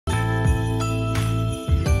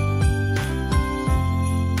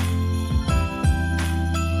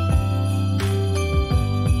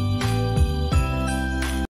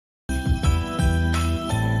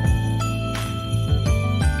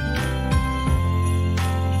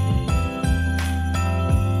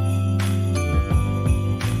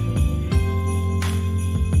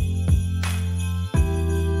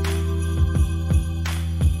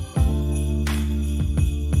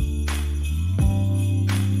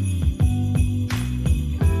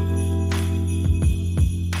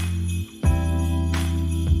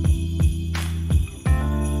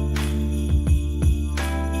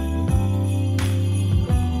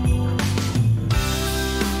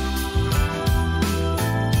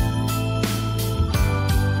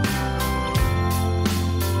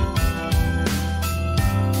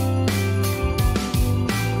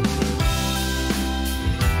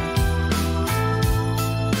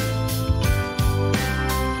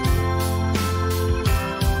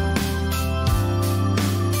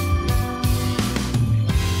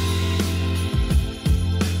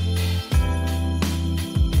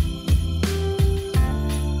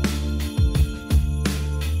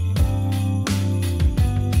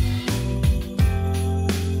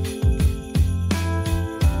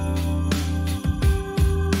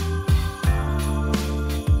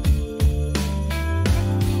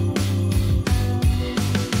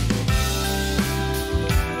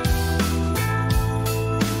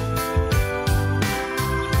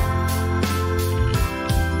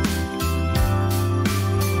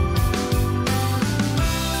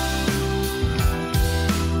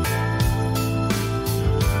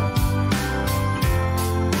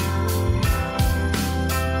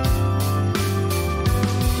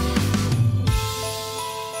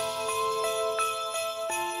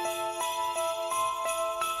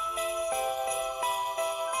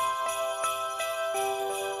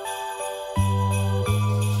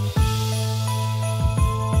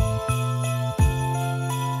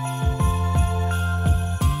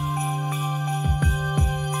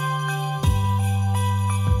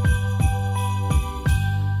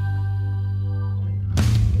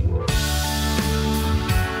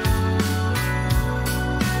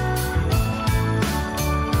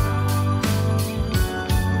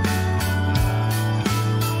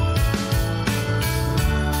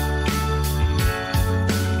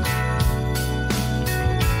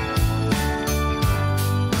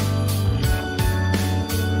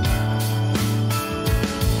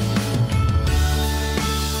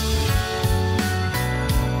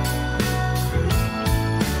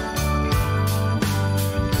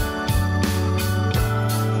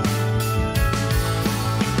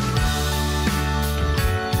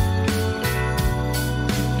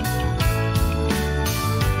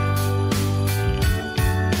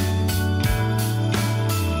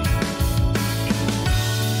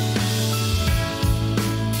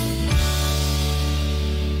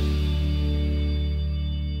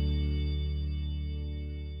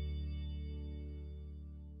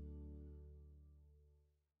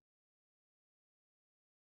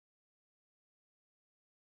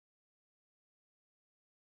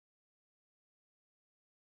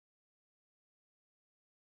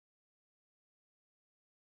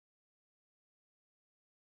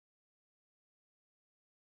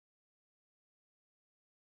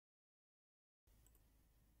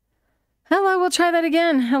Hello, we'll try that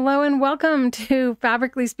again. Hello and welcome to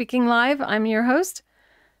Fabrically Speaking Live. I'm your host,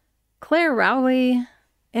 clarerowley,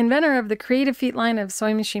 inventor of the Creative Feet line of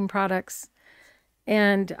sewing machine products.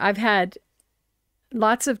 And I've had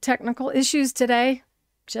lots of technical issues today.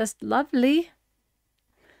 Just lovely.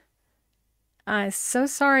 I'm so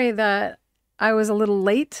sorry that I was a little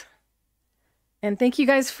late. And thank you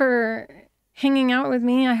guys for hanging out with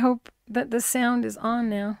me. I hope that the sound is on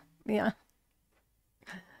now. Yeah.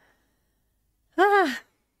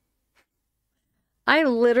 I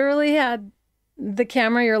literally had the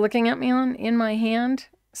camera you're looking at me on in my hand,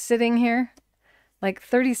 sitting here, like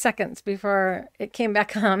 30 seconds before it came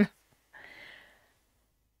back on.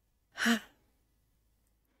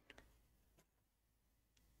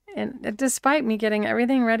 And despite me getting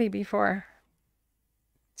everything ready before,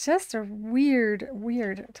 just a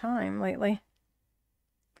weird time lately.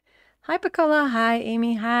 Hi, Picola. Hi,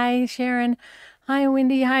 Amy. Hi, Sharon. Hi,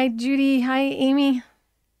 Wendy. Hi, Judy. Hi, Amy.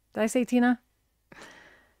 Did I say Tina?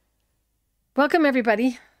 Welcome,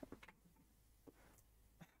 everybody.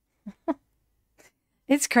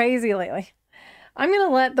 It's crazy lately. I'm going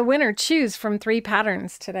to let the winner choose from 3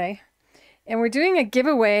 patterns today. And we're doing a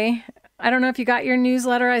giveaway. I don't know if you got your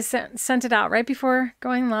newsletter. I sent it out right before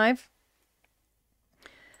going live.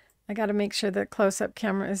 I got to make sure the close-up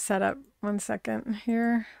camera is set up. 1 second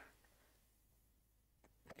here.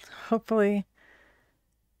 Hopefully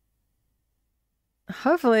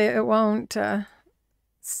it won't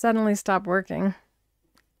suddenly stop working.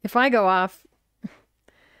 If I go off,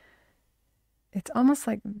 it's almost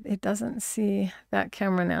like it doesn't see that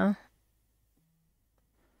camera now.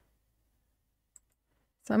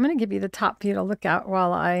 So I'm going to give you the top view to look at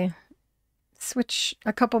while I switch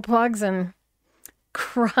a couple plugs, and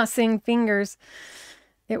crossing fingers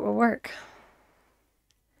it will work.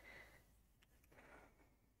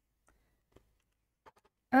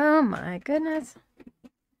 Oh my goodness.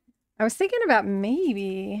 I was thinking about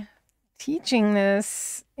maybe teaching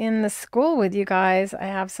this in the school with you guys. I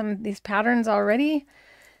have some of these patterns already.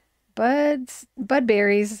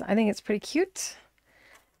 Budberries. I think it's pretty cute.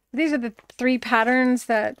 These are the 3 patterns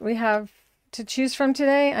that we have to choose from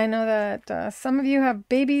today. I know that some of you have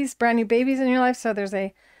babies, brand new babies in your life. So there's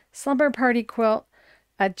a slumber party quilt,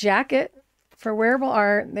 a jacket for wearable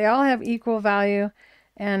art. They all have equal value.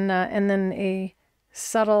 And then a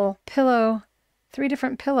subtle pillow, 3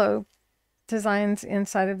 different pillow designs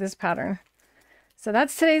inside of this pattern. So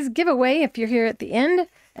that's today's giveaway. If you're here at the end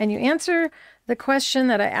and you answer the question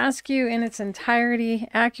that I ask you in its entirety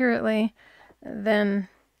accurately, then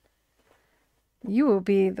you will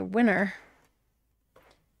be the winner.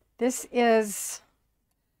 This is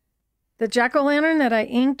the Jack-o'-lantern that I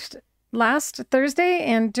inked last Thursday,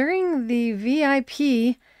 and during the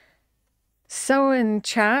VIP sew-in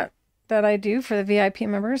chat that I do for the VIP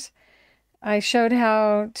members, I showed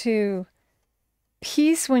how to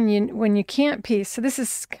piece when you can't piece. So this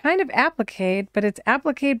is kind of applique, but it's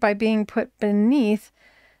applique by being put beneath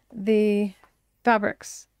the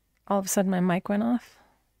fabrics. All of a sudden my mic went off.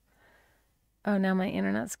 Oh, now my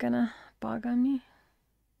internet's gonna bog on me.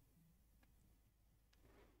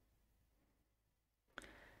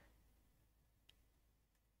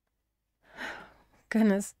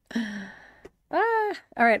 Goodness.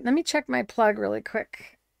 All right, let me check my plug really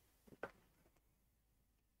quick.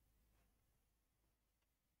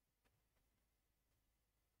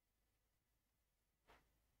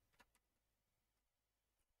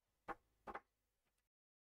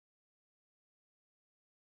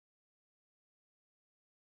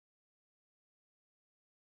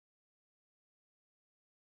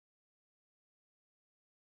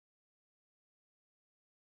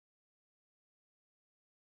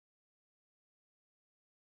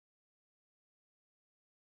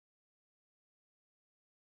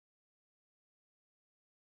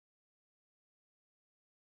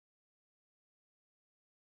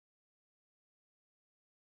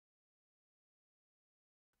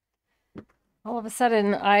 All of a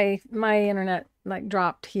sudden, my internet like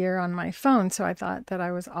dropped here on my phone, so I thought that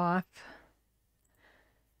I was off.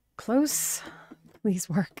 Close, please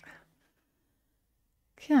work.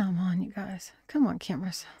 Come on, you guys. Come on,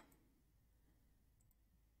 cameras.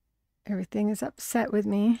 Everything is upset with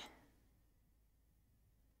me.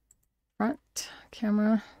 Front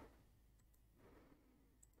camera.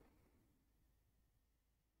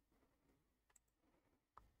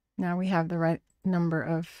 Now we have the right number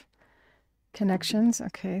of connections.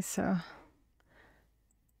 Okay, so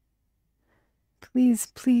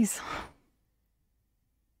please.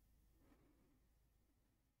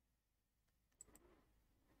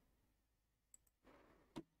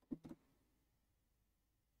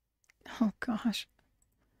 Oh gosh.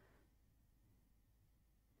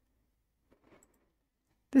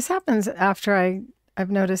 This happens after I've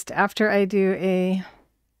noticed after I do a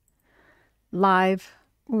live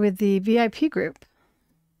with the VIP group.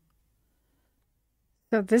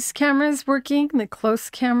 So this camera is working. The close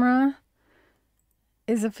camera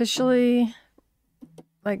is officially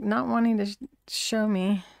like not wanting to show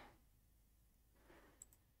me.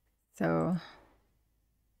 So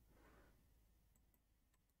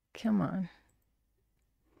come on.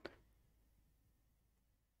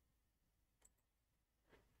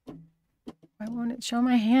 Why won't it show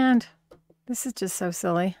my hand? This is just so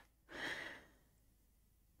silly.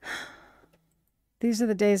 These are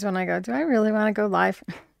the days when I go, do I really want to go live?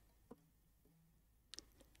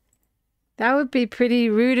 That would be pretty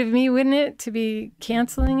rude of me, wouldn't it, to be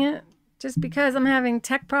canceling it just because I'm having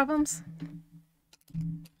tech problems?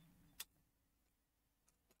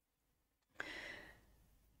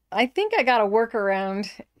 I think I got a workaround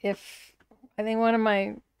if I think one of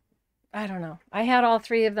my, I don't know. I had all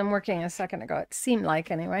three of them working a second ago. It seemed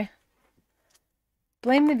like anyway.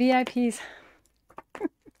 Blame the VIPs.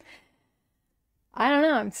 I don't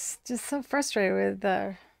know. I'm just so frustrated with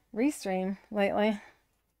the Restream lately.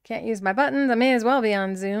 Can't use my buttons. I may as well be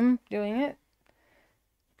on Zoom doing it.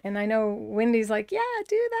 And I know Wendy's like, yeah,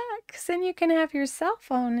 do that, because then you can have your cell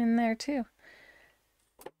phone in there too.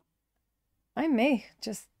 I may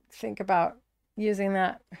just think about using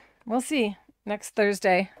that. We'll see next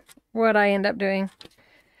Thursday what I end up doing.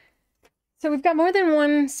 So we've got more than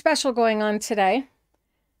one special going on today.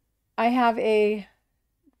 I have a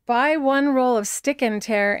buy one roll of stick and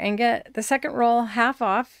tear and get the second roll half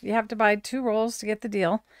off. You have to buy 2 rolls to get the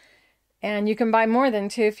deal. And you can buy more than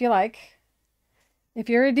 2 if you like. If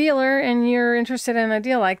you're a dealer and you're interested in a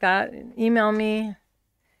deal like that, email me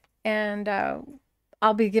and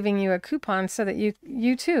I'll be giving you a coupon so that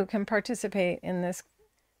you too can participate in this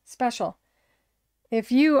special. If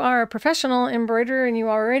you are a professional embroiderer and you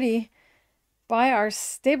already buy our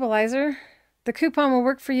stabilizer, the coupon will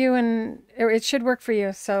work for you and it should work for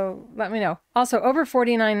you. So let me know. Also, over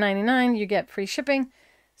 $49.99, you get free shipping.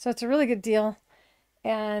 So it's a really good deal.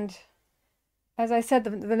 And as I said,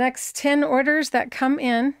 the next 10 orders that come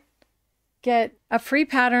in get a free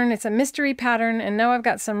pattern. It's a mystery pattern. And now I've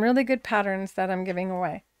got some really good patterns that I'm giving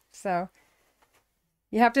away. So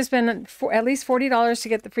you have to spend at least $40 to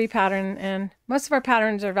get the free pattern. And most of our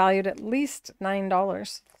patterns are valued at least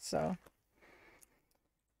 $9. So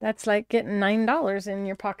that's like getting $9 in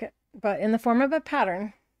your pocket, but in the form of a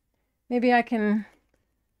pattern. Maybe I can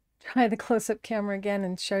try the close-up camera again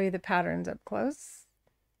and show you the patterns up close.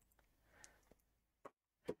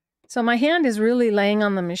 So my hand is really laying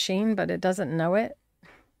on the machine, but it doesn't know it.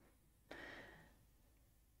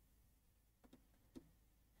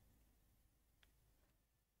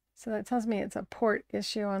 So that tells me it's a port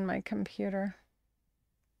issue on my computer.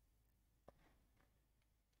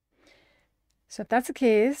 So if that's the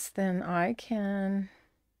case, then I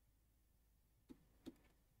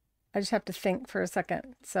just have to think for a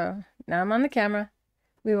second. So now I'm on the camera.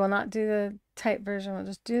 We will not do the tight version. We'll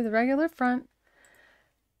just do the regular front.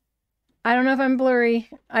 I don't know if I'm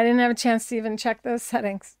blurry. I didn't have a chance to even check those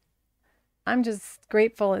settings. I'm just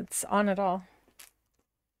grateful it's on at all.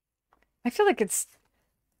 I feel like it's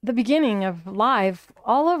the beginning of live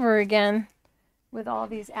all over again with all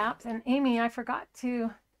these apps. And Amy, I forgot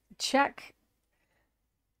to check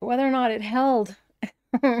whether or not it held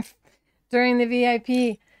during the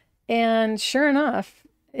VIP. And sure enough,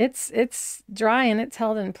 it's dry and it's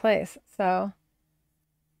held in place. So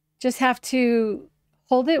just have to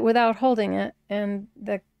hold it without holding it. And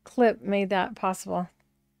the clip made that possible.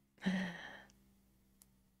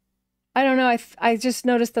 I don't know. I just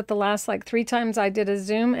noticed that the last like 3 times I did a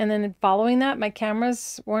zoom and then following that, my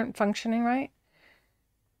cameras weren't functioning right.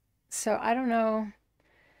 So I don't know.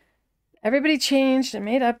 Everybody changed and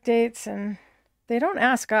made updates, and they don't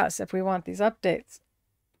ask us if we want these updates,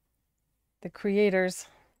 the creators.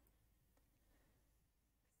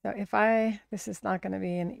 So this is not going to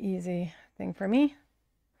be an easy thing for me.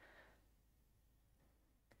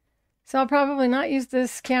 So I'll probably not use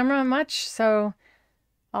this camera much. So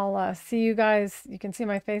I'll see you guys. You can see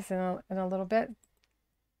my face in a little bit.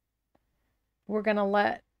 We're going to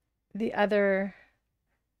let the other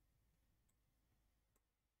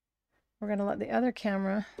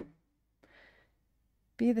camera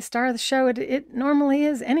be the star of the show. It normally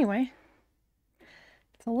is anyway.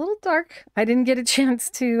 It's a little dark. I didn't get a chance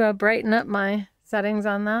to brighten up my settings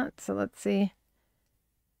on that. So let's see.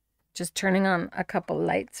 Just turning on a couple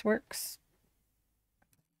lights works.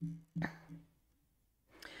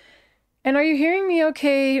 And are you hearing me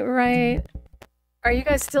okay, right? Are you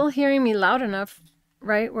guys still hearing me loud enough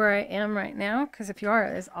right where I am right now, because if you are,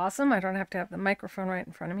 it's awesome. I don't have to have the microphone right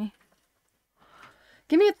in front of me.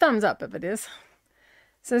 Give me a thumbs up if it is.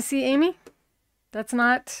 So see, Amy, that's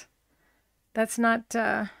not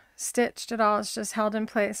stitched at all. It's just held in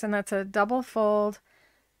place, and that's a double fold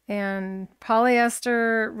and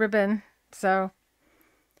polyester ribbon. So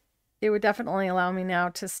it would definitely allow me now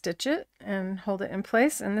to stitch it and hold it in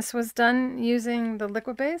place. And this was done using the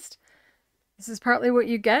liquid based. This is partly what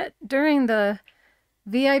you get during the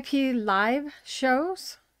VIP live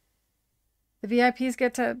shows. The VIPs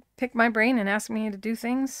get to pick my brain and ask me to do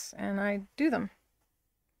things, and I do them.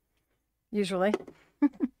 Usually.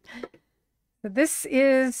 This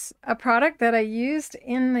is a product that I used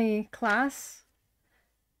in the class,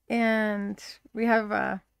 and we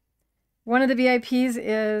have one of the VIPs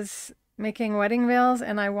is making wedding veils,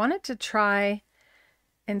 and I wanted to try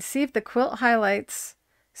and see if the quilt highlights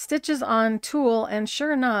stitches on tulle, and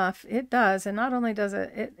sure enough it does. And not only does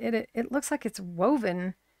it looks like it's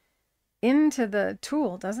woven into the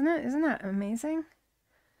tulle, doesn't it? Isn't that amazing?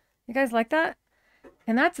 You guys like that?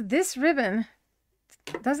 And that's this ribbon.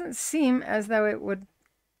 Doesn't seem as though it would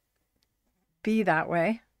be that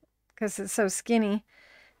way because it's so skinny,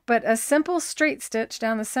 but a simple straight stitch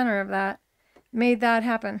down the center of that made that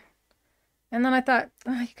happen. And then I thought,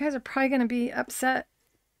 oh, you guys are probably going to be upset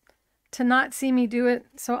to not see me do it,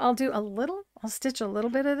 so I'll stitch a little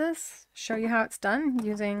bit of this, show you how it's done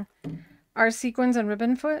using our Sequins and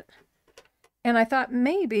ribbon foot. And I thought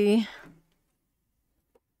maybe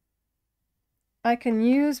I can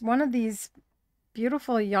use one of these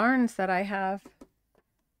beautiful yarns that I have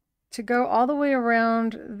to go all the way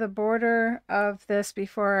around the border of this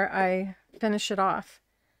before I finish it off.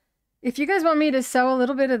 If you guys want me to sew a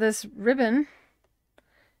little bit of this ribbon,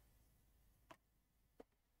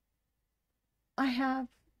 I have,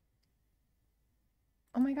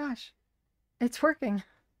 oh my gosh, it's working.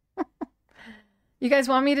 You guys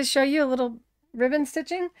want me to show you a little ribbon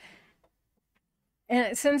stitching?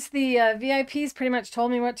 And since the VIPs pretty much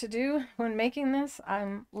told me what to do when making this,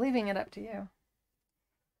 I'm leaving it up to you.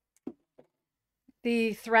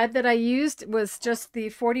 The thread that I used was just the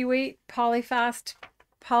 40 weight Polyfast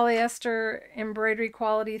polyester embroidery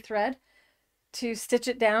quality thread to stitch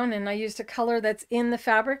it down, and I used a color that's in the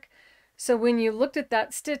fabric. So when you looked at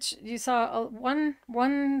that stitch, you saw one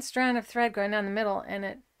strand of thread going down the middle, and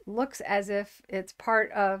it looks as if it's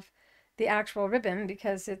part of the actual ribbon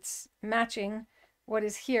because it's matching what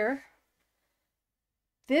is here.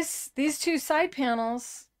 These two side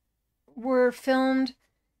panels were filmed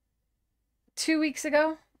 2 weeks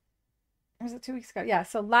ago. Was it 2 weeks ago? Yeah,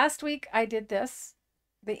 so last week I did this,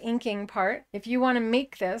 the inking part. If you want to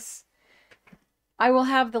make this, I will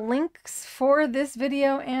have the links for this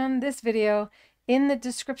video and this video in the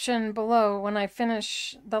description below when I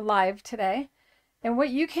finish the live today. And what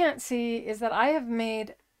you can't see is that I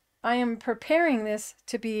am preparing this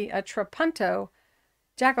to be a Trapunto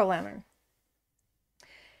jack-o'-lantern.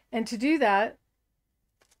 And to do that,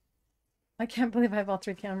 I can't believe I have all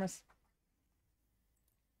three cameras.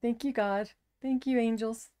 Thank you, God. Thank you,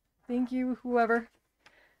 angels. Thank you, whoever.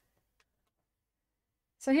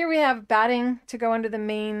 So here we have batting to go under the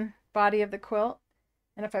main body of the quilt.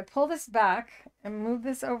 And if I pull this back and move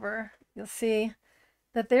this over, you'll see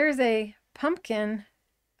that there's a pumpkin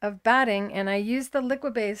of batting, and I used the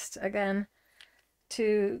liquid based again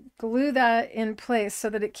to glue that in place so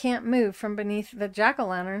that it can't move from beneath the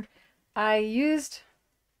jack-o'-lantern. I used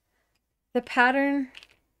the pattern,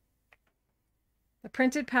 the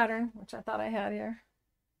printed pattern, which I thought I had here.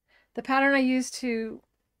 The pattern I used to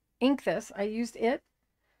ink this, I used it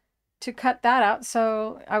to cut that out,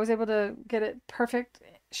 so I was able to get it perfect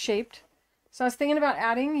shaped. So I was thinking about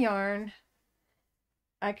adding yarn.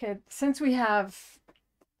 I could, since we have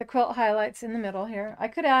the quilt highlights in the middle here, I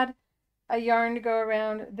could add a yarn to go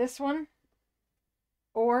around this one,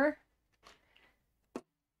 or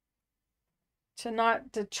to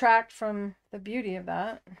not detract from the beauty of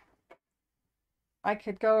that, I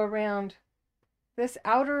could go around this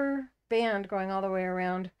outer band going all the way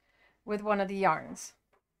around with one of the yarns.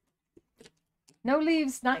 No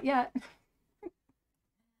leaves, not yet.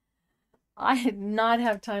 I did not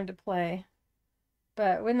have time to play,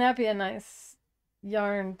 but wouldn't that be a nice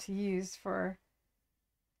yarn to use for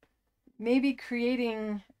maybe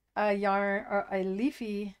creating a yarn or a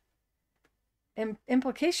leafy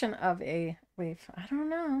implication of a leaf? I don't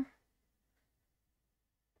know.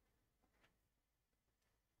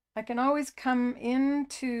 I can always come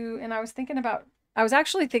into, and I was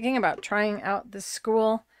actually thinking about trying out the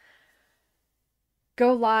school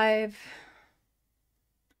Go Live.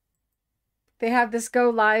 They have this Go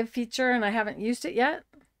Live feature, and I haven't used it yet.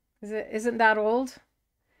 Isn't that old?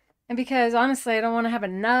 And because honestly, I don't want to have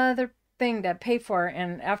another thing to pay for.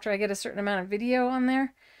 And after I get a certain amount of video on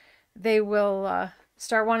there, they will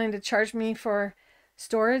start wanting to charge me for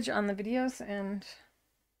storage on the videos. And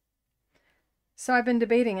so I've been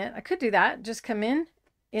debating it. I could do that. Just come in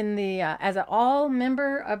the as an all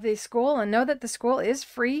member of the school and know that the school is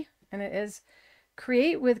free, and it is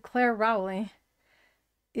Create with Clarerowley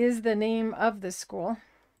is the name of the school.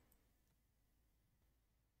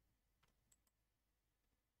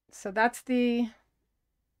 So that's the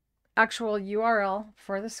actual URL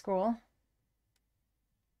for the school.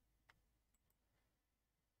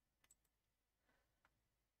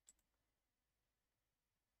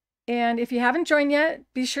 And if you haven't joined yet,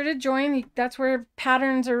 be sure to join. That's where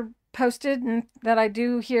patterns are posted and that I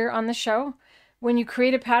do here on the show. When you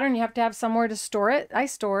create a pattern, you have to have somewhere to store it. I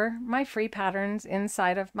store my free patterns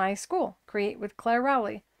inside of my school, Create with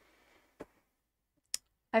Clarerowley.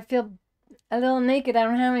 I feel a little naked. I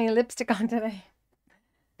don't have any lipstick on today.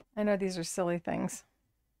 I know these are silly things.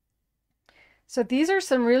 So these are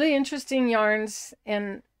some really interesting yarns,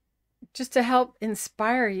 and just to help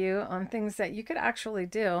inspire you on things that you could actually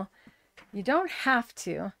do. You don't have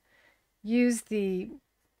to use a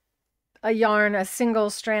single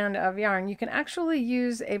strand of yarn. You can actually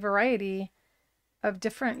use a variety of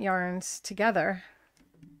different yarns together.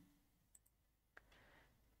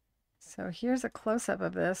 So here's a close-up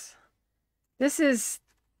of this. This is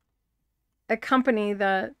a company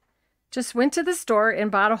that just went to the store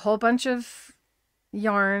and bought a whole bunch of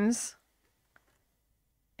yarns,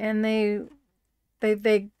 and they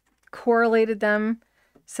correlated them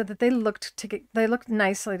so that they looked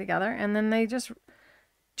nicely together, and then they just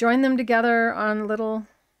joined them together on little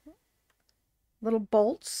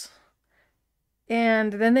bolts,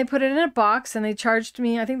 and then they put it in a box, and they charged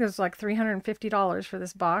me, I think it was like $350 for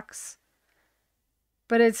this box.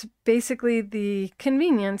 But it's basically the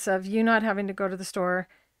convenience of you not having to go to the store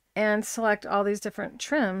and select all these different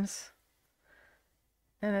trims.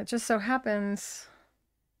 And it just so happens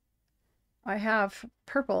I have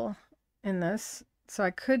purple in this. So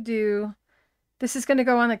I could do, this is going to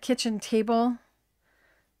go on a kitchen table.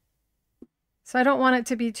 So I don't want it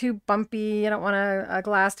to be too bumpy. I don't want a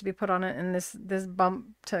glass to be put on it and this bump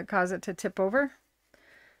to cause it to tip over.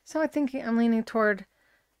 So I think I'm leaning toward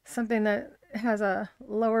something that has a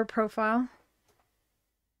lower profile.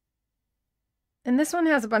 And this one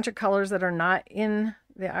has a bunch of colors that are not in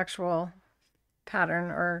the actual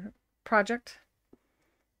pattern or project.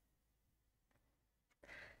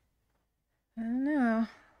 I don't know.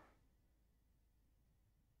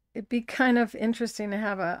 It'd be kind of interesting to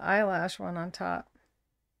have an eyelash one on top.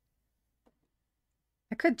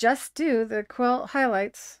 I could just do the quilt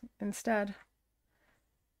highlights instead.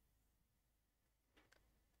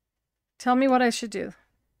 Tell me what I should do.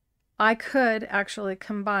 I could actually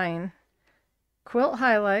combine quilt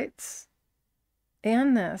highlights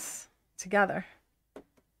and this together.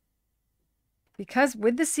 Because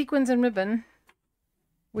with the sequins and ribbon,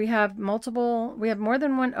 we have more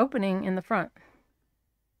than one opening in the front.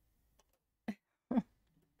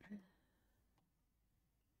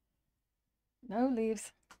 No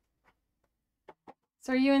leaves.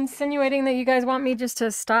 So are you insinuating that you guys want me just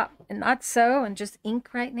to stop and not sew and just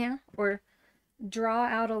ink right now? Or draw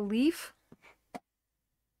out a leaf?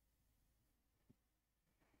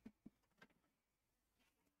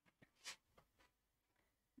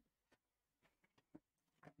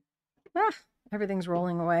 Ah, everything's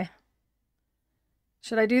rolling away.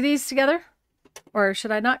 Should I do these together? Or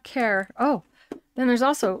should I not care? Oh, then there's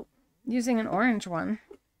also using an orange one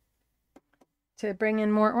to bring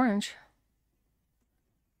in more orange.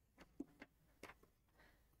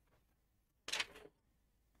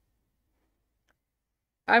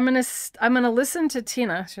 I'm gonna listen to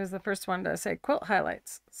Tina. She was the first one to say quilt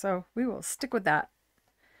highlights, so we will stick with that.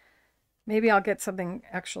 Maybe I'll get something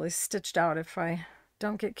actually stitched out if I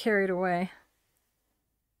don't get carried away.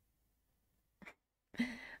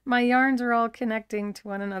 My yarns are all connecting to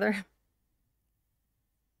one another.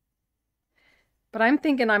 But I'm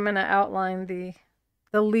thinking I'm gonna outline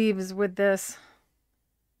the leaves with this.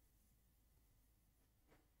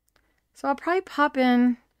 So I'll probably pop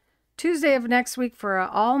in Tuesday of next week for an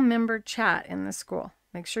all-member chat in the school.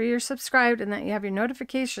 Make sure you're subscribed and that you have your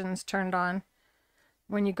notifications turned on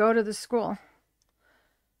when you go to the school.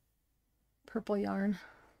 Purple yarn.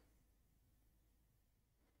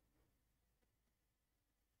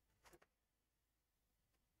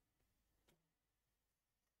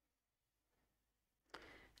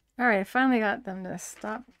 All right, I finally got them to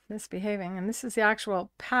stop misbehaving, and this is the actual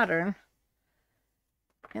pattern.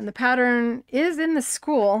 And the pattern is in the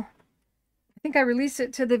school. I think I released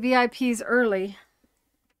it to the VIPs early.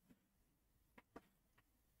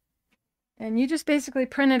 And you just basically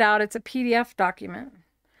print it out. It's a PDF document.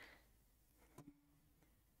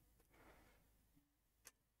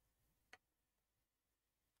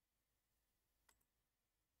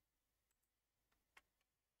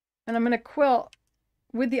 And I'm going to quilt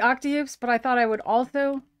with the Octi-Hoops, but I thought I would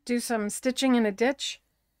also do some stitching in a ditch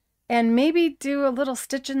and maybe do a little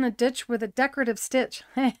stitch in the ditch with a decorative stitch.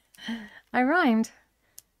 I rhymed.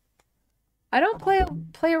 I don't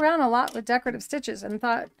play around a lot with decorative stitches, and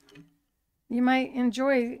thought you might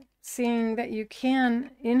enjoy seeing that you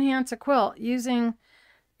can enhance a quilt using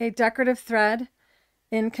a decorative thread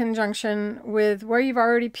in conjunction with where you've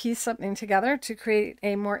already pieced something together to create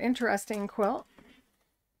a more interesting quilt.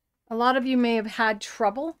 A lot of you may have had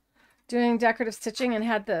trouble doing decorative stitching and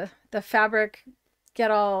had the fabric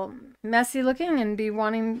get all messy looking and be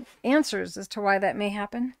wanting answers as to why that may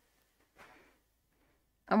happen.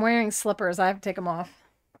 I'm wearing slippers. I have to take them off.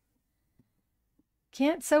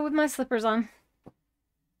 Can't sew with my slippers on.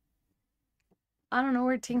 I don't know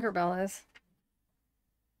where Tinkerbell is.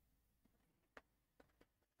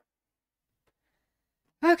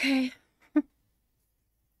 Okay.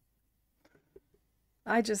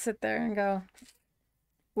 I just sit there and go,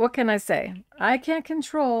 what can I say? I can't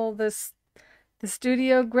control the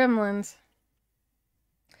studio gremlins.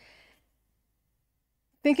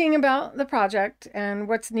 Thinking about the project and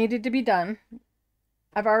what's needed to be done,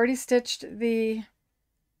 I've already stitched the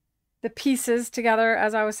pieces together.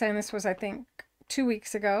 As I was saying, this was, I think, 2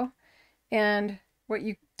 weeks ago. And what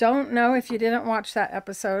you don't know if you didn't watch that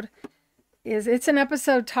episode is it's an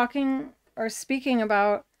episode talking or speaking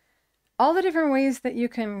about all the different ways that you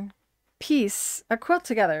can piece a quilt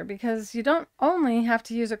together, because you don't only have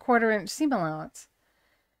to use a 1/4 inch seam allowance.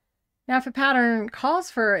 Now, if a pattern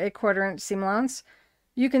calls for a 1/4 inch seam allowance,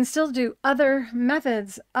 you can still do other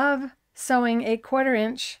methods of sewing a 1/4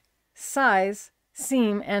 inch size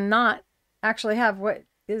seam and not actually have what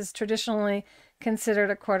is traditionally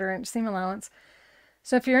considered a 1/4 inch seam allowance.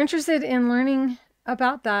 So if you're interested in learning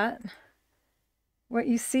about that, what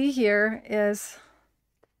you see here is,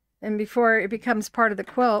 and before it becomes part of the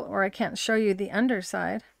quilt, or I can't show you the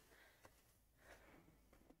underside,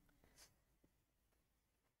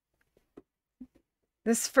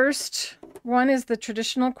 this first one is the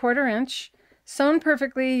traditional 1/4 inch, sewn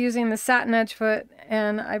perfectly using the Satinedge Foot,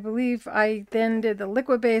 and I believe I then did the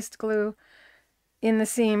liquid-based glue in the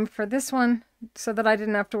seam for this one so that I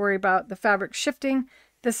didn't have to worry about the fabric shifting.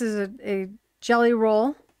 This is a jelly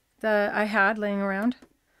roll that I had laying around.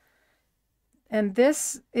 And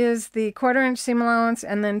this is the 1/4 inch seam allowance,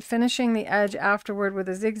 and then finishing the edge afterward with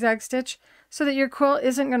a zigzag stitch so that your quilt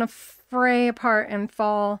isn't going to fray apart and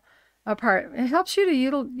fall apart. It helps you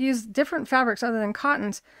to use different fabrics other than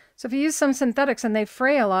cottons. So if you use some synthetics and they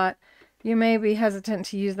fray a lot, you may be hesitant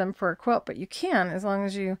to use them for a quilt, but you can as long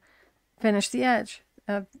as you finish the edge.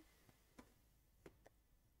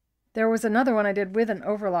 There was another one I did with an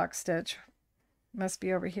overlock stitch. Must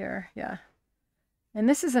be over here. Yeah. And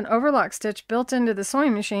this is an overlock stitch built into the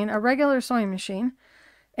sewing machine, a regular sewing machine.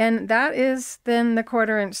 And that is then the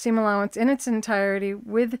 1/4 inch seam allowance in its entirety,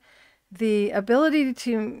 with the ability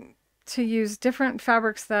to use different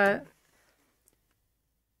fabrics that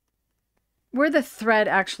where the thread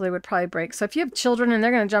actually would probably break. So if you have children and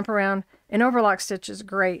they're going to jump around, an overlock stitch is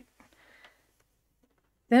great.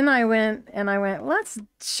 Then I went, let's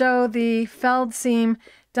show the felled seam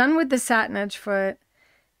done with the Satinedge Foot.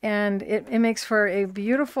 And it makes for a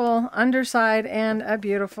beautiful underside and a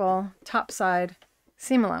beautiful top side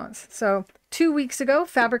seam allowance. So 2 weeks ago,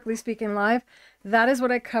 Fabrically Speaking Live, that is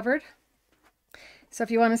what I covered. So if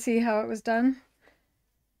you want to see how it was done,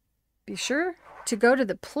 be sure to go to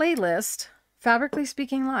the playlist, Fabrically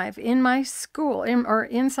Speaking Live, in my school, or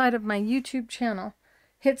inside of my YouTube channel.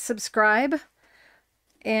 Hit subscribe,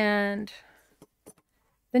 and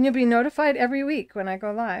then you'll be notified every week when I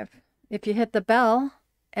go live. If you hit the bell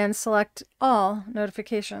and select all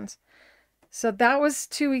notifications. So that was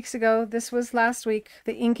 2 weeks ago. This was last week,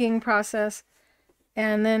 the inking process.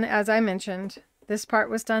 And then, as I mentioned, this part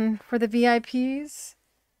was done for the VIPs.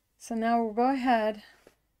 So now we'll go ahead,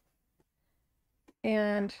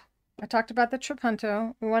 and I talked about the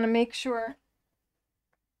Trapunto. We want to make sure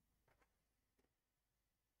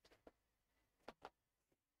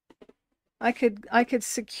I could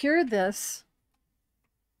secure this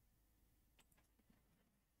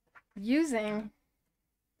using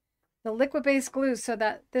the liquid-based glue so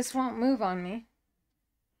that this won't move on me.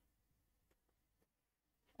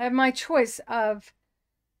 I have my choice of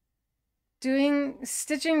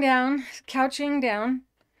stitching down, couching down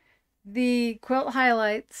the quilt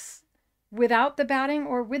highlights without the batting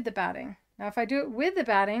or with the batting. Now, if I do it with the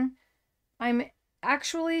batting, I'm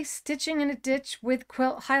actually stitching in a ditch with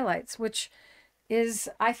quilt highlights, which is,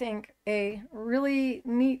 I think, a really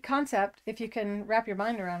neat concept if you can wrap your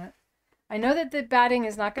mind around it. I know that the batting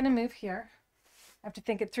is not going to move here. I have to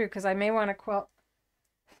think it through because I may want to quilt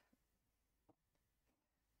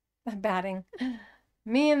the batting.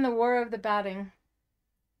 Me and the war of the batting.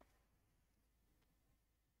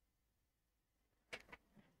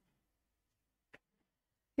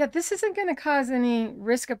 Yeah, this isn't going to cause any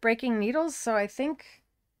risk of breaking needles, so I think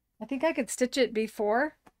I could stitch it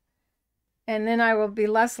before, and then I will be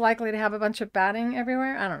less likely to have a bunch of batting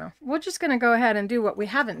everywhere. I don't know. We're just going to go ahead and do what we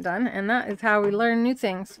haven't done, and that is how we learn new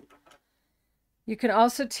things. You can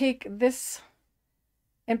also take this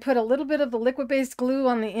and put a little bit of the liquid-based glue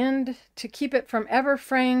on the end to keep it from ever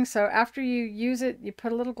fraying. So after you use it, you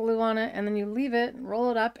put a little glue on it, and then you leave it, roll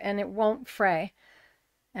it up, and it won't fray.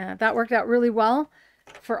 That worked out really well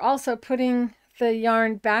for also putting the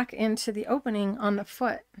yarn back into the opening on the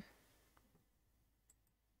foot.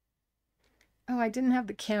 Oh, I didn't have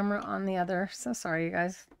the camera on the other. So sorry, you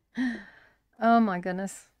guys. Oh my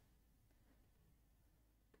goodness.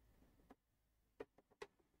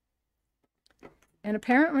 And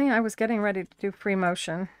apparently I was getting ready to do free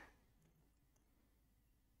motion,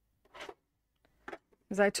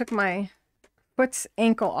 because I took my foot's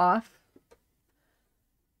ankle off.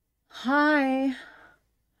 Hi.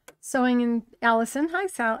 Sewing in Allison. Hi,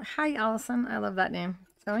 Sal. Hi, Allison. I love that name.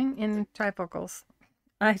 Sewing in trifocals.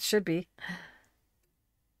 I should be.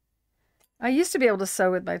 I used to be able to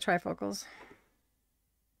sew with my trifocals.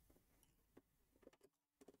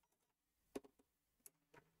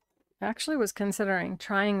 I actually was considering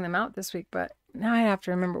trying them out this week, but now I have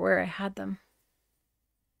to remember where I had them.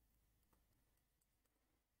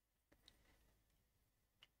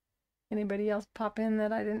 Anybody else pop in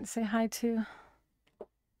that I didn't say hi to?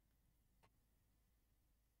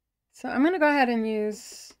 So I'm going to go ahead and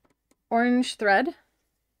use orange thread.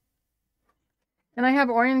 And I have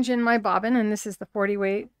orange in my bobbin, and this is the 40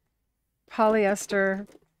 weight polyester.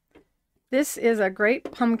 This is a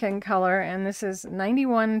great pumpkin color, and this is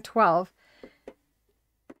 9112.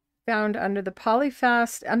 Found under the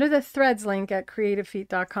Polyfast, under the threads link at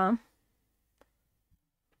creativefeet.com.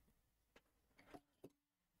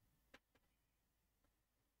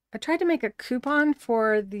 I tried to make a coupon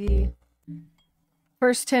for the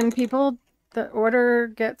first 10 people. The order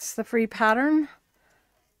gets the free pattern,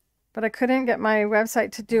 but I couldn't get my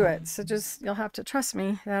website to do it. So just, you'll have to trust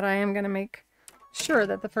me that I am going to make sure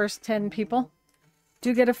that the first 10 people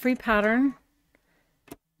do get a free pattern.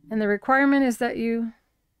 And the requirement is that you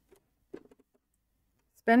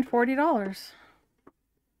spend $40.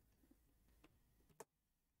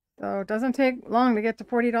 So it doesn't take long to get to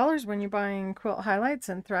 $40 when you're buying quilt highlights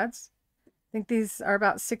and threads. I think these are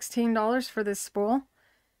about $16 for this spool.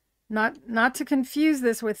 Not to confuse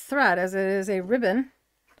this with thread, as it is a ribbon,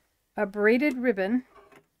 a braided ribbon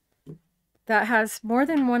that has more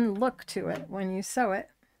than one look to it when you sew it.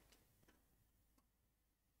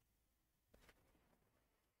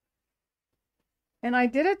 And I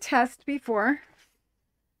did a test before,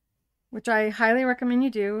 which I highly recommend you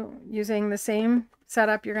do, using the same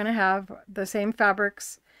setup you're going to have, the same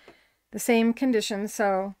fabrics, the same conditions.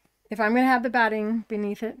 So if I'm going to have the batting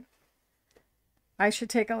beneath it, I should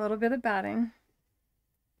take a little bit of batting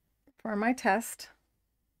for my test.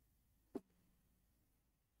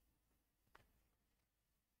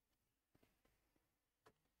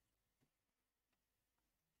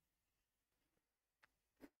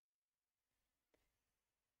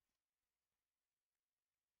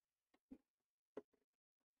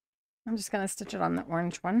 I'm just going to stitch it on the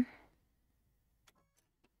orange one.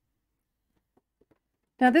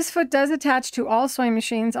 Now this foot does attach to all sewing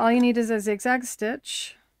machines. All you need is a zigzag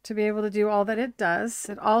stitch to be able to do all that it does.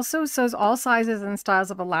 It also sews all sizes and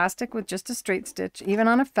styles of elastic with just a straight stitch, even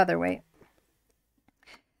on a featherweight.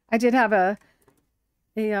 I did have a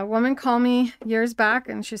woman call me years back,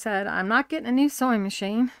 and she said, I'm not getting a new sewing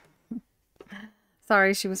machine.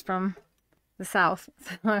 Sorry, she was from the South.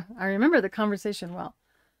 I remember the conversation well.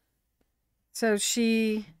 So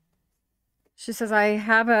she says, I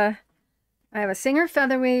have a Singer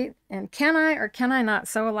featherweight, and can I or can I not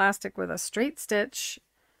sew elastic with a straight stitch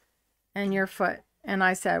and your foot? And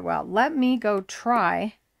I said, well, let me go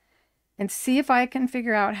try and see if I can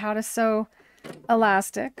figure out how to sew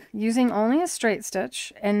elastic using only a straight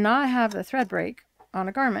stitch and not have the thread break on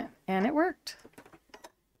a garment. And it worked.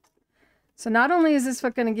 So not only is this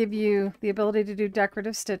foot going to give you the ability to do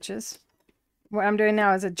decorative stitches, what I'm doing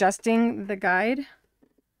now is adjusting the guide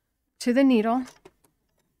to the needle.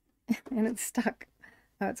 And it's stuck.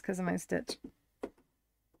 Oh, it's because of my stitch.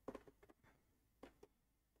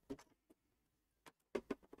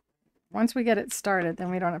 once we get it started,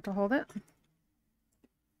 then we don't have to hold it.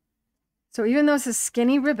 So even though it's a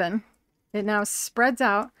skinny ribbon, it now spreads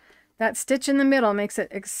out. That stitch in the middle makes it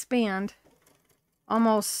expand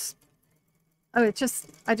almost. Oh, I just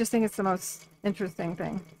think it's the most interesting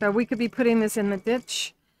thing. So we could be putting this in the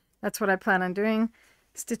ditch. That's what I plan on doing.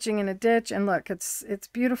 Stitching in a ditch, and look, it's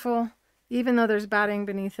beautiful, even though there's batting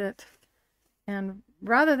beneath it. And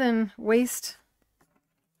rather than waste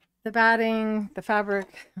the batting, the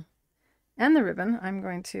fabric, and the ribbon, I'm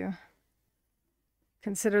going to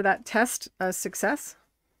consider that test a success.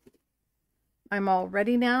 I'm all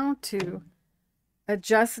ready now to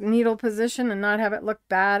adjust needle position and not have it look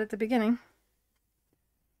bad at the beginning.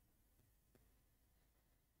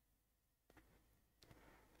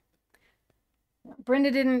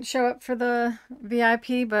 Brenda didn't show up for the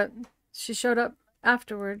VIP, but she showed up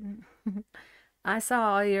afterward. I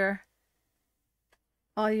saw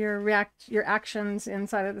all your actions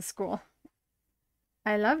inside of the school.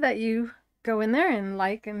 I love that you go in there and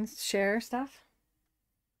like and share stuff.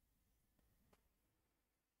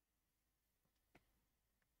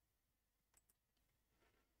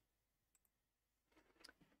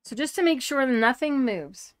 So just to make sure nothing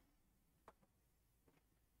moves,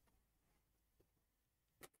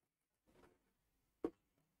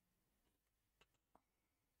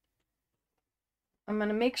 I'm going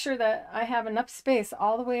to make sure that I have enough space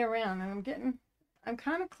all the way around, and I'm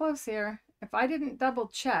kind of close here. If I didn't double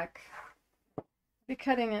check, I'd be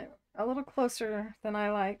cutting it a little closer than I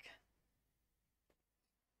like.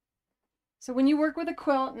 So when you work with a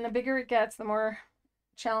quilt, and the bigger it gets, the more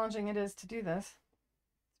challenging it is to do this.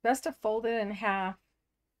 It's best to fold it in half.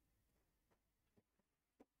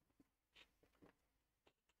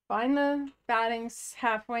 Find the batting's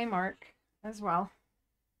halfway mark as well.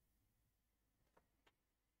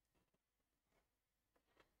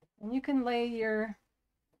 And you can lay your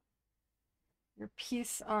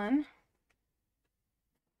piece on.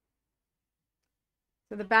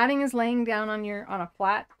 So the batting is laying down on a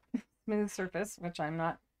flat, smooth surface, which I'm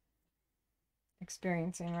not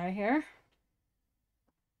experiencing right here.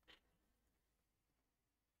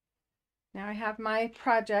 Now I have my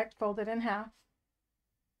project folded in half.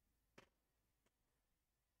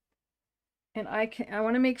 And I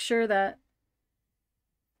want to make sure that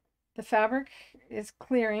the fabric is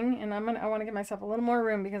clearing, and I want to give myself a little more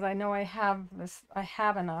room because I know I have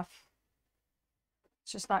enough.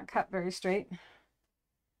 It's just not cut very straight.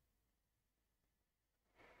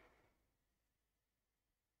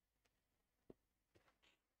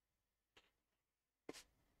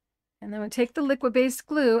 And then we take the liquid based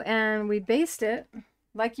glue and we baste it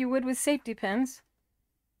like you would with safety pins.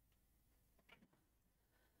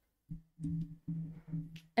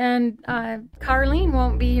 And Carlene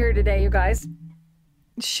won't be here today, you guys.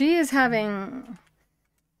 She is having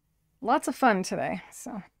lots of fun today.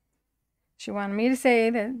 So she wanted me to say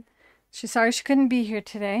that she's sorry she couldn't be here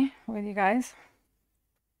today with you guys.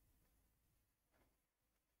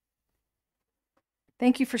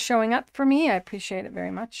 Thank you for showing up for me. I appreciate it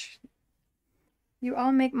very much. You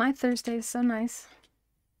all make my Thursdays so nice.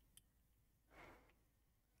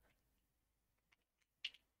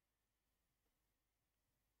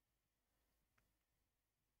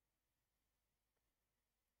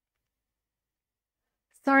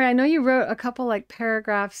 Sorry, I know you wrote a couple like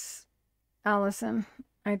paragraphs, Allison.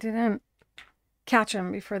 I didn't catch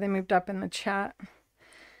them before they moved up in the chat.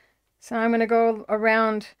 So I'm going to go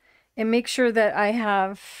around and make sure that I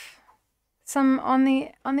have some on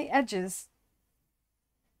the edges.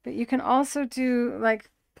 But you can also do like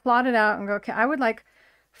plot it out and go, okay, I would like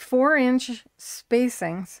 4-inch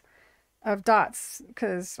spacings of dots,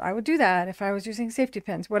 because I would do that if I was using safety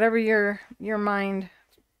pins, whatever your mind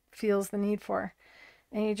feels the need for.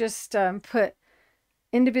 And you just put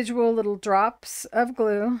individual little drops of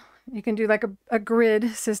glue. You can do like a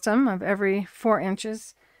grid system of every 4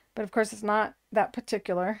 inches, but of course it's not that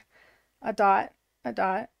particular. A dot, a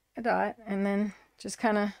dot, a dot, and then just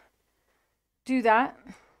kind of do that.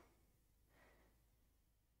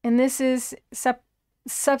 And this is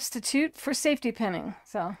substitute for safety pinning.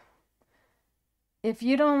 So if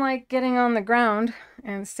you don't like getting on the ground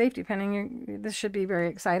and safety pinning, this should be very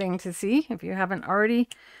exciting to see if you haven't already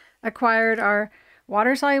acquired our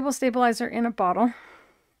water-soluble stabilizer in a bottle.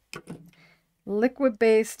 Liquid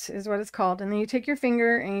based is what it's called. And then you take your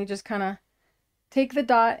finger and you just kind of take the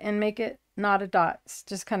dot and make it not a dot.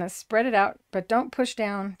 Just kind of spread it out, but don't push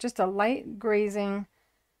down. Just a light grazing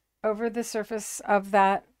over the surface of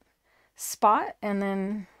that spot, and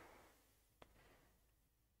then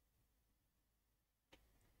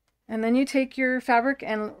you take your fabric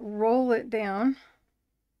and roll it down.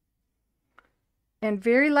 And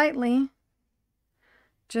very lightly,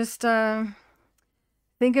 just think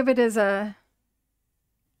of it as a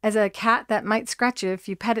cat that might scratch you if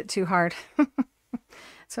you pet it too hard.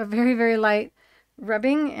 So very, very light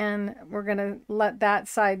rubbing, and we're going to let that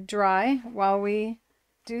side dry while we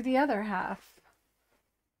do the other half.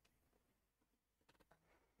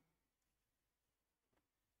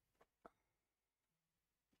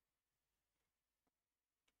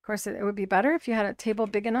 Of course, it would be better if you had a table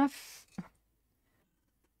big enough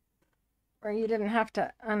where you didn't have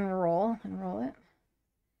to unroll and roll it.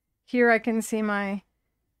 Here I can see my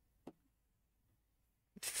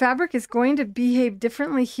fabric is going to behave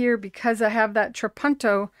differently here because I have that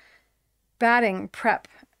Trapunto batting prep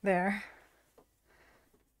there.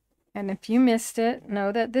 And if you missed it,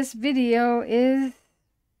 know that this video is,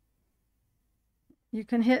 you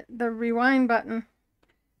can hit the rewind button,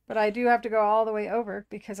 but I do have to go all the way over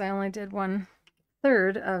because I only did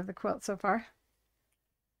 1/3 of the quilt so far.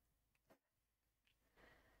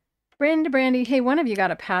 Brandy, hey, one of you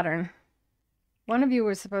got a pattern. One of you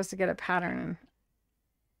was supposed to get a pattern, and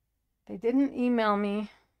they didn't email me.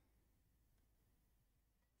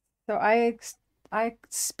 So I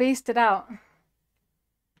spaced it out.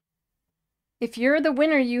 If you're the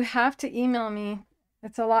winner, you have to email me.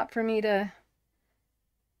 It's a lot for me to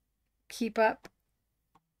keep up. ...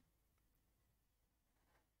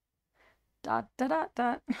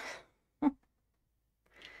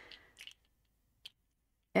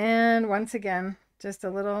 And once again, just a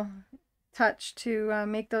little touch to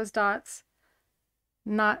make those dots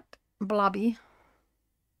not blobby.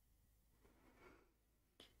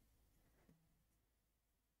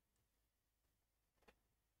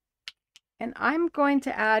 And I'm going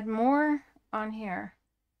to add more on here.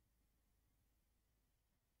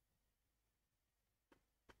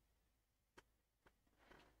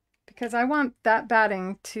 Because I want that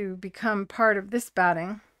batting to become part of this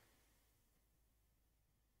batting.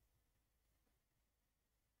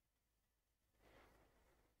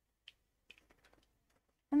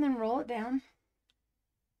 And then roll it down.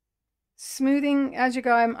 Smoothing as you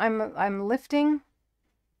go. I'm lifting.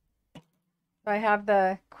 I have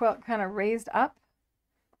the quilt kind of raised up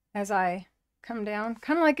as I come down.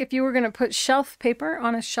 Kind of like if you were going to put shelf paper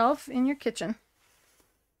on a shelf in your kitchen.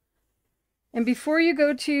 And before you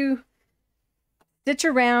go to stitch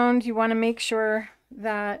around, you want to make sure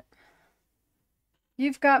that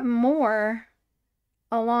you've got more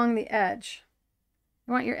along the edge.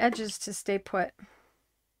 You want your edges to stay put.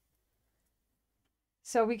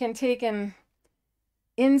 So we can take and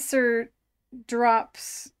insert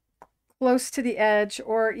drops close to the edge,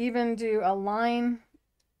 or even do a line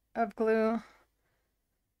of glue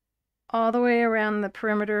all the way around the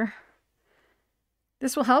perimeter.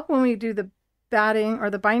 This will help when we do the batting or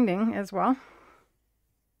the binding as well.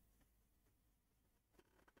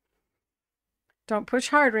 Don't push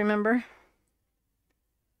hard, remember.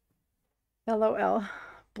 LOL.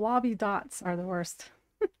 Blobby dots are the worst.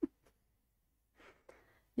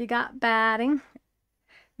 You got batting?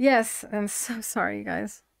 Yes, I'm so sorry, you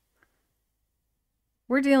guys.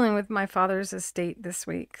 We're dealing with my father's estate this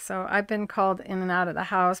week, so I've been called in and out of the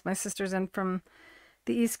house. My sister's in from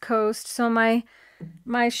the East Coast, so my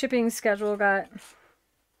shipping schedule got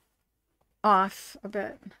off a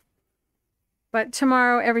bit. But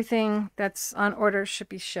tomorrow, everything that's on order should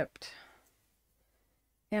be shipped.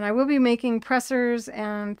 And I will be making pressers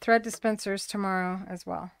and thread dispensers tomorrow as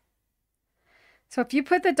well. So if you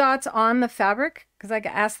put the dots on the fabric, because I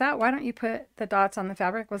get asked that, why don't you put the dots on the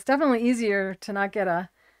fabric? Well, it's definitely easier to not get a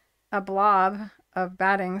blob of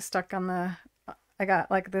batting stuck on the, I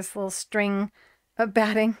got like this little string of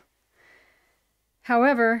batting.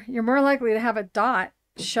 However, you're more likely to have a dot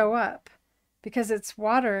show up because it's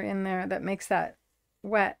water in there that makes that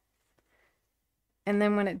wet. And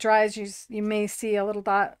then when it dries, you may see a little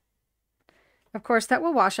dot. Of course, that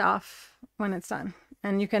will wash off when it's done.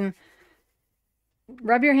 And you can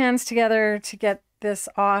rub your hands together to get this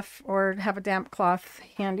off, or have a damp cloth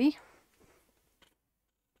handy.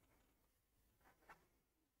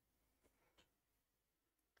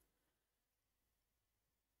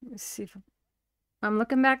 Let's see if I'm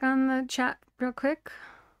looking back on the chat real quick.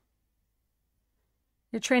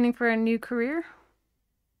 You're training for a new career?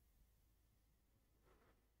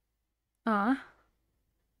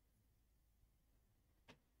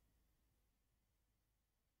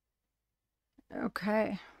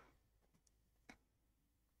 Okay.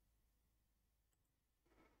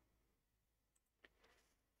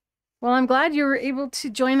 Well, I'm glad you were able to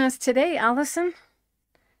join us today, Allison.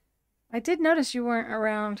 I did notice you weren't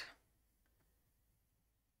around.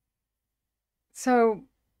 So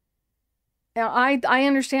Now, I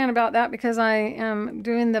understand about that because I am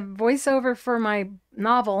doing the voiceover for my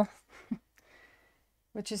novel,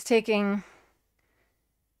 which is taking,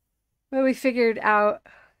 well, we figured out,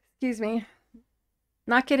 excuse me,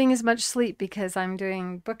 not getting as much sleep because I'm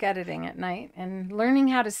doing book editing at night and learning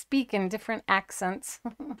how to speak in different accents.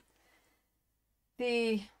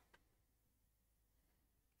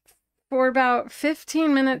 For about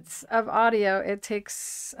 15 minutes of audio, it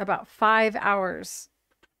takes about 5 hours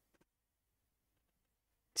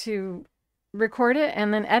to record it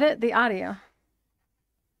and then edit the audio.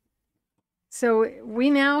 So we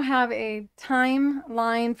now have a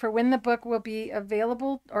timeline for when the book will be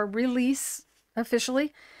available or release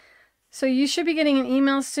officially. So you should be getting an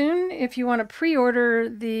email soon if you want to pre-order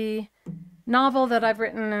the novel that I've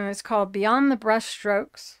written, and it's called Beyond the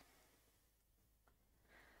Brushstrokes.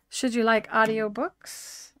 Should you like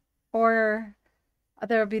audiobooks, or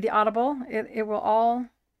there'll be the Audible. It will all,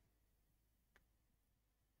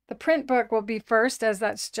 the print book will be first, as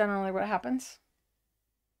that's generally what happens.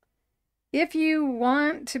 If you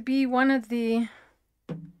want to be one of the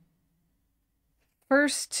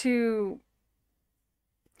first to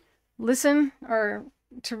listen or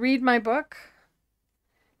to read my book,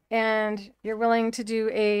 and you're willing to do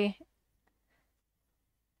a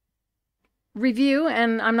review,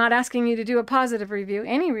 and I'm not asking you to do a positive review,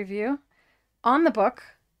 any review on the book,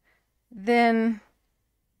 then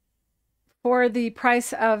for the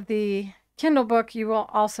price of the Kindle book, you will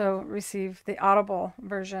also receive the Audible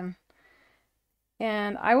version.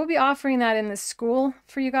 And I will be offering that in the school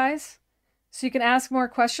for you guys, so you can ask more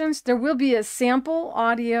questions. There will be a sample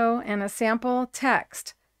audio and a sample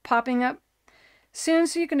text popping up soon,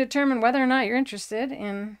 so you can determine whether or not you're interested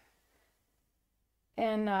in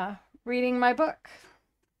reading my book.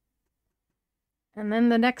 And then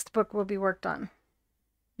the next book will be worked on.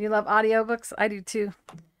 You love audiobooks? I do too.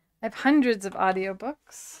 I have hundreds of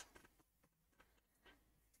audiobooks.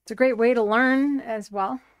 It's a great way to learn as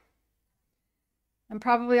well. I'm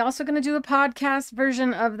probably also going to do a podcast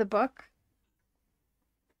version of the book.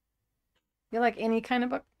 You like any kind of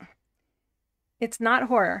book? It's not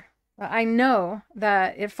horror. I know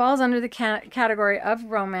that it falls under the category of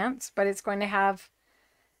romance, but it's going to have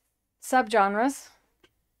subgenres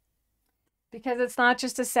because it's not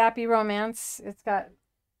just a sappy romance. It's got,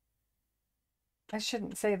 I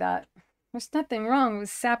shouldn't say that. There's nothing wrong with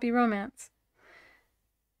sappy romance.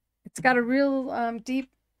 It's got a real deep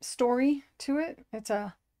story to it. It's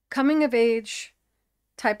a coming of age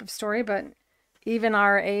type of story, but even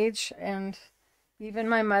our age, and even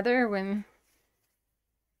my mother, when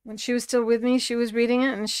she was still with me, she was reading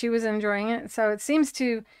it and she was enjoying it. So it seems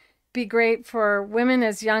to be great for women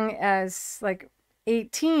as young as like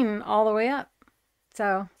 18 all the way up.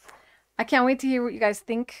 So I can't wait to hear what you guys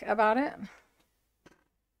think about it.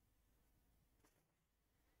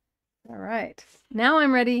 All right, now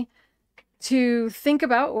I'm ready to think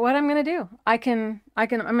about what I'm going to do. I'm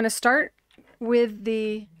going to start with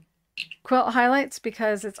the quilt highlights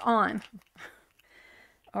because it's on.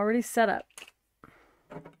 Already set up.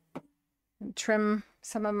 And trim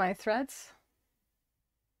some of my threads.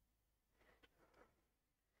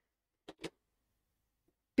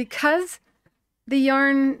 Because the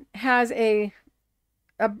yarn has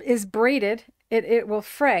is braided, it will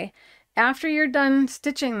fray. After you're done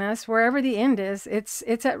stitching this, wherever the end is,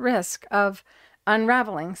 it's at risk of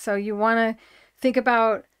unraveling. So you want to think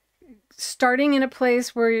about starting in a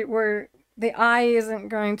place where the eye isn't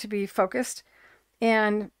going to be focused,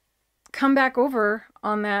 and come back over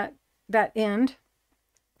on that end.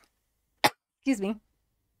 Excuse me.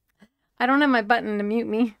 I don't have my button to mute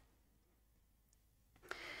me.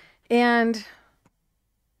 And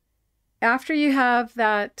after you have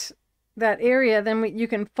that area, then you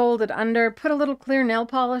can fold it under, put a little clear nail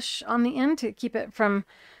polish on the end to keep it from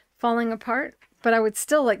falling apart. But I would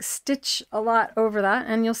still like stitch a lot over that,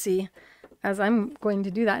 and you'll see as I'm going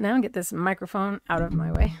to do that now. Get this microphone out of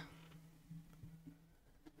my way.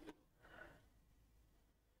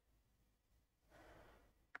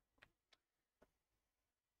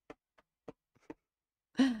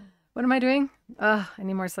 What am I doing? Ugh, I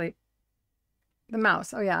need more sleep. The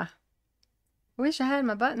mouse. Oh yeah. I wish I had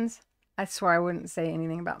my buttons. I swear I wouldn't say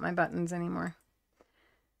anything about my buttons anymore.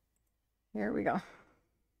 Here we go.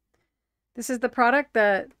 This is the product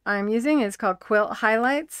that I'm using. It's called Quilt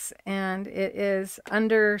Highlights, and it is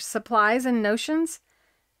under Supplies and Notions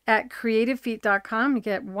at creativefeet.com. You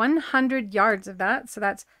get 100 yards of that, so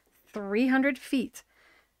that's 300 feet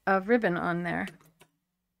of ribbon on there.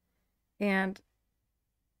 And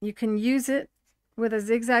you can use it with a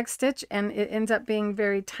zigzag stitch, and it ends up being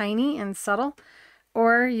very tiny and subtle.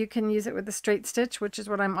 or you can use it with the straight stitch, which is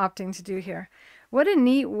what I'm opting to do here. What a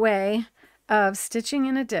neat way of stitching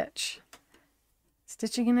in a ditch.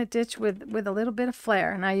 Stitching in a ditch with a little bit of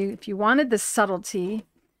flair. Now, if you wanted the subtlety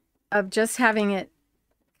of just having it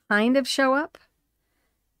kind of show up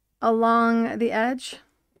along the edge,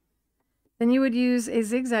 then you would use a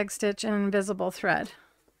zigzag stitch and invisible thread.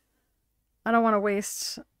 I don't want to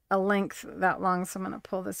waste a length that long, so I'm going to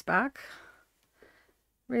pull this back.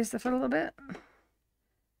 Raise the foot a little bit.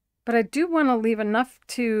 But I do want to leave enough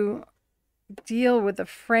to deal with the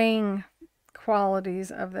fraying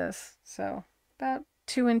qualities of this. So about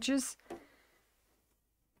 2 inches.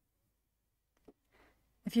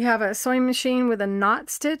 If you have a sewing machine with a knot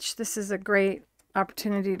stitch, this is a great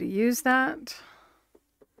opportunity to use that.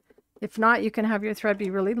 If not, you can have your thread be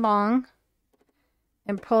really long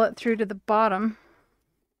and pull it through to the bottom.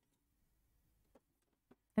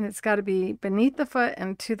 And it's got to be beneath the foot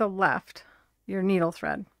and to the left, your needle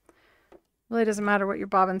thread. Really doesn't matter what your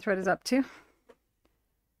bobbin thread is up to.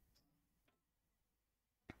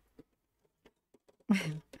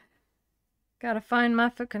 Gotta find my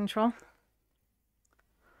foot control.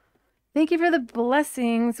 Thank you for the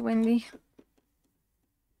blessings, Wendy.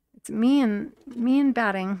 It's me and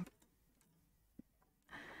batting.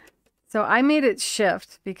 So I made it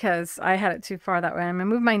shift because I had it too far that way. I'm gonna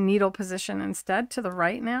move my needle position instead to the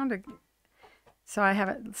right now so I have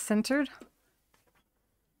it centered.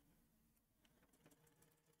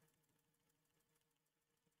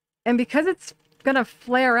 And because it's gonna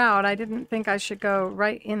flare out, I didn't think I should go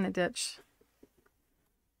right in the ditch.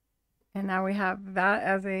 And now we have that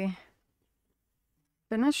as a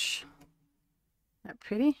finish. Isn't that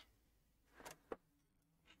pretty?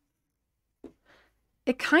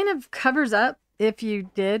 It kind of covers up if you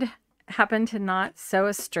did happen to not sew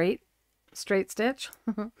a straight stitch.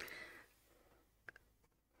 And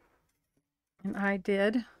I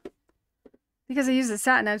did. Because I used a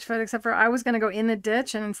Satinedge Foot, except for I was going to go in the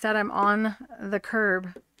ditch and instead I'm on the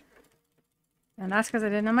curb. And that's because I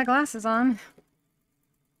didn't have my glasses on.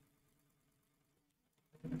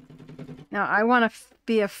 Now I want it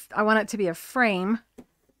to be a frame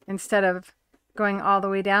instead of going all the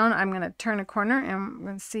way down. I'm going to turn a corner and I'm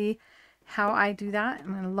going to see how I do that.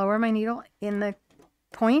 I'm going to lower my needle in the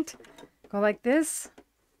point, go like this,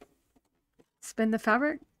 spin the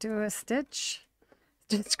fabric, do a stitch.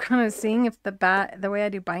 Just kind of seeing if the way I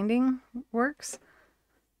do binding works.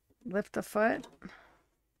 Lift the foot.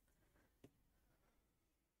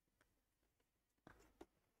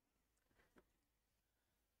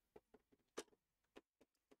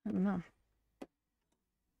 I don't know.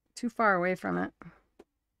 Too far away from it.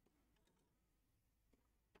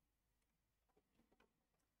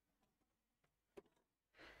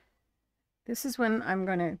 This is when I'm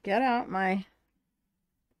going to get out my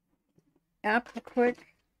Apple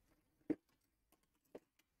Quick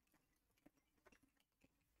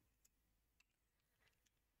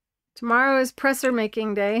tomorrow is presser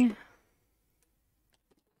making day.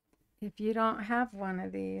 If you don't have one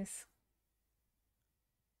of these,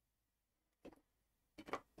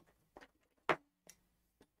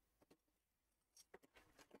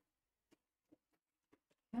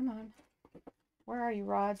 come on, where are you,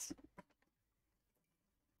 rods?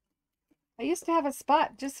 I used to have a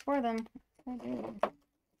spot just for them. I do.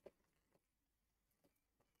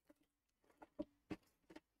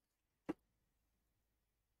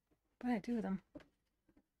 What did I do with them?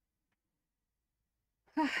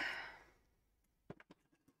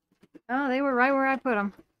 Oh, they were right where I put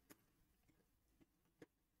them.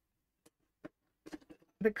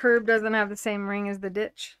 The curb doesn't have the same ring as the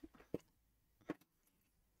ditch.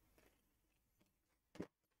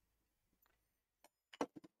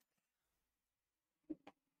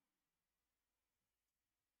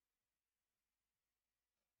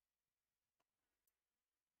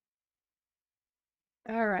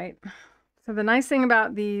 All right. So the nice thing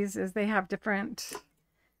about these is they have different,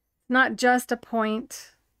 not just a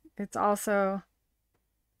point, it's also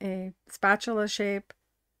a spatula shape.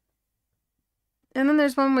 And then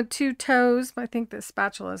there's one with 2 toes, but I think the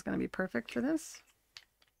spatula is going to be perfect for this.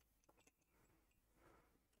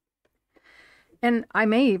 And I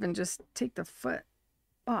may even just take the foot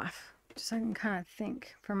off, just so I can kind of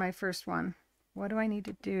think for my first one. What do I need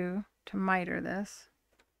to do to miter this?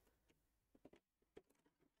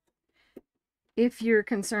 If you're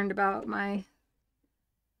concerned about my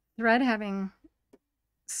thread having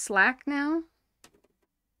slack now,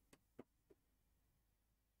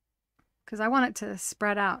 because I want it to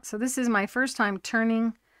spread out. So this is my first time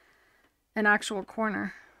turning an actual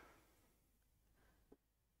corner. .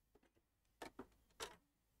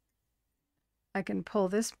 I can pull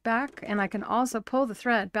this back, and I can also pull the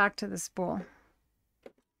thread back to the spool. I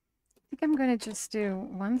think I'm going to just do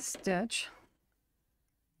one stitch,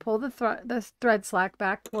 pull the thread slack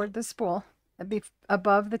back toward the spool. It'd be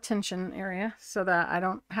above the tension area so that I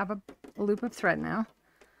don't have a loop of thread now.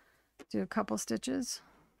 Do a couple stitches,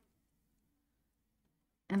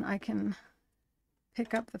 and I can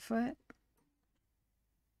pick up the foot,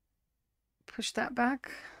 push that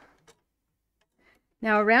back.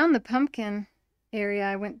 Now around the pumpkin area,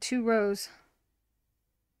 I went 2 rows.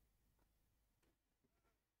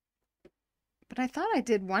 But I thought I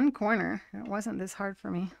did 1 corner. It wasn't this hard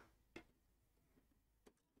for me.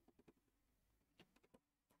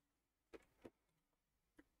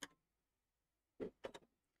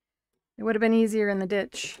 It would have been easier in the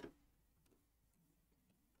ditch,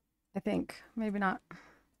 I think. Maybe not.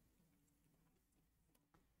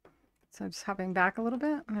 So just hopping back a little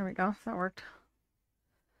bit. There we go. That worked.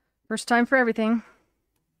 First time for everything.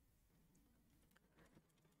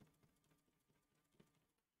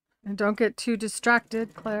 And don't get too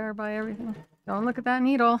distracted, Claire, by everything. Don't look at that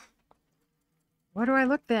needle. Where do I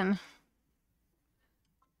look then?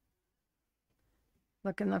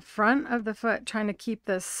 Look in the front of the foot, trying to keep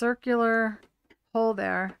the circular hole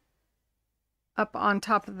there up on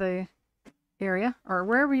top of the area, or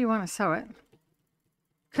wherever you want to sew it.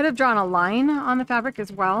 Could have drawn a line on the fabric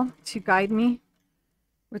as well to guide me,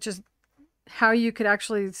 which is how you could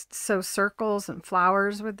actually sew circles and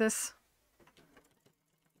flowers with this.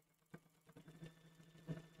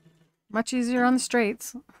 Much easier on the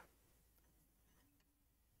straights.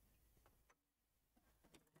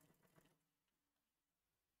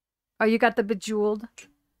 Oh, you got the bejeweled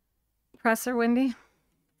presser, Wendy?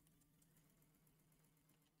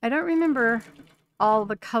 I don't remember all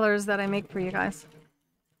the colors that I make for you guys.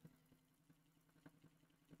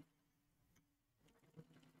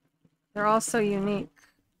 They're all so unique.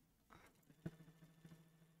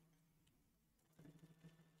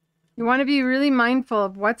 You want to be really mindful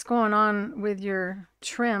of what's going on with your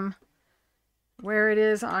trim, where it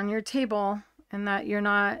is on your table, and that you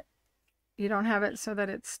don't have it so that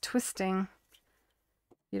it's twisting.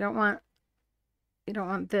 You don't want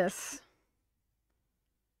this,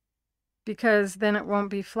 because then it won't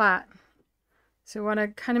be flat. So you want to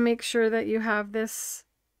kind of make sure that you have this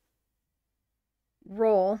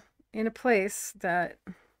roll in a place that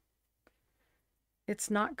it's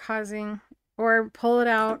not causing, or pull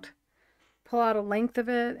out a length of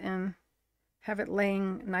it and have it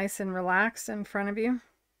laying nice and relaxed in front of you.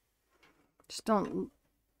 Just don't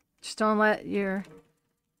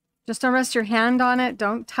rest your hand on it.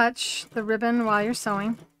 Don't touch the ribbon while you're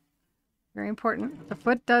sewing. Very important. The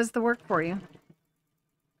foot does the work for you.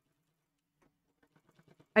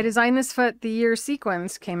 I designed this foot the year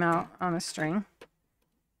Sequins came out on a string.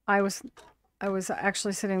 I was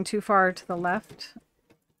actually sitting too far to the left.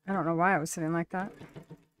 I don't know why I was sitting like that.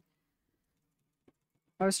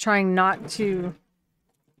 I was trying not to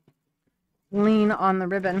lean on the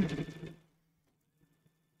ribbon.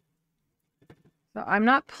 So I'm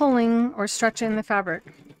not pulling or stretching the fabric.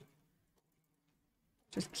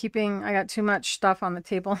 Just keeping, I got too much stuff on the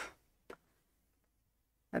table.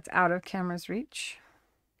 That's out of camera's reach.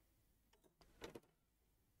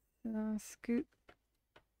 Scoot.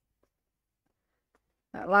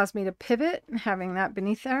 That allows me to pivot, having that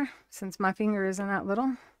beneath there, since my finger isn't that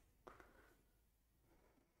little.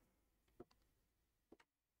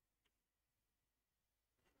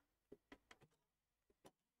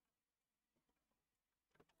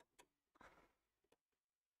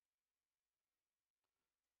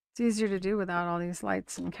 It's easier to do without all these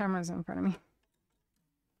lights and cameras in front of me.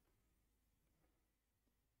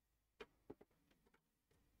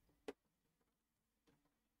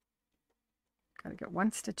 Gotta get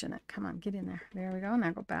 1 stitch in it. Come on, get in there. There we go. Now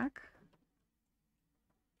go back.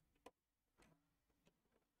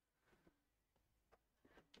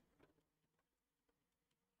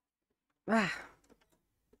 Ah.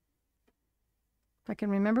 If I can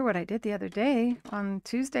remember what I did the other day, on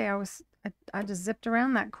Tuesday, I just zipped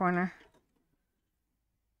around that corner.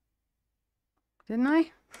 Didn't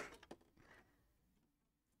I?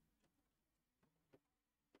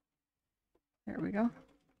 There we go.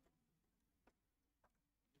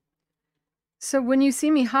 So when you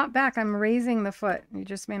see me hop back, I'm raising the foot. You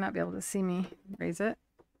just may not be able to see me raise it.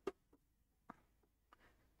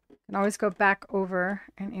 You can always go back over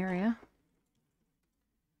an area,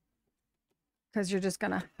 because you're just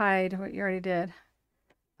going to hide what you already did.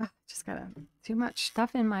 Oh, just got too much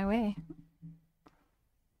stuff in my way.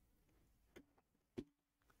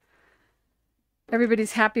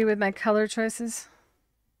 Everybody's happy with my color choices?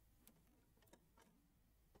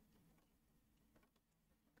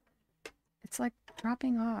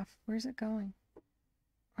 dropping off. Where's it going?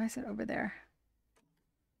 Why is it over there?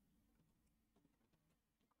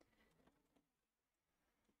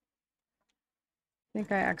 I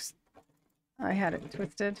think I had it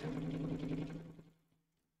twisted.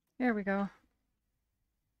 There we go.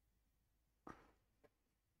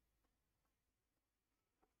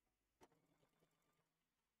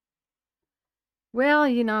 Well,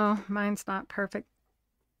 you know, mine's not perfect.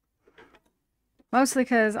 Mostly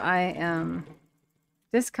because I am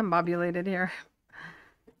discombobulated here.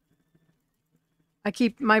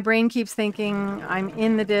 My brain keeps thinking I'm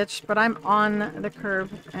in the ditch, but I'm on the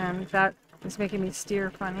curb, and that is making me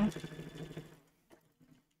steer funny.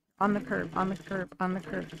 On the curb, on the curb, on the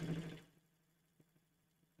curb.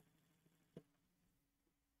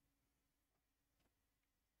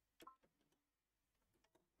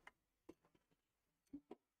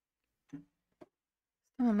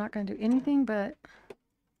 Oh, I'm not going to do anything but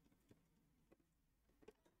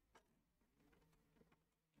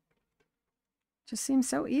just seemed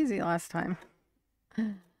so easy last time.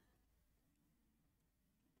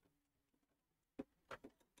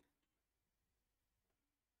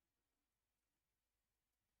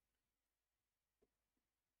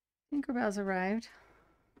 Tinkerbell's arrived.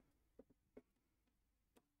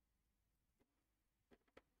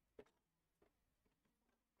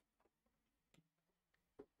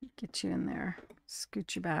 Get you in there.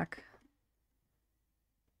 Scoot you back.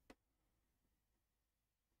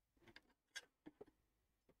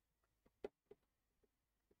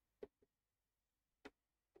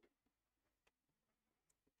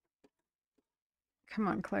 Come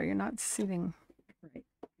on, Claire, you're not sitting right.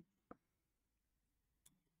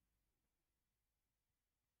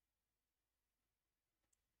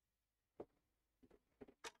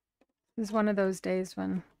 This is one of those days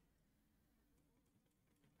when...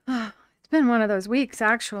 it's been one of those weeks,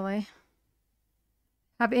 actually.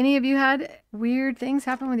 Have any of you had weird things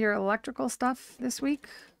happen with your electrical stuff this week?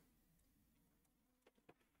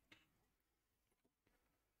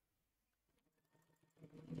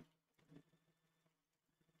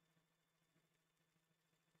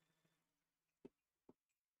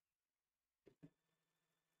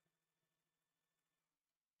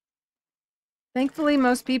 Thankfully,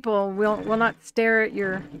 most people will not stare at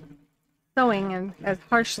your sewing as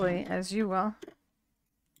harshly as you will.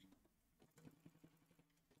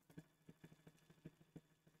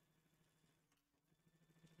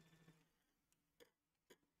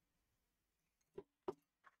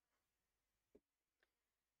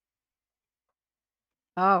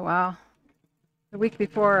 Oh, wow. The week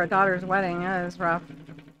before our daughter's wedding, that is rough.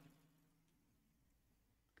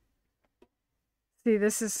 See,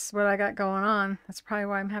 this is what I got going on. That's probably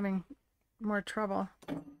why I'm having more trouble.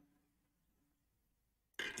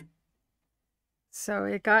 So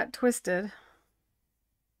it got twisted.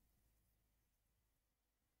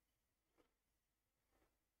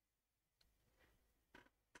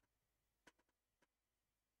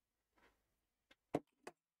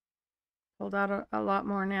 Pulled out a lot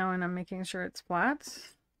more now, and I'm making sure it's flat.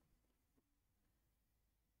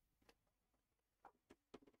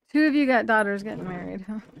 Two of you got daughters getting married,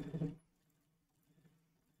 huh?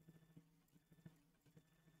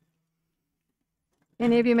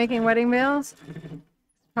 Any of you making wedding veils?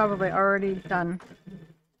 Probably already done.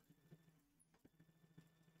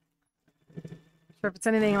 Sure, if it's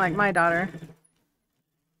anything like my daughter,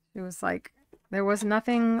 she was like, there was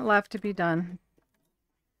nothing left to be done.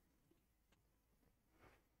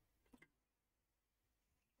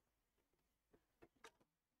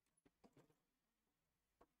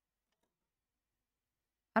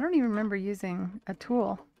 I don't even remember using a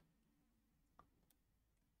tool.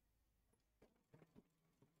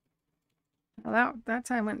 Well, that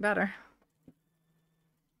time went better.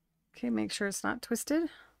 Okay, make sure it's not twisted.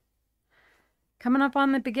 Coming up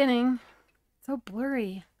on the beginning. So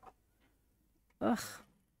blurry. Ugh.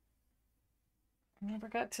 I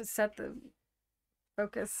forgot to set the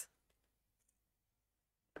focus.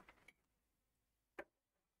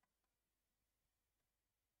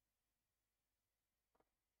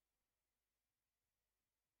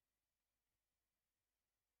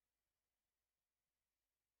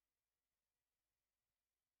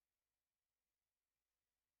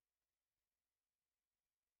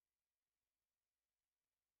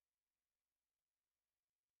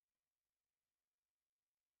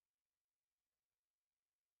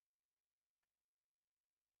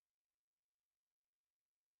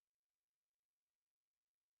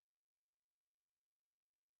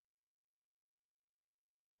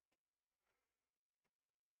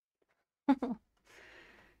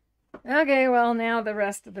 Okay, well, now the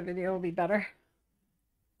rest of the video will be better.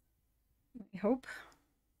 I hope.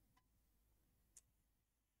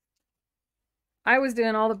 I was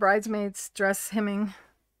doing all the bridesmaids' dress hemming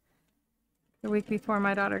the week before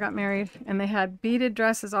my daughter got married, and they had beaded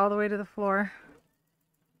dresses all the way to the floor.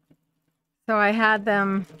 So I had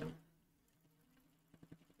them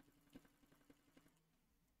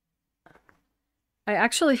I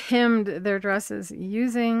actually hemmed their dresses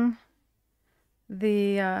using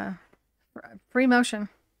the free motion,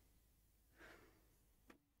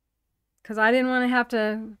 because I didn't want to have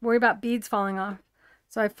to worry about beads falling off.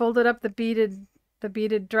 So I folded up the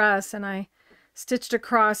beaded dress and I stitched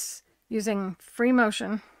across using free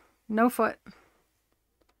motion, no foot.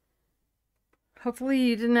 Hopefully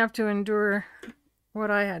you didn't have to endure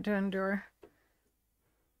what I had to endure.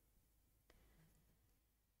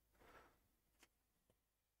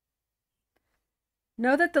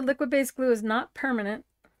 Know that the liquid-based glue is not permanent,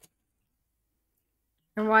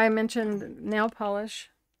 and why I mentioned nail polish.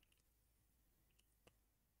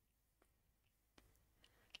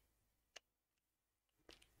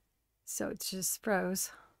 So it's just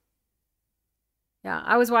froze. Yeah,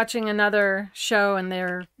 I was watching another show and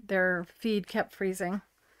their feed kept freezing.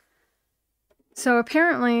 So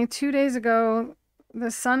apparently 2 days ago the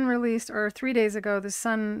sun released, or 3 days ago the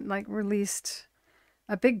sun like released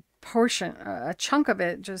a big portion, a chunk of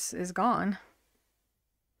it just is gone.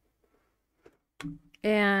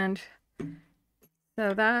 And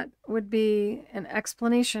so that would be an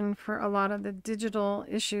explanation for a lot of the digital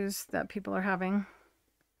issues that people are having.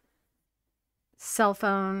 Cell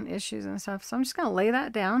phone issues and stuff. So I'm just going to lay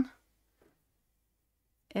that down.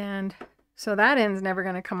 And so that end's never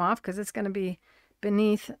going to come off because it's going to be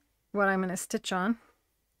beneath what I'm going to stitch on.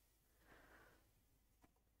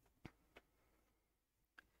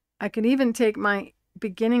 I could even take my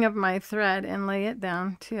beginning of my thread and lay it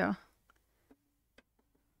down too.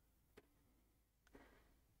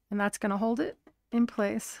 And that's going to hold it in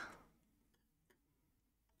place.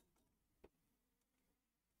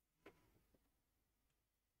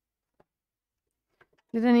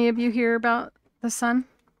 Did any of you hear about the sun?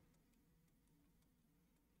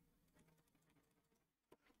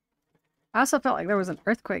 I also felt like there was an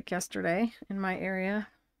earthquake yesterday in my area.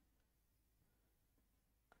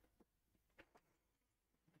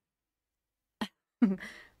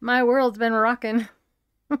 My world's been rocking.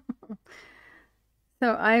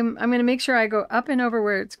 So I'm going to make sure I go up and over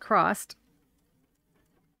where it's crossed.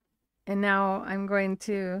 And now I'm going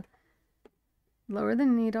to lower the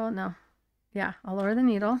needle. No. Yeah, I'll lower the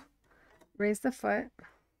needle. Raise the foot.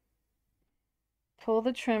 Pull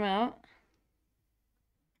the trim out.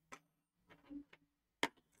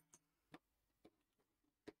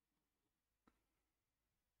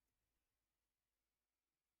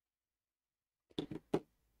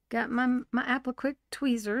 Got my applique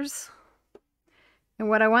tweezers. And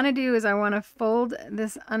what I want to do is I want to fold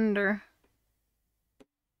this under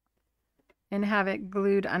and have it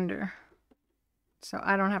glued under. So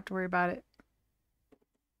I don't have to worry about it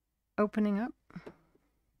opening up.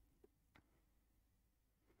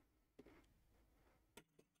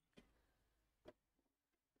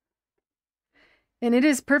 And it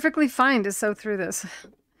is perfectly fine to sew through this.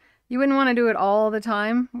 You wouldn't want to do it all the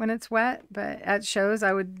time when it's wet, but at shows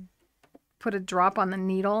I would put a drop on the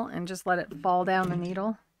needle and just let it fall down the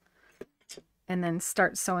needle and then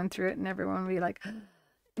start sewing through it, and everyone would be like,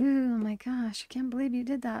 "Ooh, my gosh, I can't believe you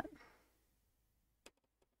did that."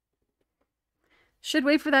 Should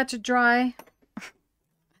wait for that to dry,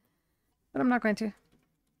 but I'm not going to.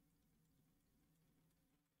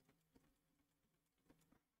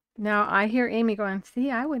 Now I hear Amy going, "See,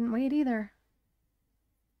 I wouldn't wait either."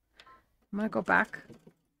 I'm going to go back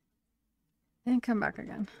and come back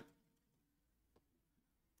again.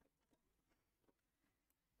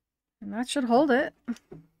 And that should hold it.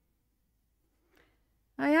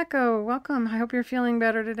 Hi, Echo. Welcome. I hope you're feeling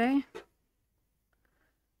better today.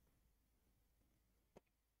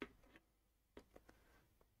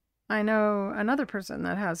 I know another person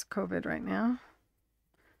that has COVID right now.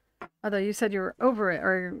 Although you said you were over it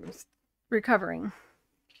or recovering.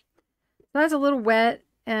 So that's a little wet,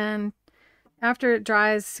 and after it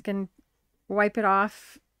dries, you can wipe it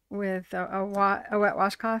off with a wet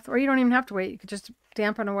washcloth, or you don't even have to wait. You could just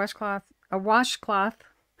dampen a washcloth.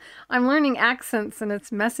 I'm learning accents and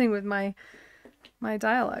it's messing with my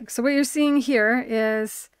dialogue. So what you're seeing here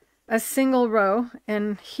is a single row,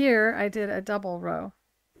 and here I did a double row.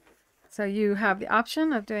 So you have the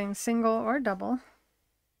option of doing single or double.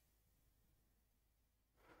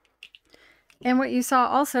 And what you saw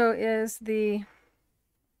also is the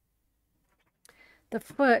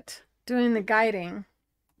foot doing the guiding.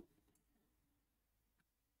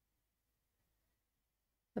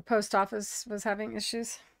 The post office was having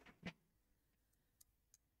issues.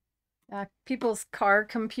 People's car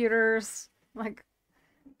computers, like,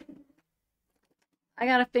 I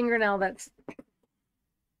got a fingernail that's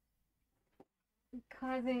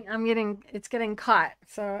causing, it's getting caught,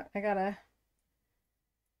 so I gotta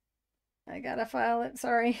file it,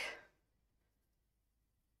 sorry.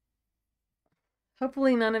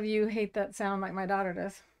 Hopefully none of you hate that sound like my daughter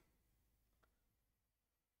does.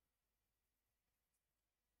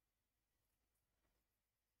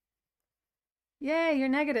 Yay, you're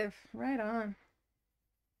negative. Right on.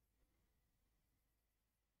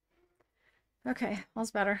 Okay, all's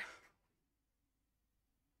better.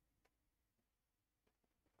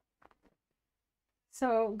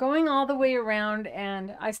 So going all the way around,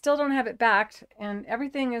 and I still don't have it backed, and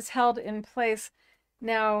everything is held in place.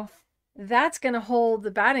 Now, that's going to hold the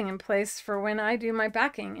batting in place for when I do my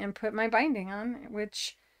backing and put my binding on,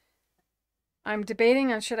 which I'm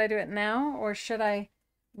debating on, should I do it now or should I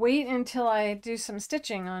wait until I do some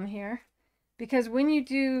stitching on here? Because when you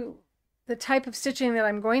do the type of stitching that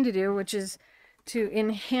I'm going to do, which is to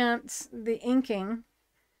enhance the inking,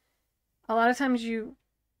 a lot of times you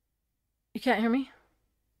can't hear me?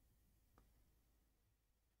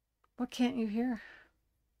 What can't you hear?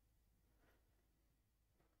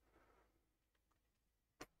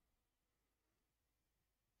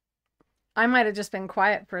 I might have just been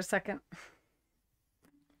quiet for a second.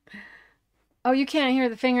 Oh, you can't hear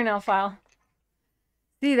the fingernail file.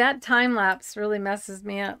 See, that time lapse really messes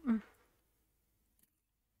me up.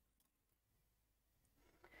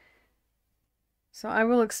 So I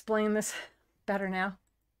will explain this better now.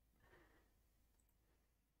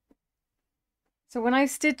 So when I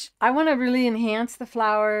stitch, I want to really enhance the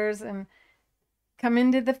flowers and come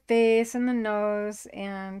into the face and the nose,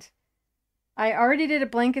 and I already did a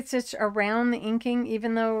blanket stitch around the inking,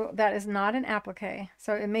 even though that is not an applique.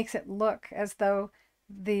 So it makes it look as though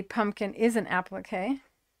the pumpkin is an applique.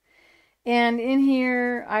 And in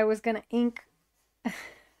here, I was going to ink,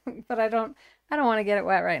 but I don't want to get it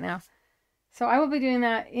wet right now. So I will be doing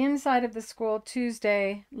that inside of the school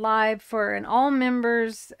Tuesday live for an all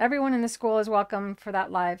members. Everyone in the school is welcome for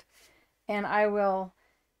that live. And I will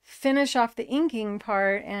finish off the inking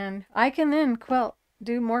part, and I can then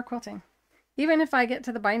do more quilting. Even if I get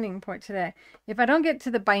to the binding point today. If I don't get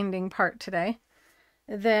to the binding part today,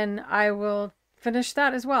 then I will finish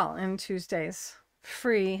that as well in Tuesday's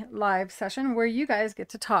free live session where you guys get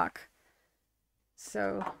to talk.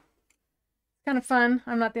 So kind of fun.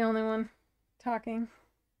 I'm not the only one talking.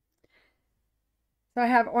 So I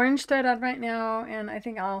have orange thread on right now, and I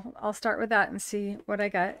think I'll start with that and see what I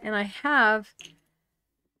got. And I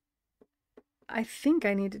think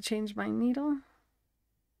I need to change my needle.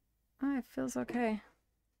 Oh, it feels okay.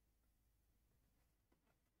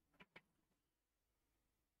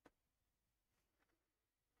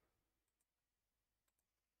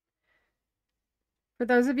 For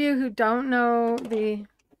those of you who don't know, the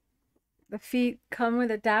feet come with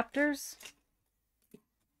adapters.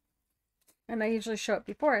 And I usually show it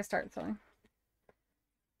before I start sewing.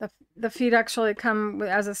 The feet actually come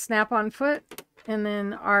as a snap-on foot, and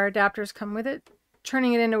then our adapters come with it,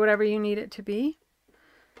 turning it into whatever you need it to be.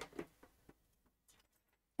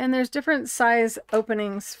 And there's different size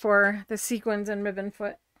openings for the sequins and ribbon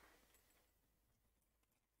foot.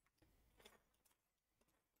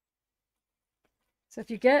 So if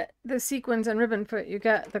you get the sequins and ribbon foot, you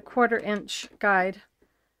get the 1/4-inch guide.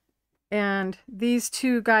 And these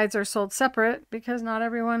two guides are sold separate because not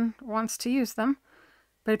everyone wants to use them.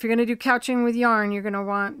 But if you're going to do couching with yarn, you're going to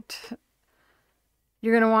want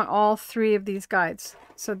all 3 of these guides.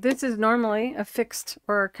 So this is normally affixed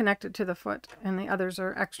or connected to the foot, and the others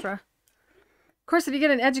are extra. Of course, if you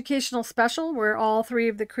get an educational special where all 3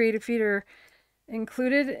 of the creative feet are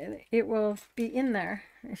included, it will be in there.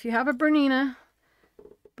 If you have a Bernina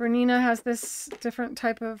has this different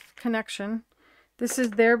type of connection. This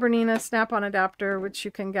is their Bernina snap-on adapter, which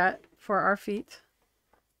you can get for our feet.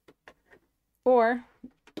 Or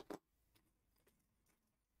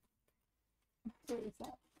where is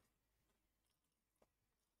that?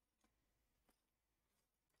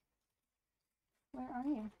 Where are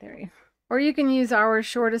you? There you are. Or you can use our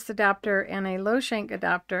shortest adapter and a low shank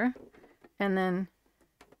adapter, and then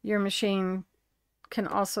your machine can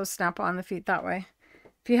also snap on the feet that way.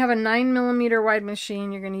 If you have a 9mm wide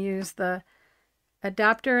machine, you're going to use the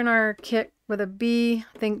adapter in our kit with a B.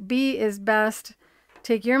 I think B is best.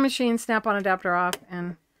 Take your machine snap-on adapter off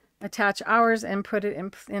and attach ours and put it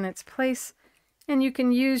in its place. And you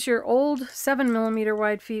can use your old 7mm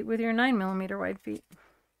wide feet with your 9mm wide feet.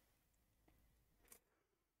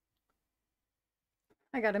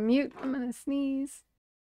 I gotta mute. I'm gonna sneeze.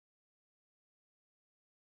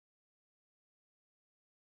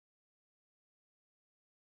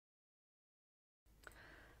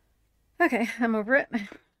 Okay, I'm over it.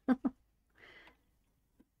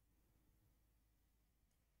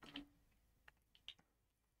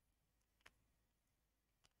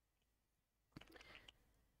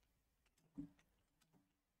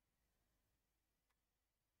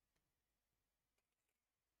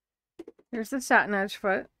 Here's the Satinedge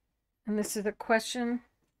foot, and this is a question.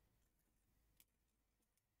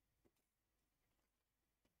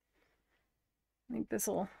 I think this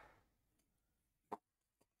will.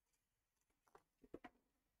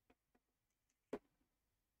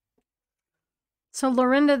 So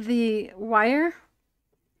Lorinda, the wire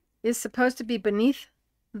is supposed to be beneath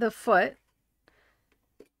the foot.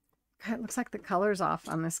 God, it looks like the color's off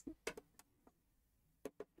on this.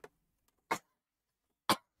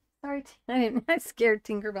 Sorry, I scared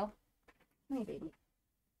Tinkerbell. Hey, baby.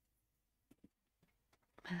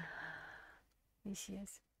 Here she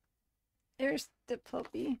is. There's the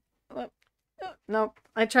puppy. Oh, oh, nope.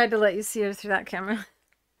 I tried to let you see her through that camera.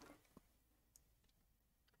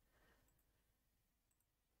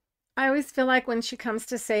 I always feel like when she comes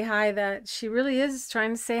to say hi that she really is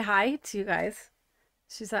trying to say hi to you guys.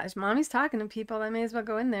 She's like, Mommy's talking to people. I may as well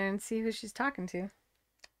go in there and see who she's talking to.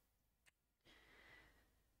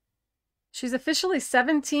 She's officially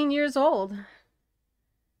 17 years old.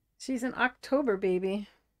 She's an October baby.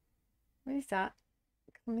 What is that?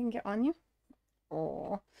 Something get on you?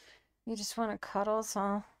 Oh, you just want to cuddle,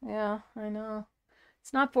 so yeah, I know.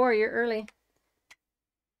 It's not 4, you're early.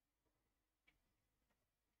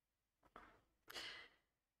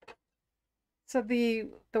 So the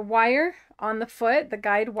wire on the foot, the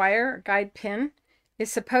guide wire, guide pin, is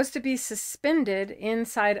supposed to be suspended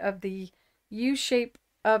inside of the U shape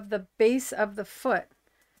of the base of the foot.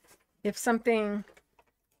 If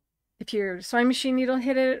your sewing machine needle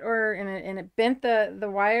hit it or and it bent the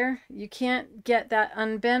wire, you can't get that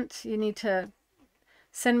unbent. You need to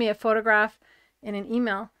send me a photograph in an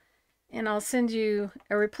email, and I'll send you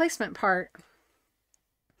a replacement part.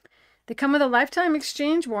 They come with a lifetime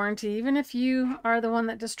exchange warranty, even if you are the one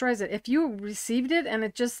that destroys it. If you received it and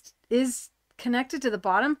it just is connected to the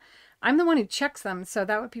bottom, I'm the one who checks them, so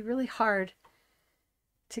that would be really hard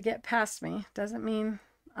to get past me. Doesn't mean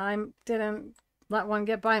I didn't let one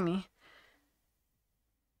get by me.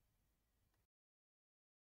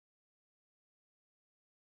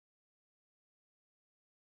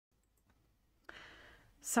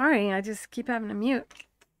 Sorry, I just keep having to mute.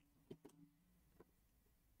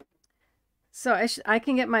 So I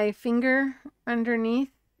can get my finger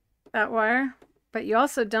underneath that wire, but you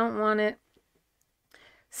also don't want it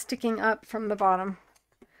sticking up from the bottom.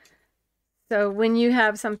 So when you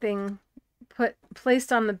have something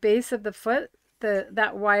placed on the base of the foot,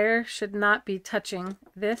 that wire should not be touching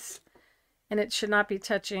this, and it should not be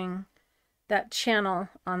touching that channel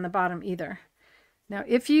on the bottom either. Now,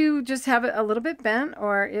 if you just have it a little bit bent,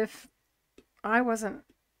 or if I wasn't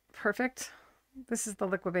perfect, this is the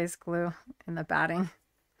liquid-based glue in the batting.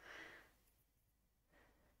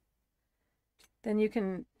 Then you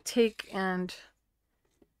can take and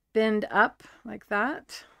bend up like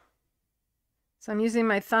that. So I'm using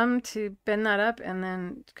my thumb to bend that up and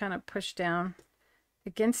then kind of push down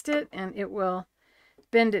against it, and it will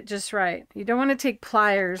bend it just right. You don't want to take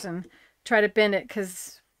pliers and try to bend it,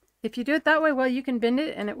 because if you do it that way, well, you can bend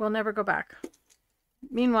it and it will never go back.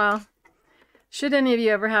 Meanwhile, should any of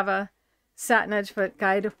you ever have a Satinedge foot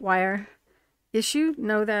guide wire issue,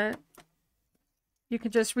 know that you can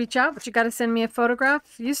just reach out, but you got to send me a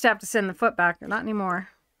photograph. You used to have to send the foot back, not anymore.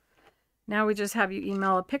 Now we just have you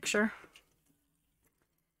email a picture.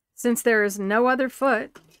 Since there is no other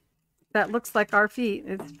foot that looks like our feet,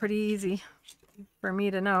 it's pretty easy for me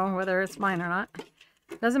to know whether it's mine or not.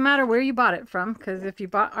 Doesn't matter where you bought it from, because if you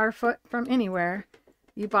bought our foot from anywhere,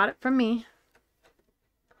 you bought it from me.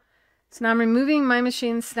 So now I'm removing my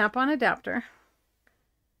machine snap-on adapter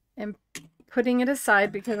and putting it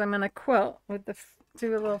aside because I'm going to quilt with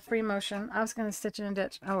do a little free motion. I was going to stitch in a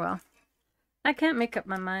ditch. Oh well. I can't make up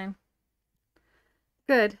my mind.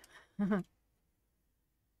 Good. There's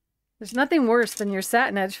nothing worse than your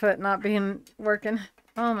Satinedge foot not working.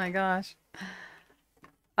 Oh my gosh.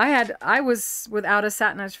 I was without a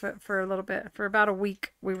Satinedge foot for a little bit. For about a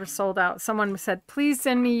week, we were sold out. Someone said, please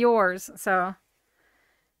send me yours. So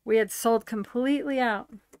we had sold completely out.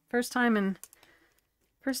 First time in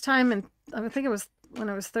I think it was when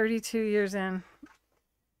I was 32 years in.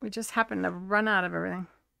 We just happened to run out of everything.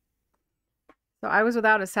 So I was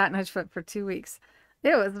without a Satinedge foot for 2 weeks.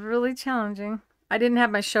 It was really challenging. I didn't have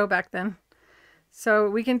my show back then. So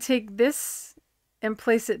we can take this and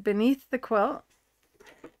place it beneath the quilt.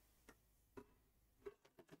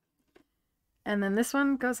 And then this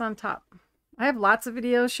one goes on top. I have lots of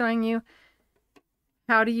videos showing you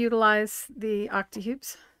how to utilize the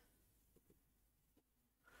Octi-Hoops.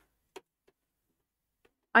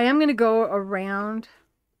 I am going to go around,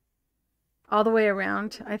 all the way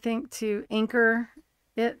around, I think, to anchor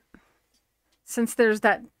it. Since there's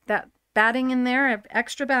that batting in there, I have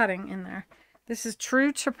extra batting in there. This is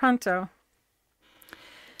true Trapunto.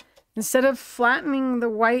 Instead of flattening the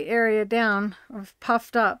white area down, I've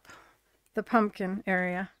puffed up the pumpkin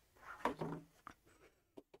area.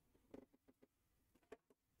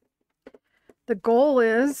 The goal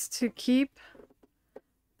is to keep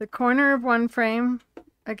the corner of one frame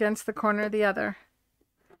against the corner of the other.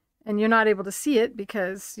 And you're not able to see it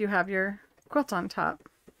because you have your quilt on top.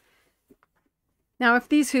 Now, if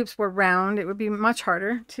these hoops were round, it would be much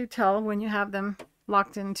harder to tell when you have them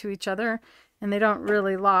locked into each other, and they don't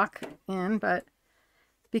really lock in, but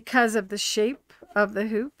because of the shape of the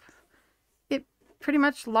hoop, it pretty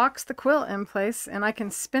much locks the quilt in place, and I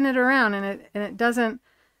can spin it around, and it doesn't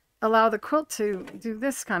allow the quilt to do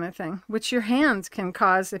this kind of thing, which your hands can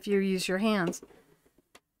cause if you use your hands.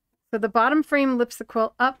 So the bottom frame lifts the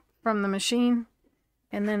quilt up from the machine,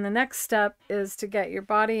 and then the next step is to get your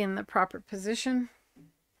body in the proper position.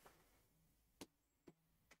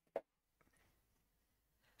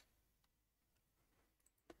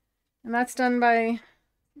 And that's done by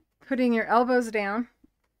putting your elbows down.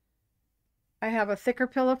 I have a thicker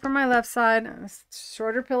pillow for my left side and a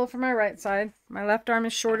shorter pillow for my right side. My left arm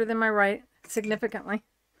is shorter than my right, significantly,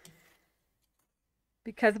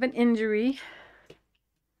 because of an injury.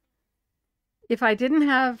 If I didn't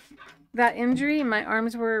have that injury, my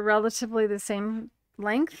arms were relatively the same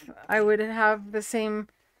length, I would have the same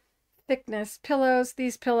thickness pillows.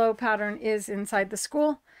 This pillow pattern is inside the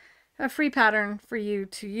school, a free pattern for you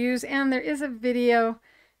to use, and there is a video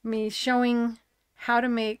me showing how to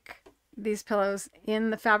make these pillows in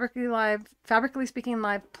the Fabrically Speaking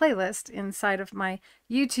Live playlist inside of my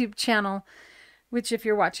YouTube channel, which if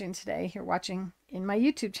you're watching today, you're watching in my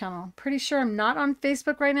YouTube channel. Pretty sure I'm not on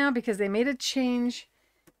Facebook right now because they made a change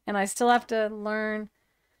and I still have to learn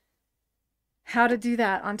how to do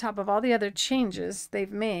that on top of all the other changes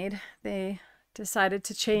they've made. They decided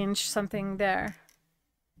to change something there.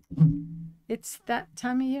 It's that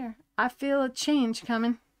time of year. I feel a change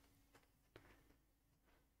coming.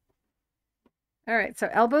 All right, so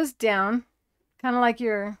elbows down, kind of like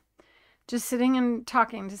you're just sitting and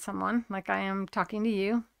talking to someone, like I am talking to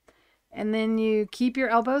you. And then you keep your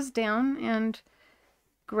elbows down and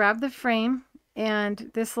grab the frame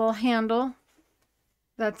and this little handle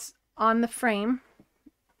that's on the frame.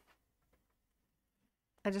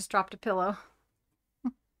 I just dropped a pillow.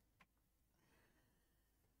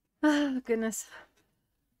 Oh, goodness.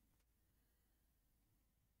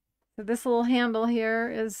 So this little handle here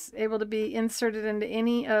is able to be inserted into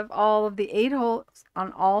any of all of the 8 holes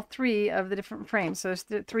on all 3 of the different frames. So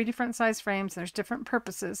there's 3 different size frames. There's different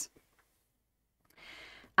purposes.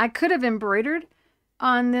 I could have embroidered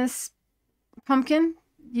on this pumpkin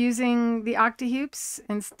using the Octi-Hoops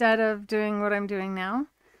instead of doing what I'm doing now,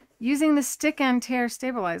 using the stick and tear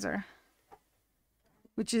stabilizer,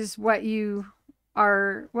 which is what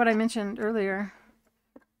I mentioned earlier.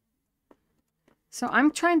 So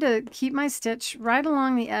I'm trying to keep my stitch right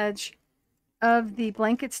along the edge of the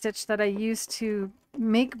blanket stitch that I used to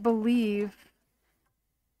make believe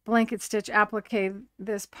blanket stitch applique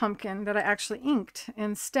this pumpkin that I actually inked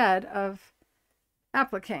instead of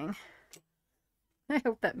appliquing. I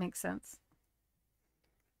hope that makes sense.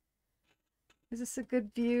 Is this a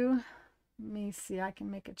good view? Let me see, I can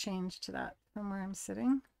make a change to that from where I'm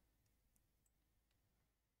sitting.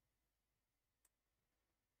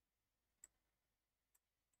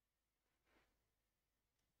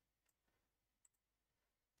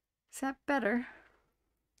 Is that better?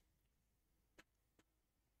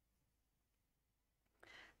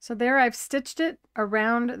 So there I've stitched it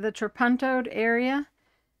around the trapuntoed area,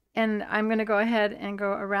 and I'm going to go ahead and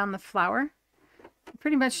go around the flower.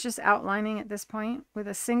 Pretty much just outlining at this point with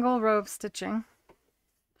a single row of stitching.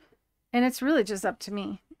 And it's really just up to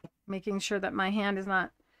me, making sure that my hand is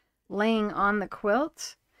not laying on the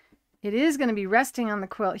quilt. It is going to be resting on the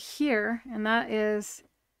quilt here, and that is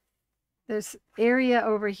this area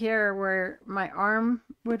over here where my arm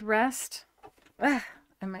would rest. I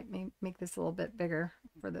might make this a little bit bigger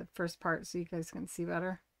for the first part so you guys can see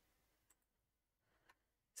better.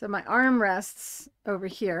 So my arm rests over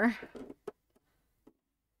here.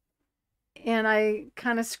 And I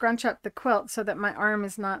kind of scrunch up the quilt so that my arm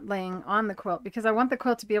is not laying on the quilt, because I want the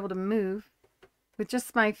quilt to be able to move with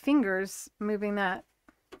just my fingers moving that.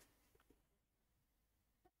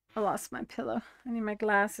 I lost my pillow. I need my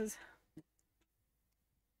glasses.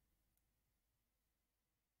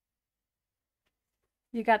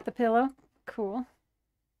 You got the pillow? Cool.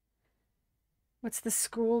 What's the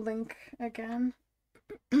school link again?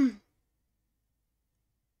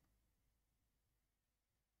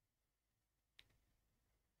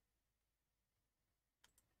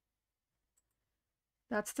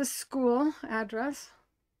 That's the school address.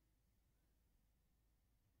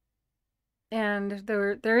 And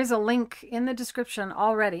there is a link in the description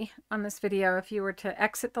already on this video. If you were to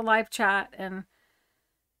exit the live chat and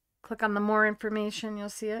click on the more information, you'll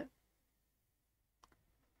see it.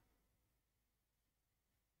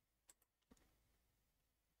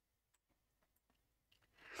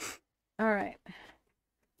 All right.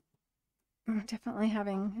 I'm definitely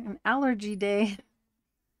having an allergy day.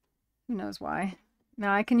 Who knows why?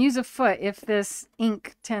 Now I can use a foot if this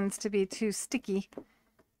ink tends to be too sticky.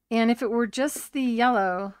 And if it were just the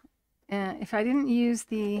yellow, if I didn't use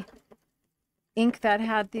the ink that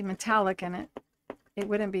had the metallic in it, it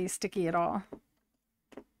wouldn't be sticky at all.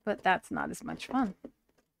 But that's not as much fun.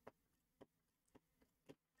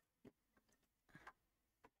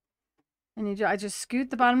 And I just scoot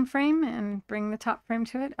the bottom frame and bring the top frame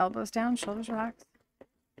to it, elbows down, shoulders relaxed.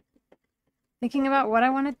 Thinking about what I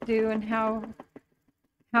want to do and how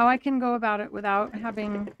I can go about it without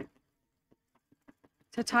having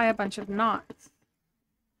to tie a bunch of knots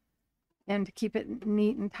and to keep it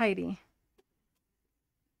neat and tidy.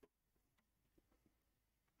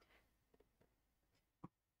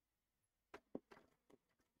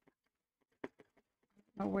 I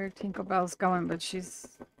don't know where Tinkerbell's going, but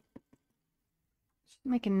she's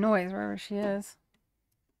making noise wherever she is.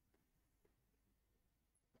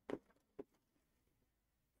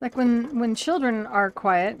 Like when children are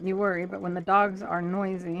quiet, you worry, but when the dogs are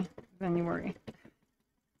noisy, then you worry.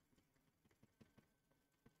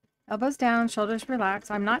 Elbows down, shoulders relaxed.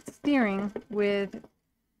 I'm not steering with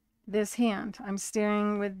this hand. I'm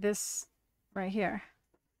steering with this right here.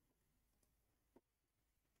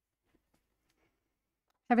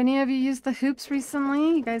 Have any of you used the hoops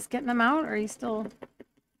recently? You guys getting them out, or are you still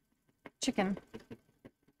chicken?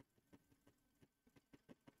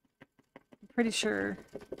 I'm pretty sure.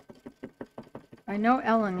 I know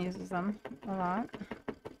Ellen uses them a lot.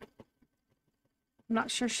 I'm not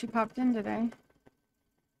sure she popped in today.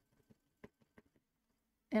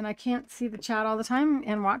 And I can't see the chat all the time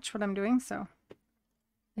and watch what I'm doing, so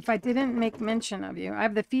if I didn't make mention of you, I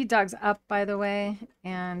have the feed dogs up, by the way,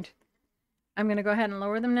 and I'm going to go ahead and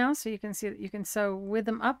lower them now so you can see that you can sew with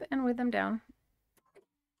them up and with them down.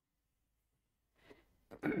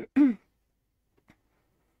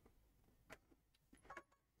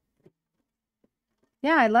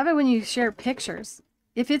 Yeah, I love it when you share pictures.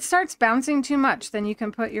 If it starts bouncing too much, then you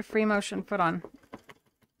can put your free motion foot on.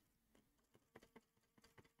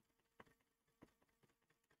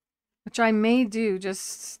 Which I may do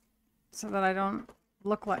just so that I don't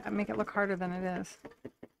look like, I make it look harder than it is.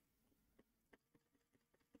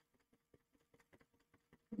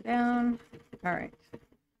 Down. All right. I'm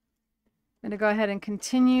going to go ahead and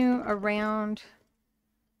continue around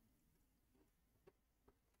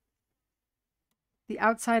the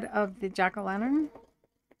outside of the jack-o'-lantern,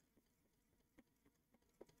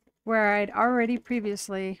 where I'd already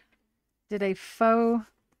previously did a faux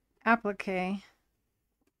applique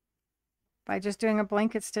by just doing a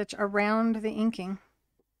blanket stitch around the inking.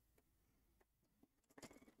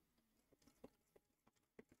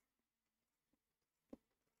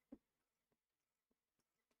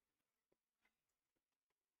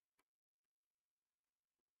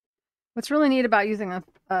 What's really neat about using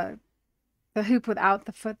the hoop without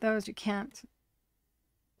the foot, though, is you can't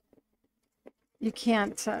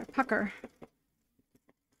pucker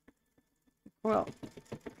the quilt,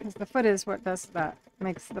 because the foot is what does that,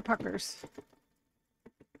 makes the puckers.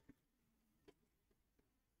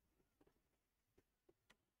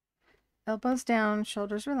 Elbows down,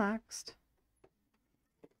 shoulders relaxed.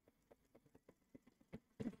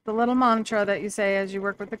 The little mantra that you say as you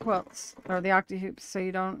work with the quilts or the Octi-Hoops, so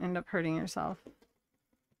you don't end up hurting yourself.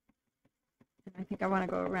 And I think I want to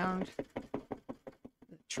go around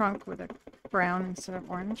the trunk with a brown instead of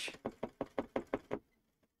orange.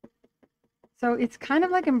 So it's kind of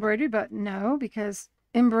like embroidery, but no, because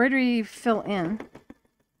embroidery fill in.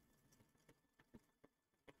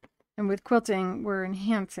 And with quilting, we're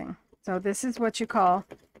enhancing. So this is what you call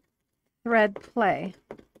thread play.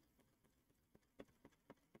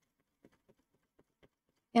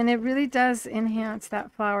 And it really does enhance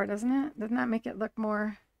that flower, doesn't it? Doesn't that make it look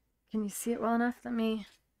more... Can you see it well enough? Let me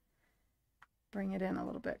bring it in a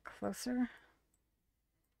little bit closer.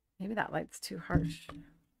 Maybe that light's too harsh.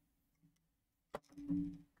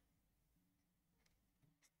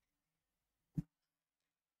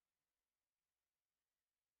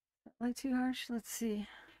 Light too harsh? Let's see.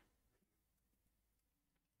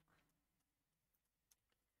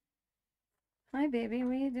 Hi, baby.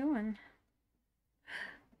 What are you doing?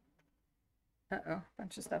 Uh-oh.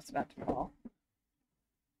 Bunch of stuff's about to fall.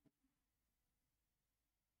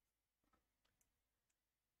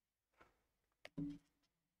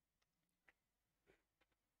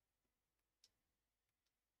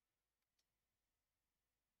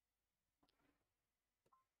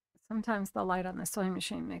 Sometimes the light on the sewing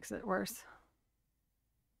machine makes it worse.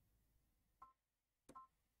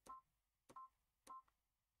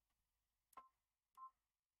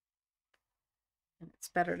 And it's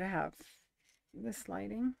better to have this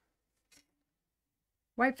lighting.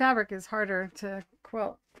 White fabric is harder to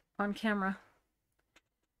quilt on camera.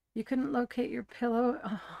 You couldn't locate your pillow.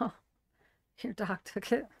 Oh, your dog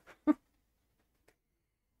took it.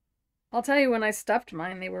 I'll tell you, when I stuffed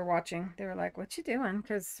mine, they were watching. They were like, "What you doing?"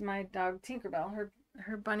 Because my dog Tinkerbell,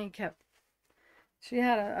 her bunny kept. She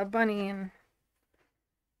had a bunny, and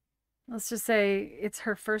let's just say it's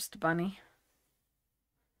her first bunny.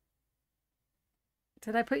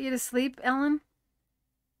 Did I put you to sleep, Ellen?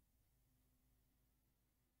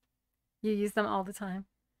 You use them all the time.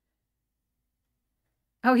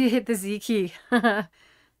 Oh, you hit the Z key. I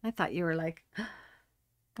thought you were like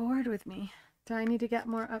bored with me. Do I need to get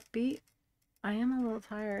more upbeat? I am a little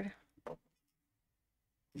tired.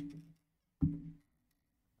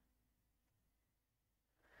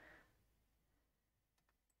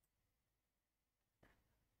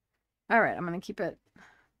 All right, I'm going to keep it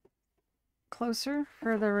closer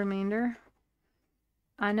for the remainder.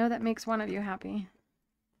 I know that makes one of you happy.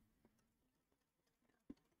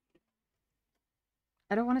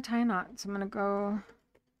 I don't want to tie a knot, so I'm going to go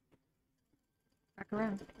back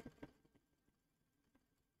around.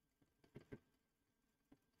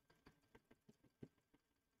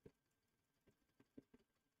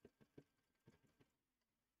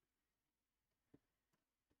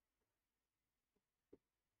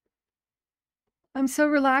 I'm so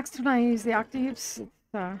relaxed when I use the Octi-Hoops.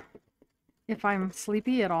 If I'm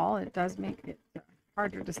sleepy at all, it does make it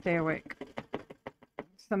harder to stay awake.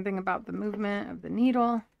 Something about the movement of the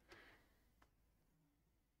needle.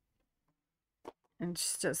 And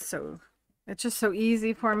it's just so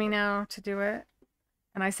easy for me now to do it.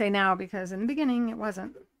 And I say now because in the beginning it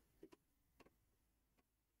wasn't.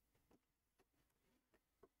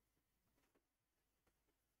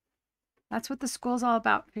 That's what the school's all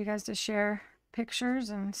about, for you guys to share pictures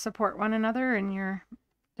and support one another in your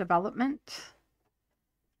development.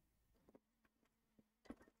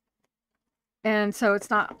 And so it's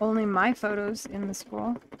not only my photos in the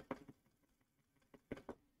school.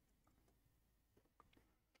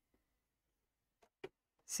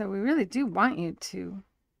 So we really do want you to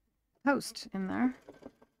post in there.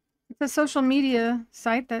 It's a social media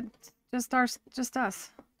site that's just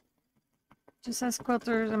us. Just us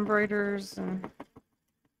quilters, embroiderers, and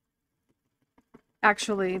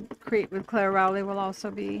actually Create with Clarerowley will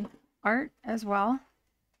also be art as well.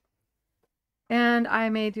 And I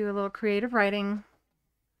may do a little creative writing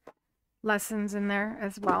lessons in there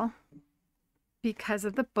as well because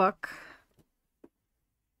of the book.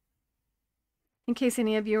 In case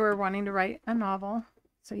any of you are wanting to write a novel,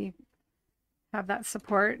 so you have that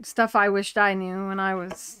support. Stuff I wished I knew when I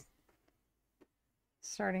was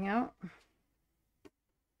starting out.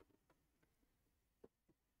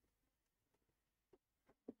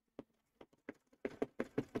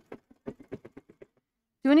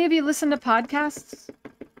 Do any of you listen to podcasts? I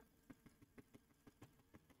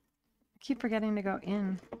keep forgetting to go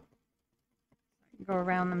in. Go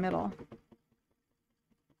around the middle.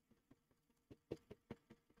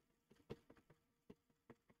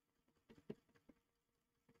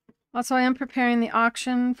 Also, I am preparing the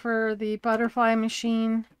auction for the butterfly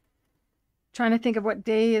machine. Trying to think of what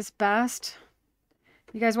day is best.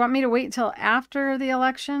 You guys want me to wait till after the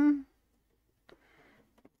election?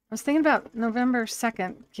 I was thinking about November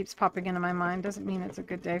 2nd. Keeps popping into my mind. Doesn't mean it's a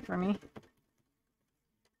good day for me.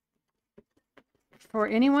 For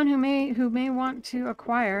anyone who may want to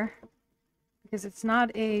acquire, because it's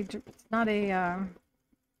not a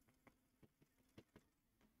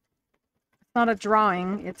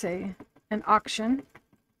drawing. It's an auction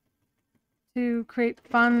to create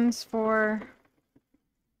funds for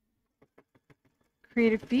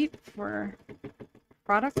Creative Feet for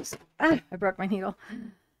products. Ah, I broke my needle.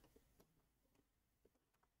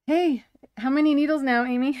 Hey, how many needles now,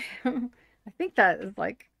 Amy? I think that is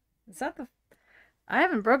like, is that the... I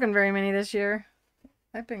haven't broken very many this year.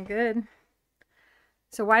 I've been good.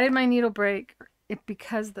 So why did my needle break?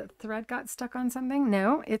 Because the thread got stuck on something?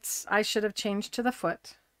 No, I should have changed to the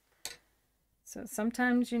foot. So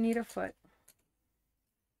sometimes you need a foot.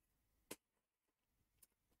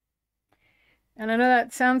 And I know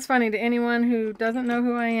that sounds funny to anyone who doesn't know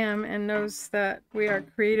who I am and knows that we are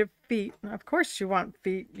creative feet. Of course you want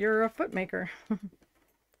feet. You're a foot maker.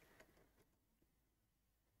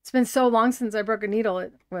 It's been so long since I broke a needle.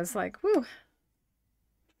 It was like, whew.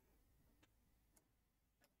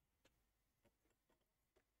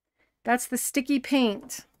 That's the sticky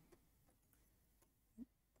paint.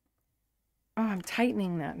 Oh, I'm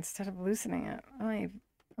tightening that instead of loosening it.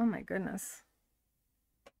 Oh my goodness.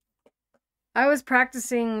 I was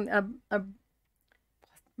practicing a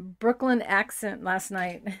Brooklyn accent last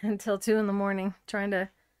night until 2 in the morning, trying to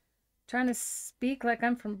speak like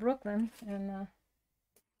I'm from Brooklyn, and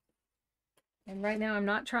right now I'm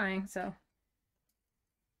not trying. So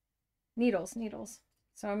needles.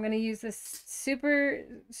 So I'm going to use this super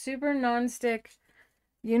non-stick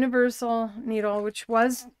universal needle, which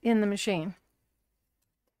was in the machine.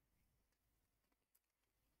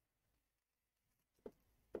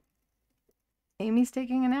 Amy's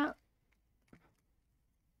taking a nap.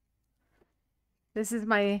 This is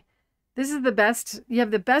the best. You have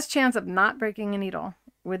the best chance of not breaking a needle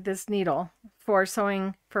with this needle for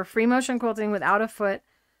sewing, for free motion quilting without a foot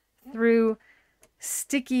through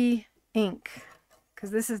sticky ink. Because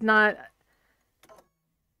this is not,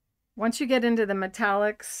 once you get into the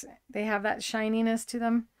metallics, they have that shininess to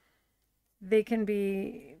them. They can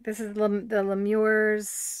be, this is the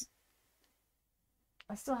Lemures.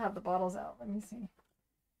 I still have the bottles out. Let me see.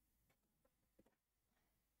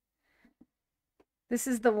 This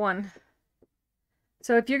is the one.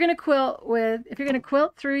 So if you're going to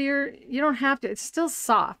quilt through you don't have to, it's still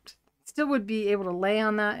soft. Still would be able to lay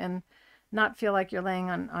on that and not feel like you're laying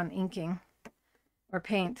on inking or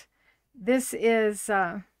paint. This is,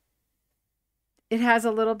 it has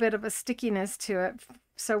a little bit of a stickiness to it.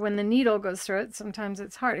 So when the needle goes through it, sometimes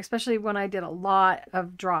it's hard, especially when I did a lot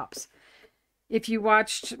of drops. If you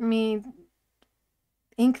watched me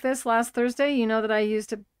ink this last Thursday, you know that I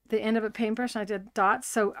used the end of a paintbrush and I did dots.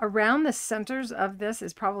 So around the centers of this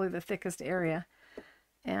is probably the thickest area.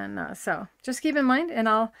 And so just keep in mind, and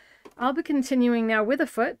I'll be continuing now with a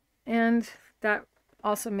foot, and that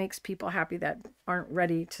also makes people happy that aren't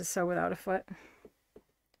ready to sew without a foot.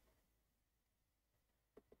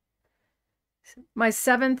 My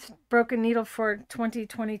 7th broken needle for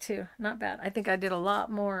 2022. Not bad. I think I did a lot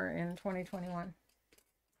more in 2021.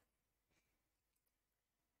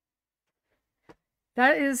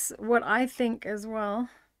 That is what I think as well.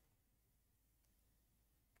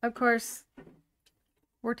 Of course,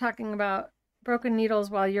 we're talking about broken needles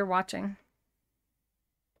while you're watching.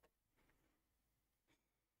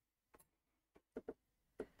 I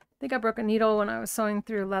think I broke a needle when I was sewing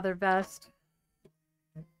through a leather vest.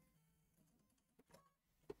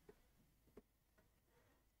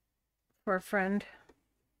 For a friend.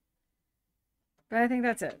 But I think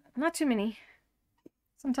that's it. Not too many.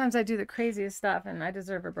 Sometimes I do the craziest stuff and I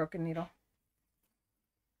deserve a broken needle.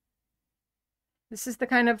 This is the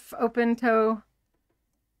kind of open toe.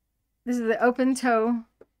 This is the open toe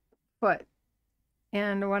foot,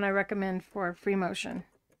 and one I recommend for free motion.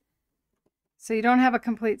 So you don't have a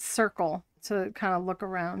complete circle to kind of look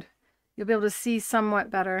around. You'll be able to see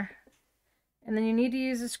somewhat better. And then you need to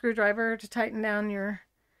use a screwdriver to tighten down your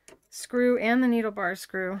screw and the needle bar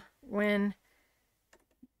screw. Whenever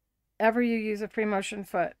you use a free motion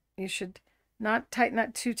foot, you should not tighten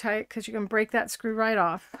that too tight because you can break that screw right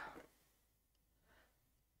off.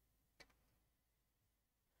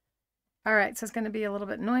 All right, so it's going to be a little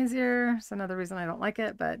bit noisier. It's another reason I don't like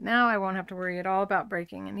it, but now I won't have to worry at all about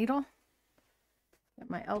breaking a needle. Get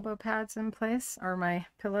my elbow pads in place, or my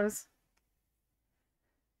pillows.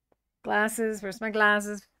 Glasses, where's my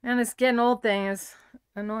glasses? And this getting old thing is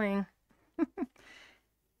annoying.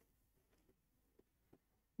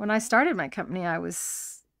 When I started my company,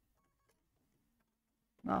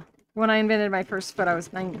 when I invented my first foot, I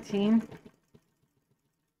was 19.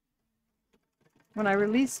 When I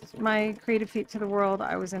released my creative feet to the world,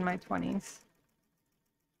 I was in my 20s.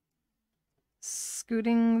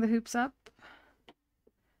 Scooting the hoops up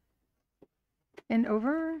and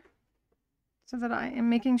over so that I am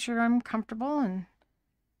making sure I'm comfortable and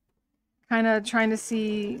kind of trying to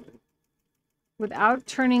see without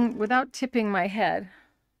tipping my head.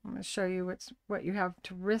 I'm going to show you what you have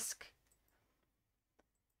to risk.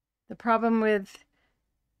 The problem with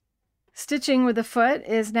stitching with the foot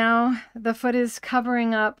is now the foot is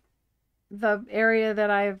covering up the area that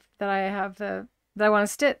I want to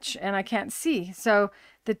stitch, and I can't see. So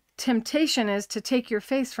the temptation is to take your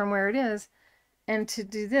face from where it is and to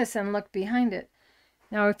do this and look behind it.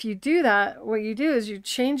 Now, if you do that, what you do is you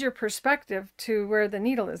change your perspective to where the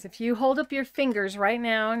needle is. If you hold up your fingers right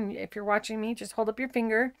now, and if you're watching me, just hold up your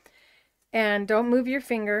finger and don't move your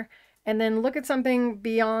finger, and then look at something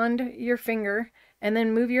beyond your finger, and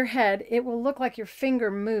then move your head, it will look like your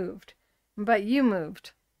finger moved, but you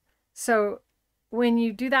moved. So when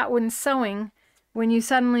you do that when sewing, when you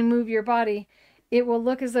suddenly move your body, it will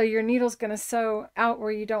look as though your needle's going to sew out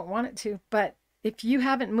where you don't want it to. But if you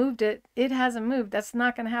haven't moved it, it hasn't moved. That's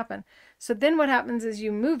not going to happen. So then what happens is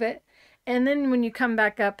you move it, and then when you come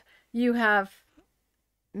back up, you have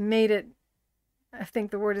made it, I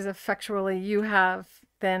think the word is effectually, you have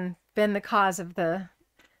then been the cause of the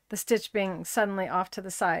stitch being suddenly off to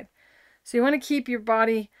the side. So you want to keep your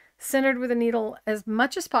body centered with a needle as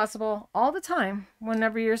much as possible all the time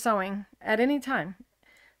whenever you're sewing, at any time.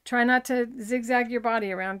 Try not to zigzag your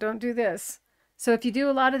body around. Don't do this. So if you do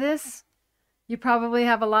a lot of this, you probably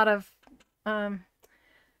have a lot of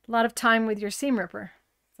time with your seam ripper.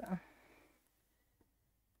 So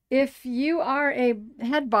if you are a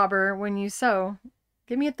head bobber when you sew,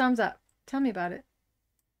 give me a thumbs up. Tell me about it.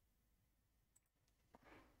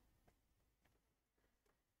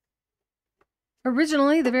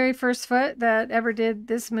 Originally, the very first foot that ever did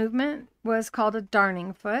this movement was called a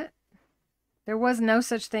darning foot. There was no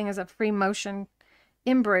such thing as a free motion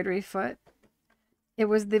embroidery foot. It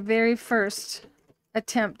was the very first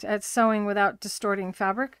attempt at sewing without distorting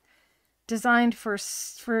fabric, designed for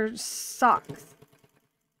socks.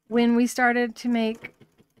 When we started to make,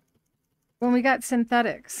 when we got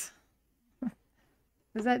synthetics,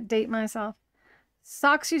 does that date myself?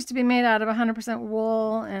 Socks used to be made out of 100%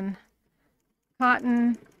 wool and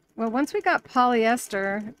cotton. Well, once we got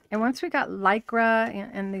polyester, and once we got lycra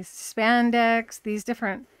and these spandex, these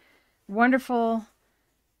different wonderful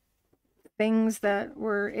things that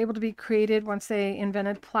were able to be created once they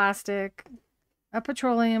invented plastic, a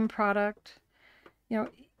petroleum product, you know,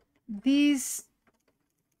 these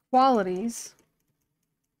qualities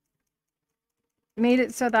made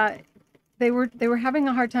it so that they were having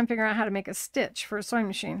a hard time figuring out how to make a stitch for a sewing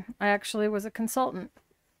machine. I actually was a consultant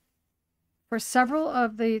for several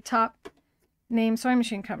of the top name sewing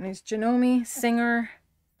machine companies, Janome, Singer,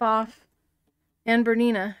 Thoth, and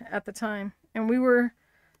Bernina at the time. And we were,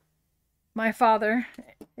 my father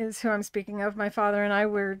is who I'm speaking of, my father and I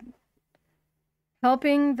were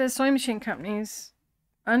helping the sewing machine companies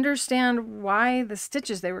understand why the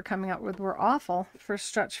stitches they were coming up with were awful for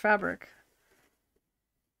stretch fabric.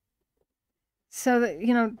 So that,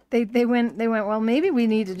 you know, they went, well, maybe we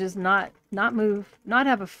need to just not move, not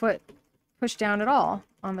have a foot push down at all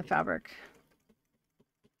on the fabric.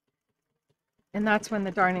 And that's when the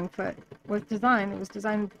darning foot was designed. It was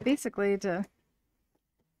designed basically to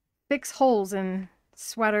fix holes in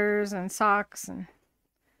sweaters and socks, and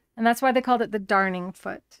that's why they called it the darning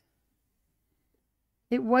foot.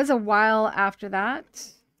 It was a while after that.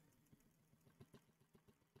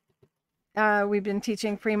 We've been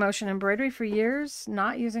teaching free motion embroidery for years,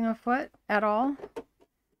 not using a foot at all.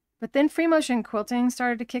 But then free motion quilting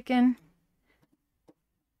started to kick in.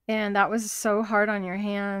 And that was so hard on your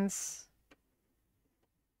hands.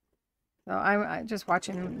 So I just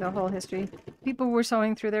watching the whole history. People were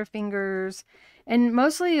sewing through their fingers. And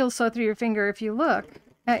mostly you'll sew through your finger if you look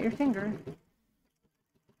at your finger.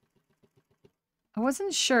 I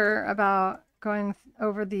wasn't sure about going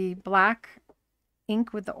over the black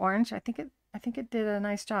ink with the orange. I think it did a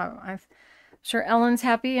nice job. I'm sure Ellen's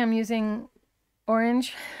happy I'm using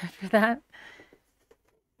orange for that.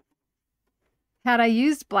 Had I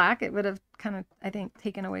used black, it would have kind of, I think,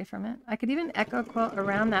 taken away from it. I could even echo quilt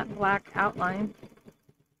around that black outline.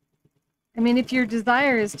 I mean, if your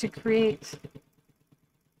desire is to create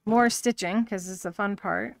more stitching, because it's the fun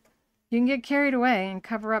part, you can get carried away and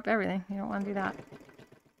cover up everything. You don't want to do that.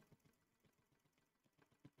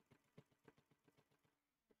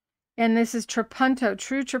 And this is Trapunto,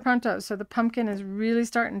 true Trapunto. So the pumpkin is really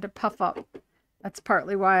starting to puff up. That's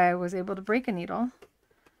partly why I was able to break a needle.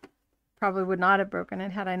 Probably would not have broken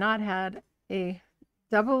it had I not had a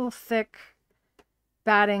double thick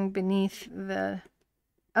batting beneath the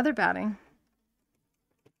other batting.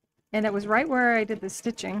 And it was right where I did the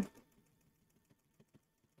stitching.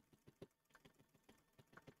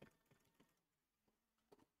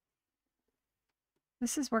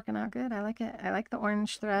 This is working out good. I like it. I like the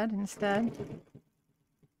orange thread instead.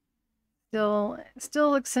 Still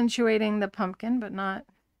accentuating the pumpkin, but not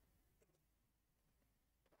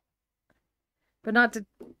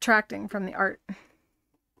detracting from the art.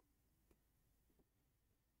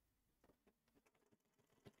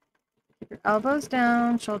 Keep your elbows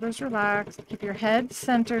down, shoulders relaxed. Keep your head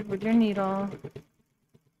centered with your needle.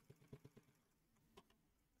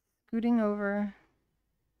 scooting over.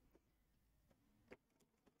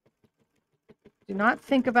 Do not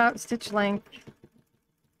think about stitch length.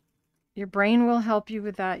 Your brain will help you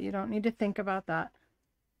with that. You don't need to think about that.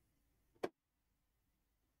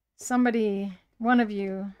 Somebody, one of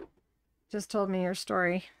you, just told me your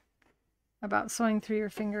story about sewing through your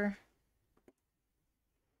finger.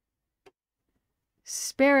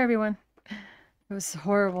 Spare everyone. It was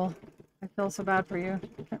horrible. I feel so bad for you.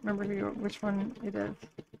 I can't remember which one it is.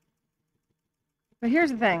 But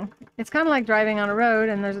here's the thing. It's kind of like driving on a road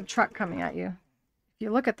and there's a truck coming at you. If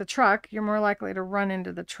you look at the truck, you're more likely to run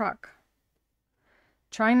into the truck.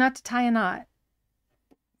 Try not to tie a knot.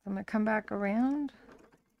 I'm going to come back around.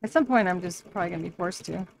 At some point, I'm just probably going to be forced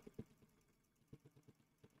to.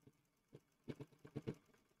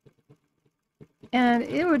 And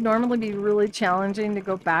it would normally be really challenging to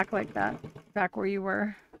go back like that, back where you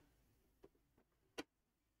were.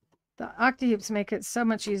 The Octi-Hoops make it so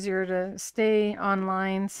much easier to stay on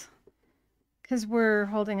lines because we're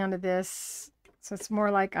holding onto this. So it's more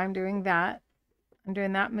like I'm doing that. I'm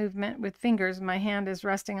doing that movement with fingers. My hand is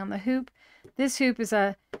resting on the hoop. This hoop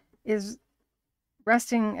is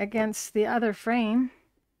resting against the other frame.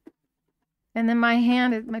 And then my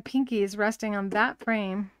hand, my pinky is resting on that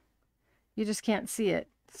frame. You just can't see it.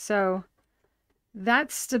 So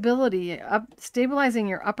that stability, stabilizing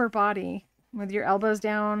your upper body with your elbows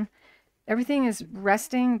down, everything is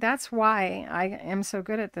resting. That's why I am so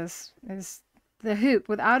good at this, is the hoop.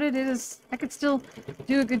 Without it, I could still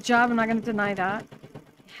do a good job. I'm not going to deny that.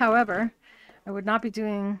 However, I would not be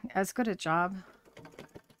doing as good a job.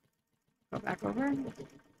 Go back over.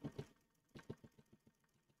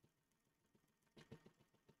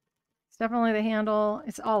 It's definitely the handle.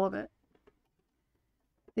 It's all of it.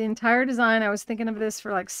 The entire design, I was thinking of this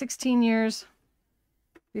for like 16 years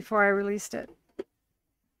before I released it.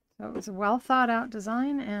 So it was a well thought out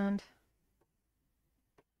design, and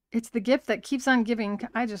it's the gift that keeps on giving.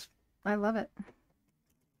 I love it.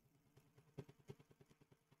 If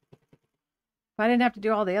I didn't have to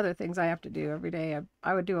do all the other things I have to do every day,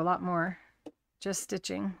 I would do a lot more just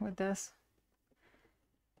stitching with this.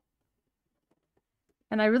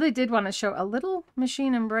 And I really did want to show a little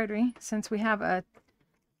machine embroidery since we have a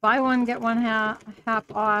buy one, get one half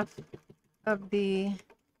off of the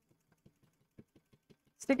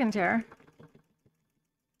stick and tear.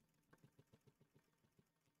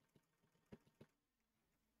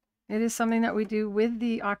 It is something that we do with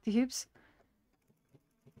the Octi-Hoops.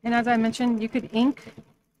 And as I mentioned, you could ink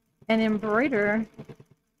and embroider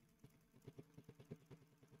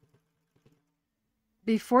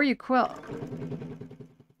before you quilt.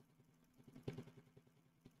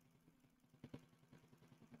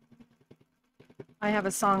 I have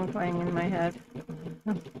a song playing in my head.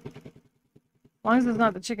 As long as it's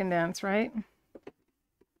not the chicken dance, right?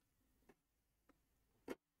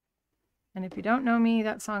 And if you don't know me,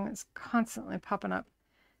 that song is constantly popping up.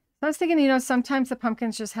 So I was thinking, you know, sometimes the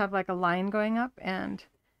pumpkins just have like a line going up and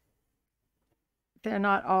they're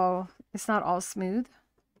not all, it's not all smooth.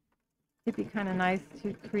 It'd be kind of nice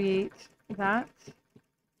to create that.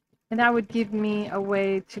 And that would give me a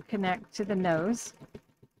way to connect to the nose.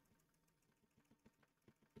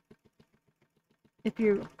 If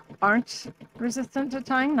you aren't resistant to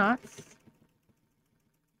tying knots,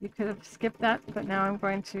 you could have skipped that, but now I'm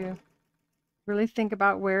going to really think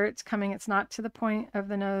about where it's coming. It's not to the point of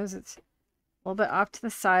the nose. It's a little bit off to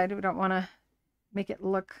the side. We don't want to make it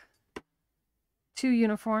look too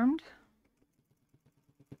uniformed.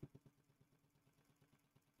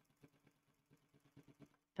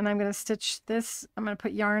 And I'm going to stitch this. I'm going to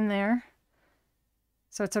put yarn there.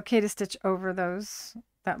 So it's okay to stitch over those.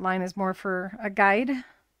 That line is more for a guide. I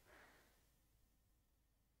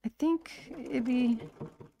think it'd be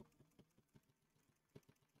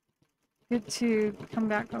good to come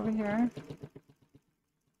back over here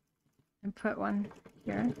and put one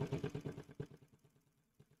here.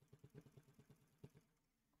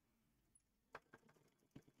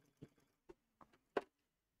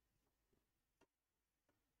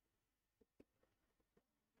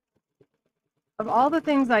 Of all the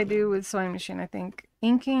things I do with sewing machine, I think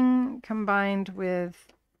inking combined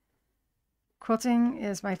with quilting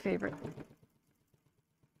is my favorite.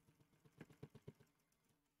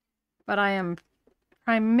 But I am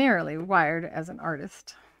primarily wired as an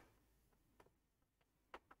artist.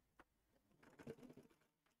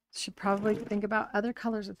 Should probably think about other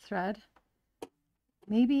colors of thread.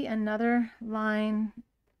 Maybe another line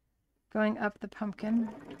going up the pumpkin.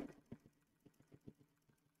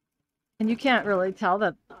 And you can't really tell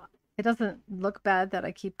that it doesn't look bad that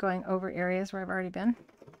I keep going over areas where I've already been.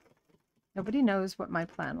 Nobody knows what my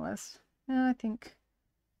plan was. I think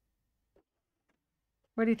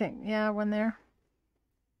What do you think? Yeah, one there.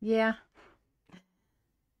 Yeah.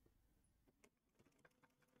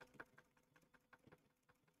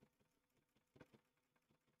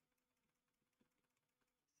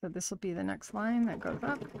 So this will be the next line that goes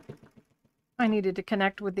up. I needed to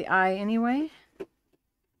connect with the eye anyway.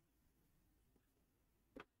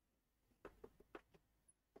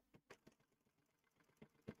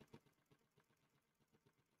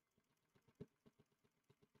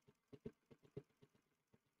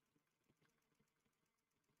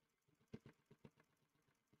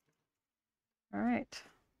 All right.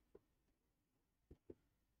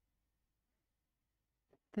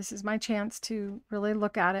 This is my chance to really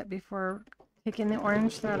look at it before taking the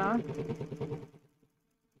orange thread off.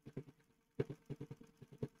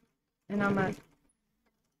 And I'm going to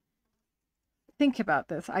think about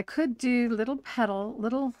this. I could do little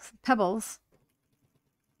pebbles.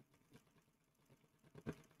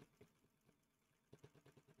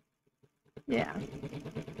 Yeah.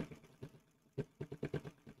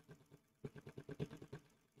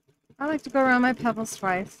 I like to go around my pebbles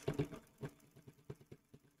twice.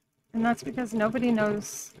 And that's because nobody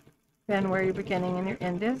knows then where your beginning and your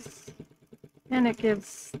end is. And it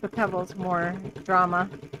gives the pebbles more drama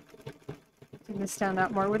to stand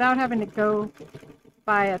out more without having to go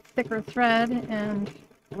buy a thicker thread and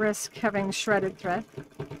risk having shredded thread.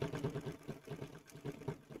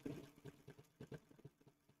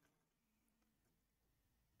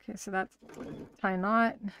 Okay, so that's tie a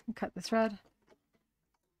knot and cut the thread.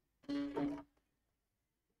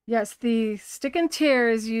 Yes, the stick and tear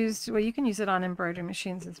is used, well, you can use it on embroidery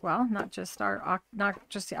machines as well, not just the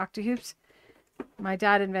Octi-Hoops. My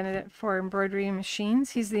dad invented it for embroidery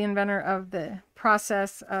machines. He's the inventor of the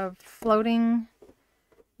process of floating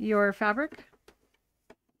your fabric.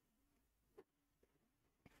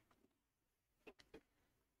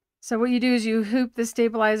 So what you do is you hoop the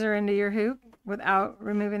stabilizer into your hoop without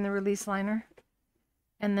removing the release liner,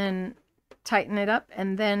 and then tighten it up,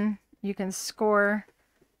 and then you can score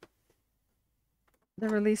the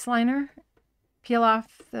release liner, peel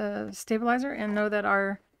off the stabilizer, and know that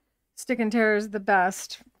our stick and tear is the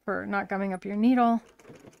best for not gumming up your needle.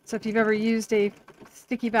 So if you've ever used a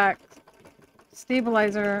sticky back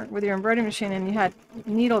stabilizer with your embroidery machine and you had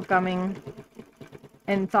needle gumming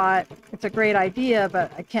and thought it's a great idea,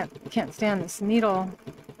 but I can't stand this needle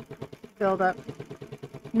buildup,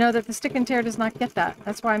 know that the stick and tear does not get that.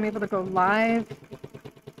 That's why I'm able to go live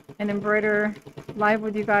and embroider live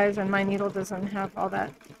with you guys, and my needle doesn't have all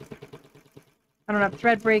that. I don't have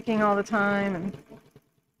thread breaking all the time, and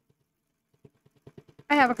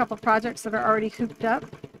I have a couple projects that are already hooped up.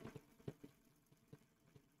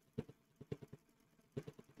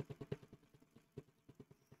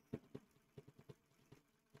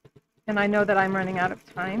 And I know that I'm running out of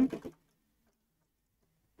time.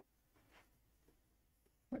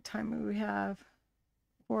 What time do we have?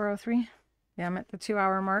 4:03. Yeah, I'm at the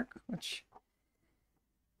 2-hour mark, which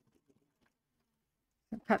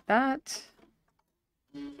I'll cut that.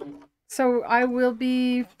 So I will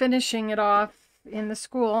be finishing it off in the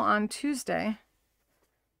school on Tuesday.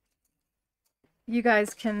 You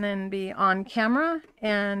guys can then be on camera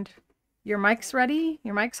and your mic's ready,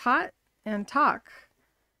 your mic's hot, and talk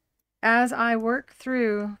as I work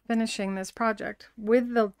through finishing this project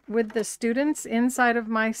with the students inside of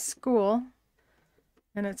my school.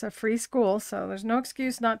 And it's a free school, so there's no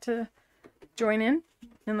excuse not to join in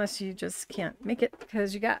unless you just can't make it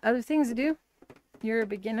because you got other things to do. You're a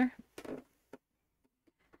beginner.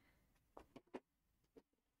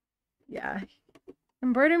 Yeah,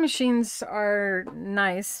 embroidery machines are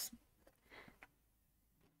nice.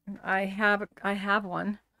 I have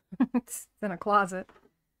one. It's in a closet.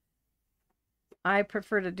 I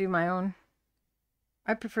prefer to do my own.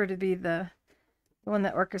 I prefer to be the one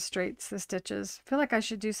that orchestrates the stitches. I feel like I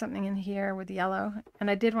should do something in here with yellow,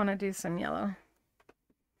 and I did want to do some yellow.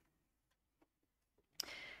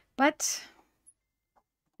 But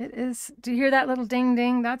it is, do you hear that little ding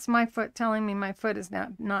ding? That's my foot telling me my foot is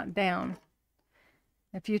not down.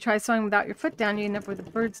 If you try sewing without your foot down, you end up with a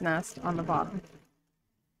bird's nest on the bottom.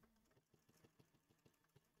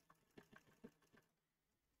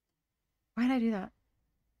 Why did I do that?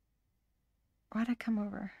 Why did I come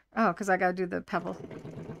over? Oh, because I got to do the pebble.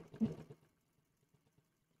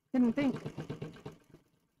 Didn't think.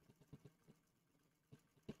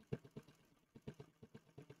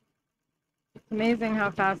 It's amazing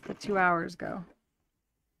how fast the 2 hours go.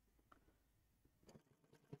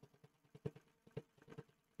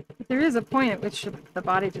 But there is a point at which the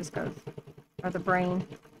body just goes, or the brain.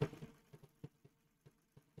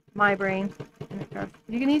 My brain. And it goes,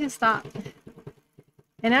 you need to stop.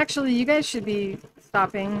 And actually, you guys should be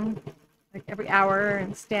stopping like every hour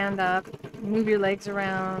and stand up, move your legs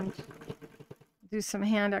around, do some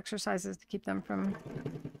hand exercises to keep them from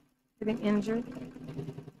getting injured.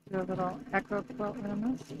 Do a little echo quilt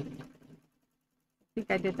on this. I think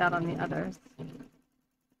I did that on the others.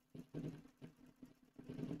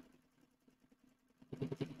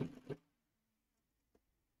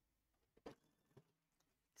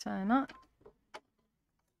 Tie knot.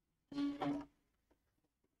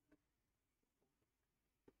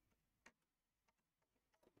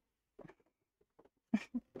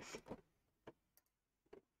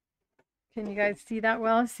 Can you guys see that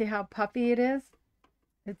well? See how puffy it is?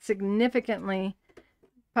 It's significantly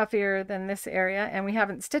puffier than this area, and we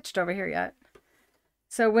haven't stitched over here yet.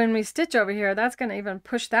 So when we stitch over here, that's going to even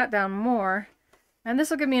push that down more. And this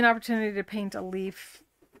will give me an opportunity to paint a leaf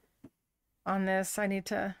on this. I need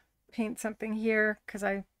to paint something here because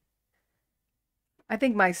I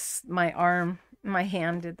think my arm, my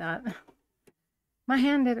hand did that. My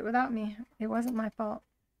hand did it without me. It wasn't my fault.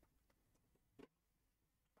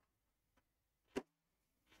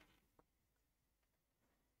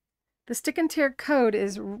 The stick and tear code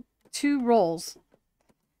is 2 rolls,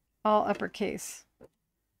 all uppercase.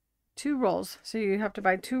 2 rolls. So you have to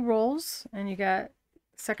buy 2 rolls and you get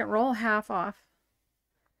second roll half off.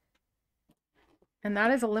 And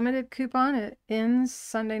that is a limited coupon. It ends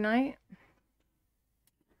Sunday night.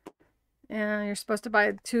 And you're supposed to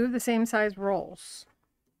buy 2 of the same size rolls.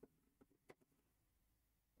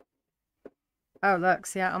 Oh, look,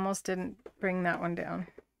 see, I almost didn't bring that one down.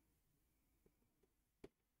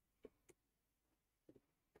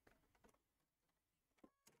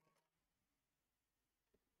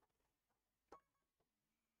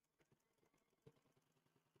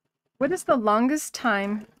 What is the longest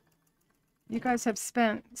time you guys have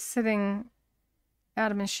spent sitting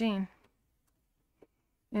at a machine?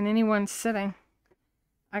 In any one sitting?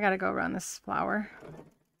 I gotta go around this flower.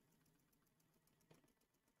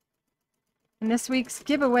 And this week's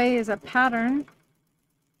giveaway is a pattern.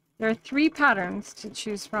 There are 3 patterns to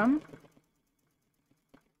choose from.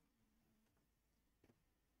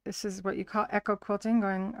 This is what you call echo quilting,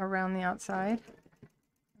 going around the outside.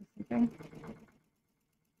 Okay.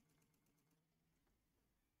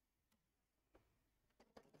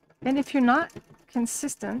 And if you're not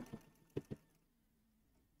consistent,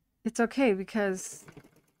 it's okay because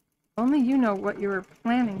only you know what you were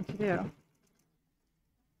planning to do.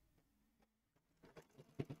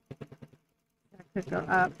 I could go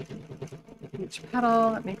up each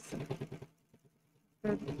petal. That makes it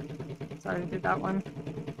good. Sorry, I did that one.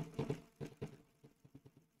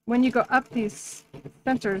 When you go up these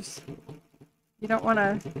centers, you don't want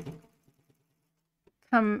to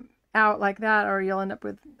come out like that or you'll end up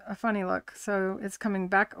with a funny look. So it's coming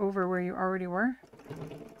back over where you already were.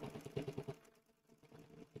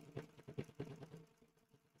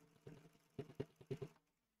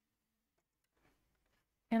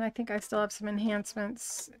 And I think I still have some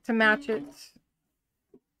enhancements to match it.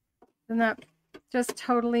 And that just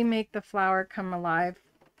totally make the flower come alive.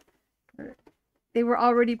 They were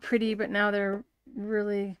already pretty, but now they're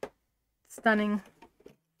really stunning.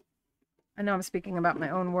 I know I'm speaking about my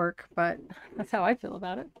own work, but that's how I feel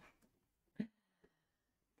about it.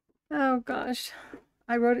 Oh gosh,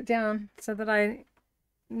 I wrote it down so that I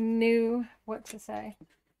knew what to say.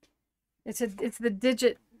 It's the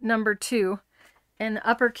digit number 2 and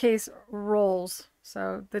uppercase rolls.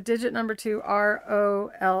 So the digit number 2,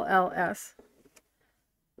 ROLLS.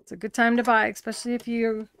 It's a good time to buy, especially if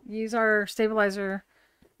you use our stabilizer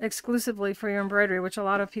exclusively for your embroidery, which a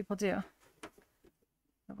lot of people do.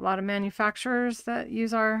 A lot of manufacturers that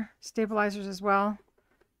use our stabilizers as well.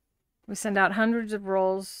 We send out hundreds of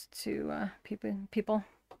rolls to people.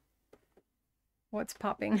 What's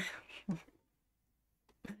popping?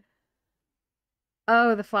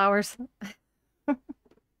 Oh, the flowers.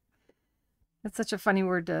 That's such a funny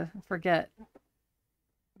word to forget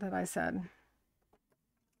that I said.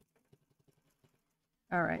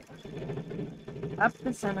 All right. Up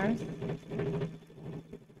the center.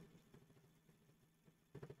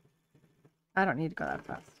 I don't need to go that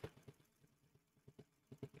fast.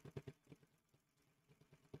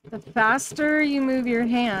 The faster you move your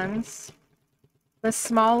hands, the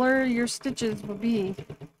smaller your stitches will be.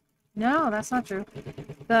 No, that's not true.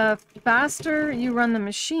 The faster you run the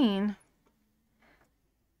machine,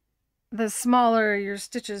 the smaller your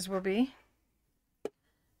stitches will be.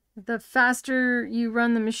 The faster you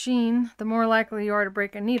run the machine, the more likely you are to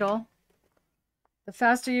break a needle. The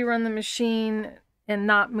faster you run the machine and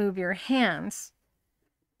not move your hands,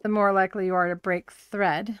 the more likely you are to break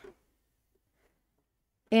thread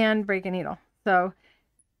and break a needle. So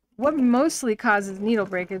What mostly causes needle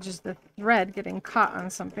breakage is the thread getting caught on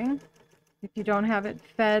something if you don't have it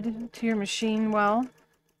fed to your machine well,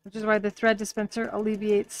 which is why the thread dispenser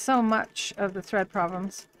alleviates so much of the thread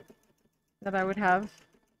problems that I would have.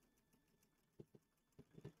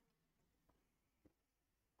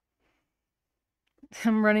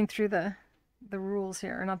 I'm running through the rules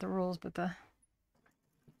here, or not the rules, but the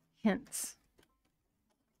hints.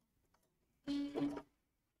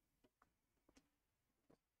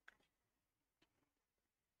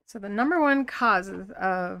 So the number one causes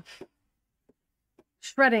of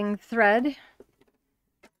shredding thread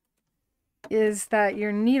is that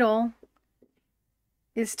your needle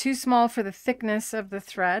is too small for the thickness of the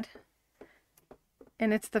thread.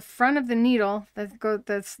 And it's the front of the needle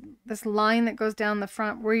that's this line that goes down the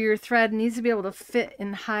front where your thread needs to be able to fit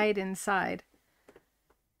and hide inside.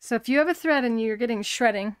 So if you have a thread and you're getting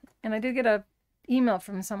shredding, and I did get an email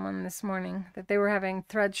from someone this morning that they were having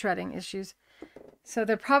thread shredding issues. So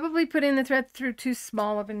they're probably putting the thread through too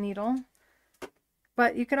small of a needle.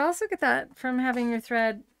 But you could also get that from having your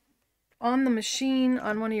thread on the machine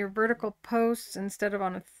on one of your vertical posts instead of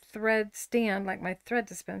on a thread stand like my thread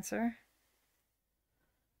dispenser.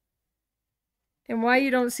 And why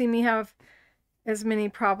you don't see me have as many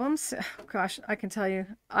problems, gosh, I can tell you,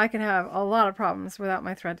 I can have a lot of problems without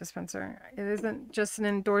my thread dispenser. It isn't just an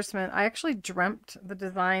endorsement. I actually dreamt the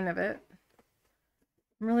design of it.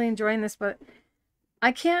 I'm really enjoying this, but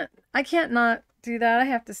I can't not do that. I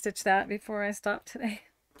have to stitch that before I stop today.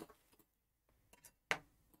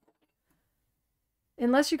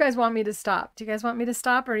 Unless you guys want me to stop. Do you guys want me to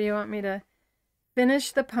stop, or do you want me to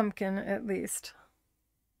finish the pumpkin at least?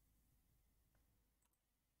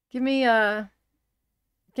 Give me a,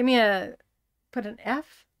 put an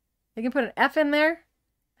F. You can put an F in there.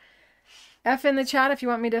 F in the chat if you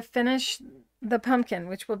want me to finish the pumpkin,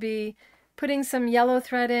 which will be putting some yellow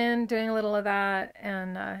thread in, doing a little of that,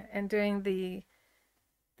 and doing the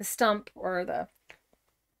stump or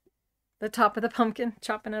the top of the pumpkin,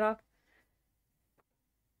 chopping it off.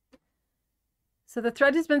 So the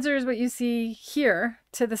thread dispenser is what you see here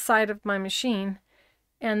to the side of my machine.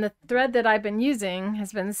 And the thread that I've been using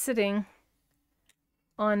has been sitting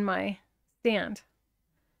on my stand.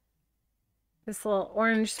 This little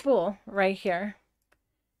orange spool right here.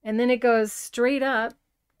 And then it goes straight up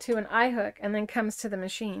to an eye hook and then comes to the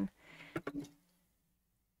machine.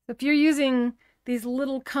 If you're using these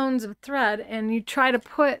little cones of thread and you try to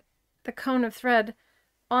put the cone of thread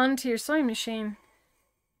onto your sewing machine,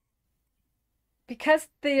 because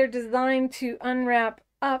they are designed to unwrap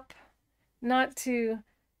up, not to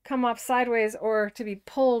come off sideways or to be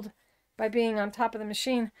pulled by being on top of the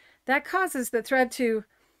machine, that causes the thread to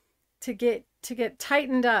get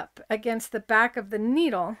tightened up against the back of the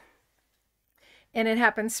needle. And it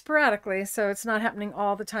happens sporadically, so it's not happening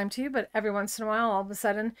all the time to you, but every once in a while, all of a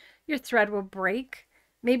sudden, your thread will break.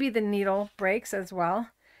 Maybe the needle breaks as well.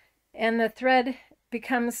 And the thread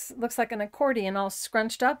looks like an accordion all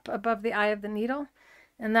scrunched up above the eye of the needle.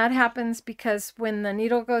 And that happens because when the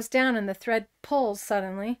needle goes down and the thread pulls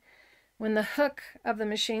suddenly, when the hook of the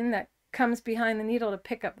machine that comes behind the needle to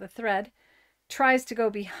pick up the thread tries to go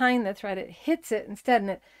behind the thread, it hits it instead,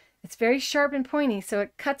 and it's very sharp and pointy, so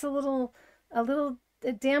it cuts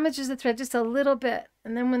it damages the thread just a little bit.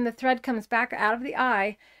 And then when the thread comes back out of the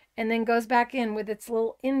eye and then goes back in with its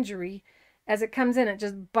little injury, as it comes in, it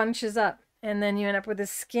just bunches up. And then you end up with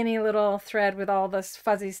this skinny little thread with all this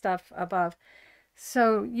fuzzy stuff above.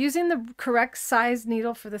 So using the correct size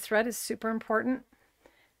needle for the thread is super important.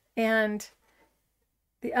 And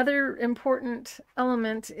the other important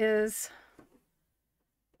element is,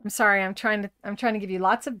 I'm sorry, I'm trying to give you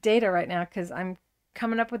lots of data right now because I'm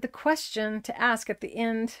coming up with the question to ask at the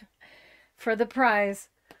end for the prize.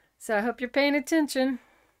 So I hope you're paying attention.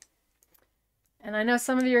 And I know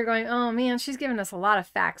some of you are going, oh man, she's giving us a lot of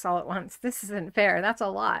facts all at once. This isn't fair. That's a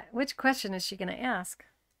lot. Which question is she going to ask?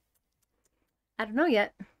 I don't know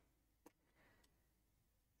yet.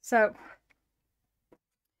 So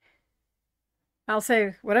I'll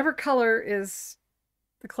say whatever color is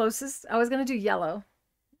the closest. I was going to do yellow.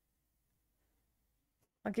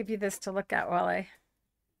 I'll give you this to look at while I...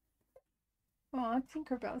 Oh, I think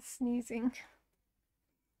we're both sneezing.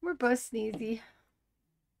 We're both sneezy.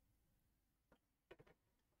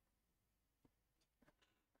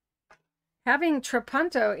 Having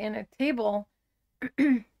Trapunto in a table,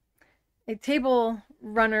 a table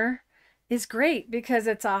runner is great because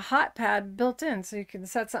it's a hot pad built in. So you can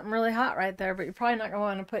set something really hot right there, but you're probably not going to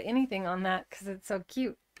want to put anything on that because it's so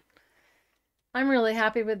cute. I'm really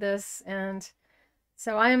happy with this, and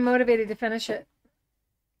so I am motivated to finish it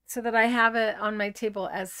so that I have it on my table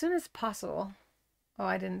as soon as possible. Oh,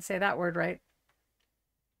 I didn't say that word right.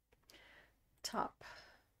 Top.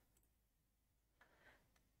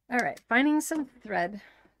 All right, finding some thread.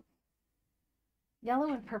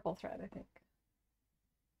 Yellow and purple thread, I think.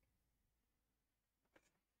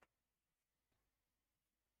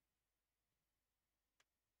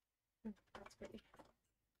 That's pretty.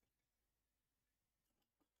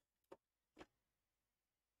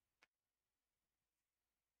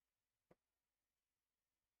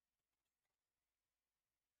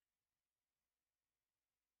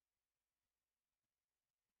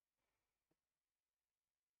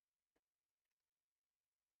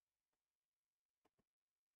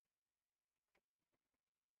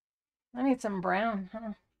 I need some brown,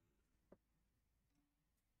 huh?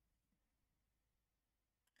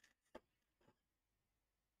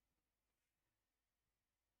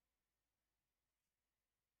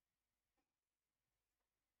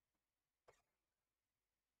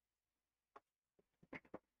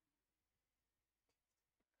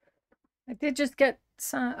 I did just get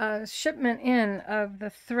a shipment in of the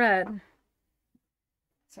thread.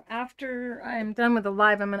 So after I'm done with the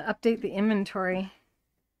live, I'm going to update the inventory.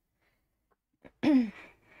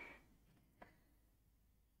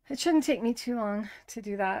 It shouldn't take me too long to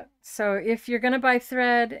do that. So if you're going to buy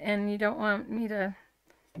thread and you don't want to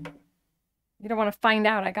find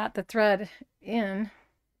out I got the thread in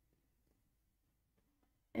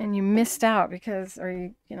and you missed out because, or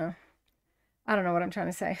you know, I don't know what I'm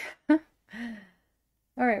trying to say. All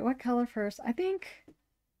right, what color first? I think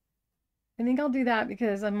I'll do that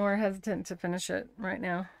because I'm more hesitant to finish it right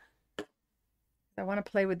now. I want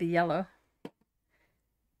to play with the yellow.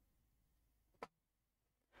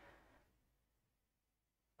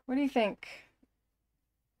 What do you think?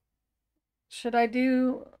 Should I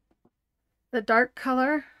do the dark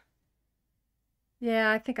color?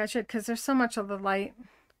 Yeah, I think I should because there's so much of the light.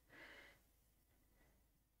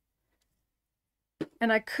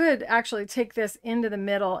 And I could actually take this into the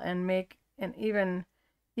middle and make an even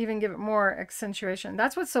give it more accentuation.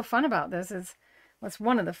 That's what's so fun about this is, what's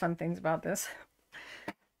one of the fun things about this.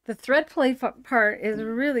 The thread play part is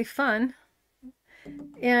really fun.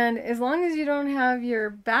 And as long as you don't have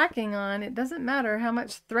your backing on, it doesn't matter how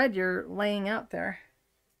much thread you're laying out there.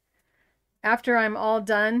 After I'm all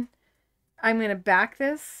done, I'm going to back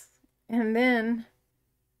this and then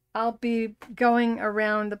I'll be going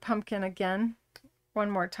around the pumpkin again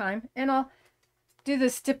one more time. And I'll do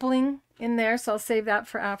the stippling in there, so I'll save that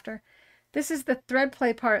for after. This is the thread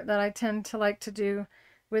play part that I tend to like to do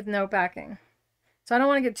with no backing. So I don't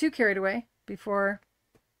want to get too carried away before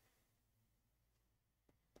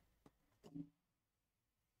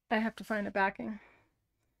I have to find a backing.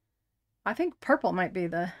 I think purple might be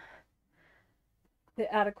the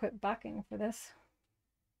adequate backing for this.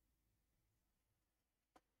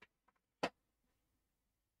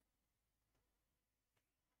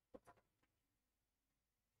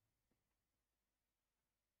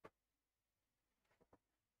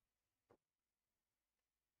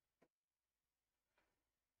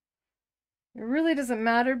 It really doesn't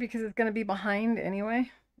matter because it's going to be behind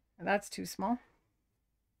anyway. That's too small.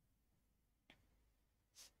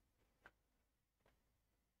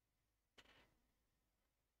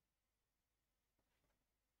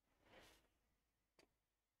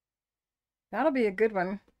 That'll be a good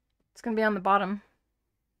one. It's going to be on the bottom.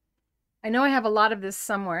 I know I have a lot of this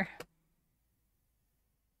somewhere.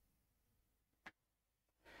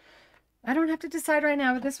 I don't have to decide right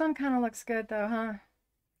now, but this one kind of looks good though, huh?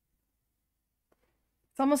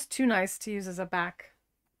 It's almost too nice to use as a back.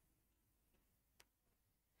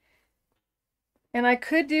 And I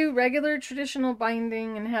could do regular traditional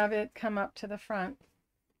binding and have it come up to the front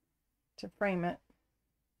to frame it.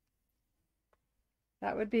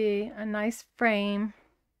 That would be a nice frame.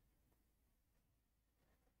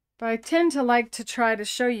 But I tend to like to try to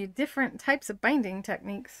show you different types of binding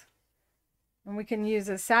techniques. And we can use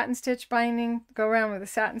a satin stitch binding, go around with a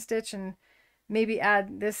satin stitch and maybe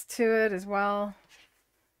add this to it as well.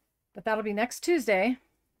 But that'll be next Tuesday.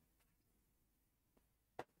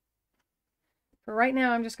 For right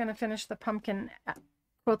now, I'm just going to finish the pumpkin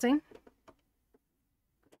quilting.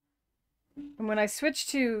 And when I switch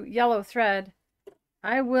to yellow thread,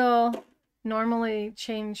 I will normally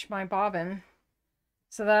change my bobbin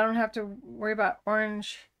so that I don't have to worry about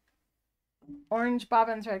orange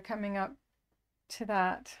bobbin thread coming up to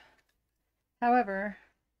that. However,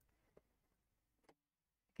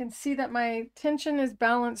 you can see that my tension is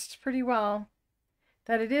balanced pretty well,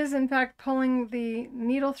 that it is in fact pulling the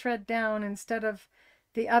needle thread down instead of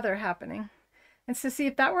the other happening. And so see,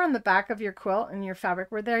 if that were on the back of your quilt and your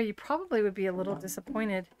fabric were there, you probably would be a little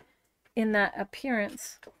disappointed in that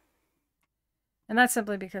appearance. And that's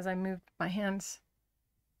simply because I moved my hands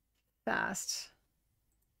fast.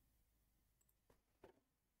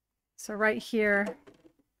 So right here,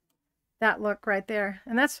 that look right there.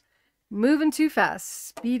 And that's moving too fast,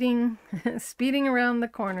 speeding, speeding around the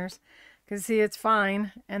corners. Because see, it's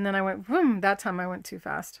fine. And then I went, boom, that time I went too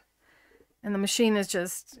fast. And the machine is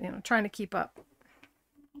just, you know, trying to keep up.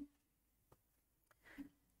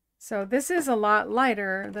 So this is a lot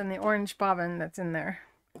lighter than the orange bobbin that's in there.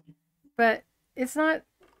 But it's not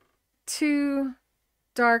too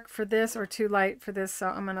dark for this or too light for this. So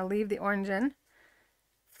I'm going to leave the orange in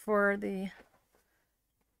for the,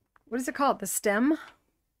 what is it called? The stem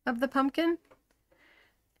of the pumpkin.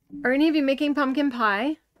 Are any of you making pumpkin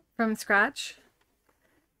pie from scratch?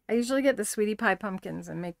 I usually get the sweetie pie pumpkins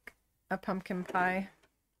and make a pumpkin pie.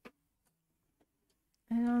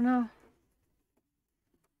 I don't know.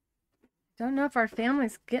 Don't know if our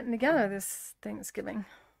family's getting together this Thanksgiving.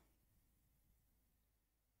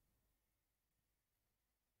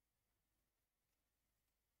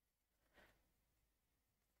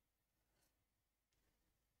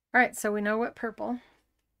 All right, so we know what purple.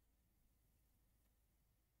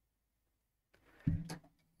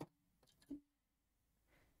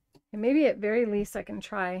 And maybe at very least I can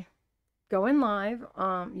try going live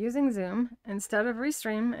using Zoom instead of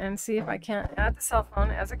Restream and see if I can't add the cell phone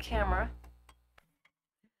as a camera.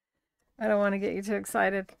 I don't want to get you too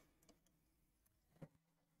excited.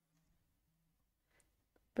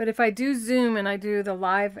 But if I do Zoom and I do the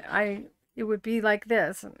live, it would be like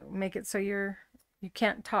this. Make it so you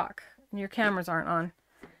can't talk and your cameras aren't on.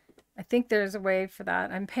 I think there's a way for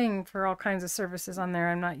that. I'm paying for all kinds of services on there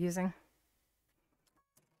I'm not using.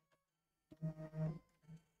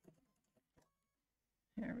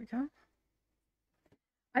 There we go.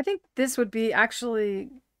 I think this would be actually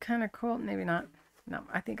kind of cool. Maybe not. No,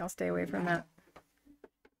 I think I'll stay away from that.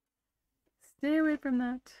 Stay away from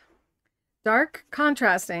that. Dark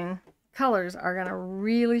contrasting colors are going to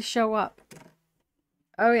really show up.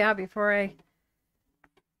 Oh yeah, before I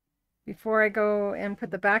go and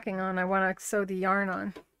put the backing on, I want to sew the yarn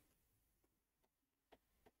on.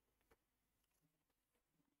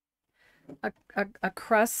 A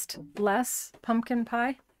crust-less pumpkin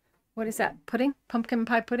pie. What is that? Pudding? Pumpkin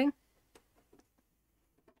pie pudding?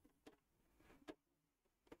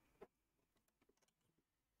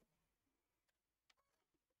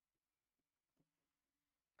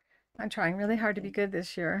 I'm trying really hard to be good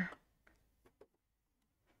this year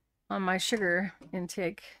on my sugar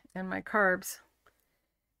intake and my carbs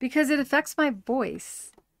because it affects my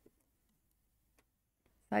voice.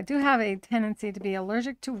 I do have a tendency to be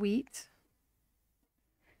allergic to wheat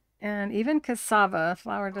and even cassava.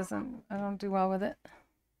 Flour I don't do well with it.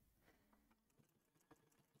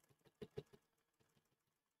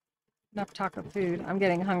 Enough talk of food. I'm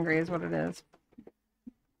getting hungry is what it is.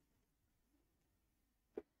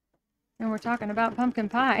 And we're talking about pumpkin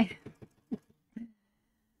pie.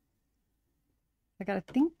 I got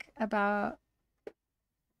to think about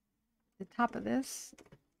the top of this.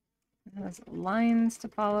 It has lines to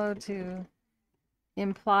follow to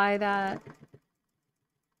imply that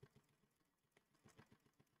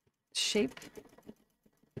shape.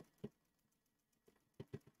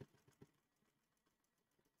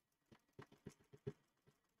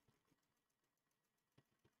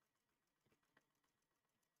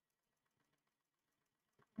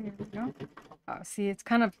 There we go. Oh, see, it's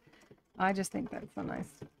kind of, I just think that's so nice.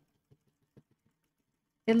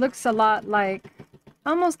 It looks a lot like,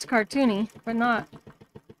 almost cartoony, but not.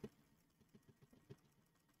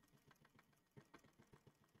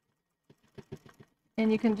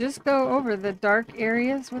 And you can just go over the dark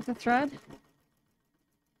areas with the thread,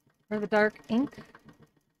 or the dark ink.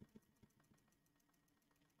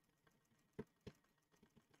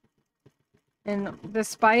 And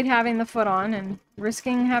despite having the foot on and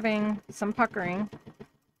risking having some puckering,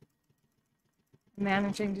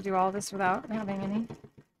 managing to do all this without having any.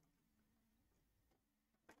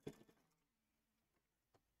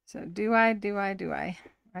 So do I?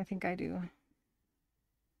 I think I do.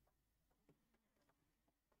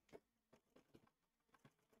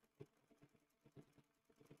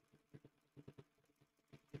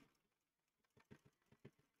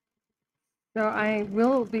 So I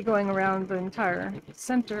will be going around the entire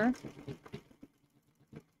center.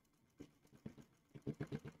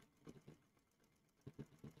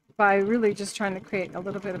 By really just trying to create a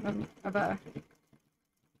little bit of a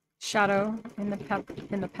shadow in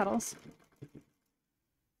the petals.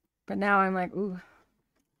 But now I'm like, ooh,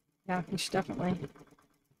 yeah, we should definitely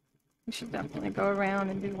go around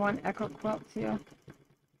and do one echo quilt too.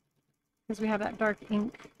 Because we have that dark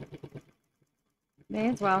ink. May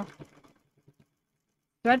as well.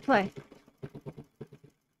 Thread play.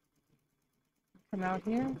 Come out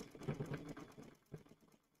here.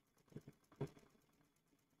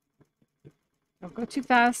 Don't go too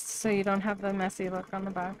fast so you don't have the messy look on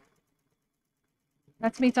the back.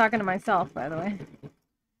 That's me talking to myself, by the way.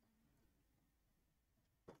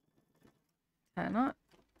 Not.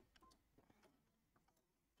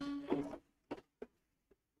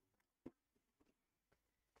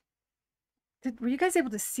 Were you guys able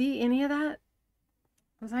to see any of that?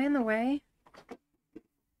 Was I in the way?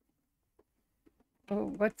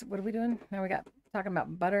 Oh, what are we doing? Now we got talking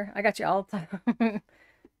about butter. I got you all time.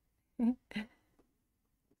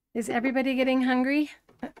 Is everybody getting hungry?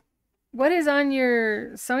 What is on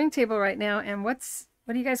your sewing table right now, and what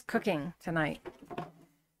are you guys cooking tonight?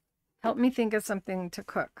 Help me think of something to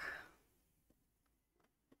cook.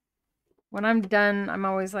 When I'm done, I'm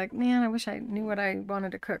always like, man, I wish I knew what I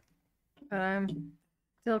wanted to cook. But I'm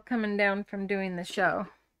still coming down from doing the show.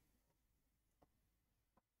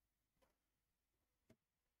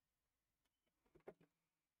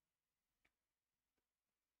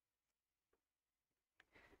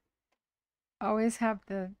 Always have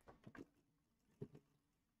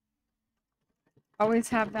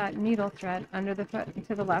that needle thread under the foot and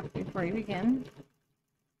to the left before you begin.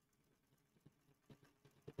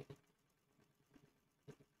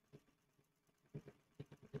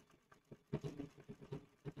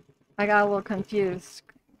 I got a little confused,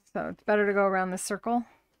 so it's better to go around the circle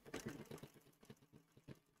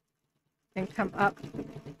and come up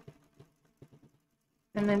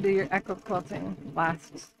and then do your echo quilting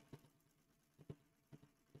last.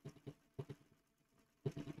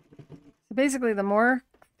 So basically, the more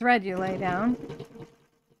thread you lay down,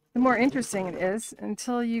 the more interesting it is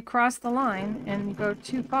until you cross the line and go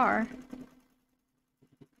too far.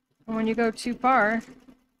 And when you go too far,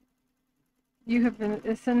 you have been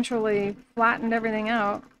essentially flattened everything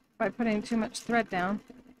out by putting too much thread down.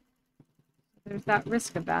 There's that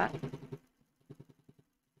risk of that.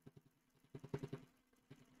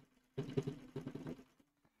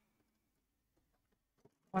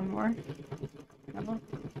 One more. Double.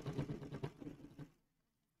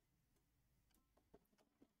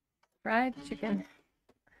 Fried chicken.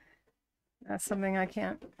 That's something I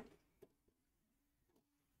can't.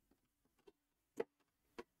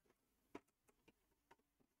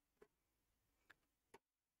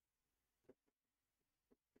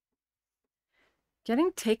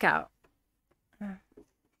 Getting takeout.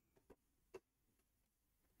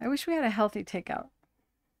 I wish we had a healthy takeout.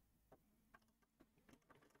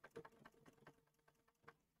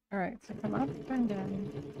 All right, so come up and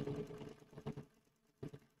down.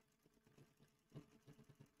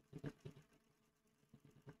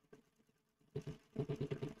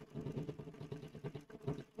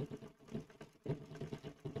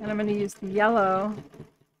 And I'm going to use the yellow,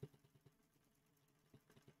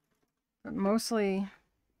 but mostly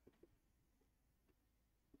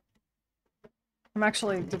I'm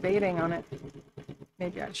actually debating on it.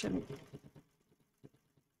 Maybe I shouldn't.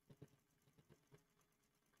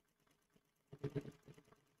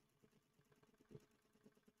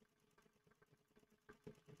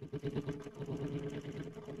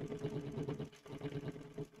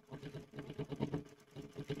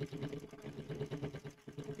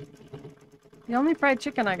 The only fried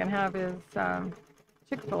chicken I can have is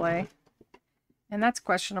Chick-fil-A, and that's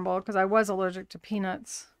questionable because I was allergic to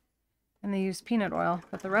peanuts, and they use peanut oil,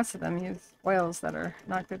 but the rest of them use oils that are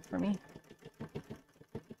not good for me.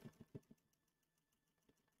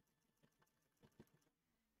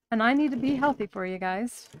 And I need to be healthy for you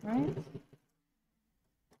guys, right?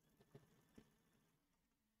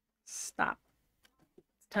 Stop.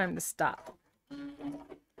 It's time to stop.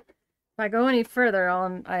 If I go any further,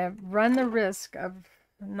 I run the risk of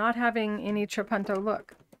not having any Trapunto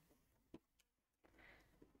look.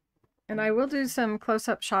 And I will do some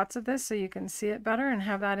close-up shots of this so you can see it better and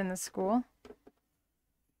have that in the school.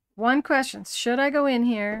 One question, should I go in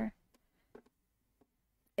here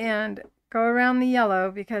and go around the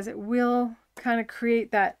yellow because it will kind of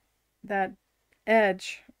create that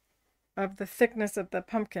edge of the thickness of the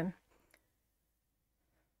pumpkin?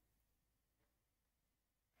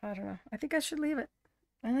 I don't know. I think I should leave it.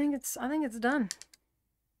 I think it's done.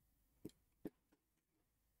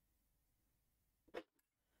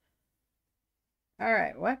 All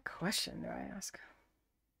right, what question do I ask?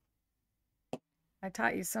 I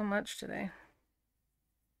taught you so much today.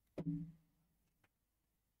 Do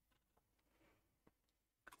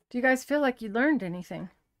you guys feel like you learned anything?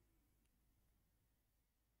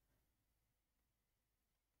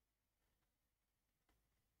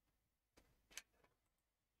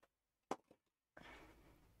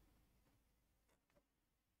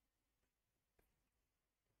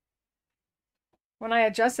 when I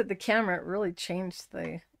adjusted the camera, it really changed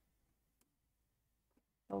the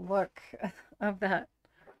look of that.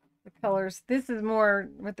 The colors. This is more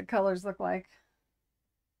what the colors look like.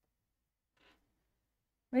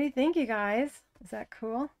 What do you think, you guys? Is that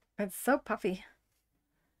cool? It's so puffy.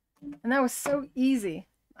 And that was so easy.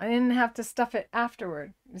 I didn't have to stuff it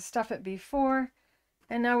afterward. You stuff it before,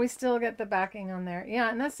 and now we still get the backing on there.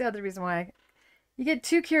 Yeah, and that's the other reason why you get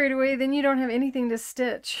too carried away, then you don't have anything to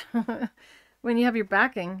stitch when you have your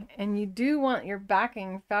backing. And you do want your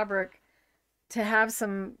backing fabric to have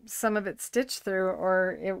some of it stitched through,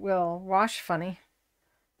 or it will wash funny.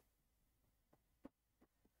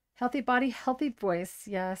 Healthy body, healthy voice.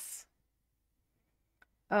 Yes.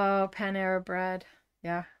 Oh, Panera bread.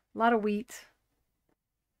 Yeah, a lot of wheat.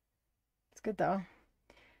 It's good though.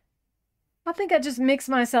 I think I just mix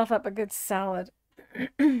myself up a good salad.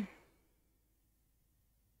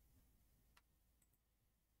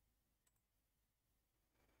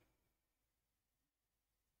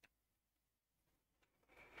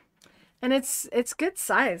 And it's good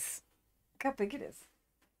size. Look how big it is.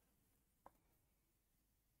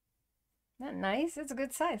 Isn't that nice? It's a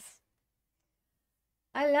good size.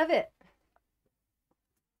 I love it.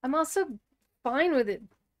 I'm also fine with it.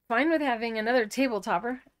 Fine with having another table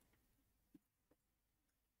topper.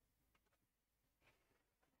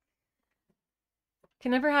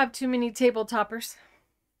 Can never have too many table toppers.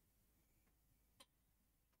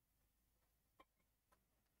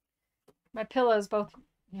 My pillows both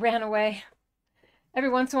ran away. Every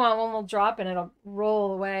once in a while one will drop and it'll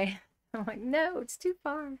roll away. I'm like, no, it's too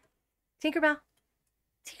far. Tinkerbell.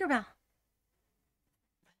 Tinkerbell.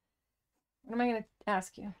 What am I going to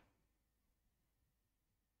ask you?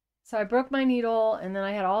 So I broke my needle, and then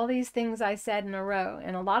I had all these things I said in a row,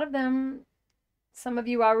 and a lot of them, some of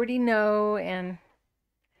you already know,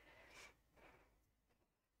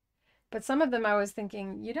 but some of them I was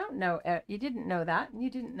thinking, you don't know, you didn't know that, and you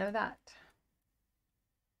didn't know that.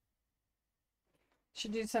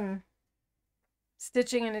 Should do some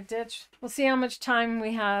stitching in a ditch. We'll see how much time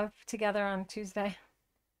we have together on Tuesday.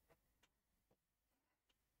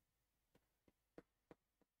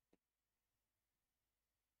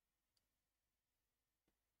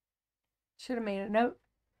 Should have made a note.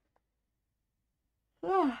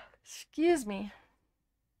 Oh, excuse me.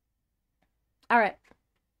 All right.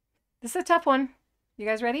 This is a tough one. You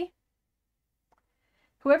guys ready?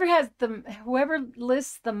 Whoever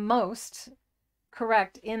lists the most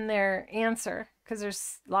correct in their answer, because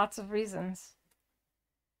there's lots of reasons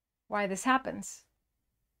why this happens.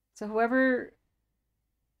 So whoever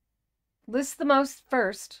lists the most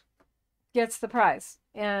first gets the prize.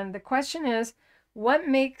 And the question is, what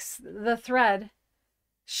makes the thread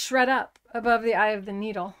shred up above the eye of the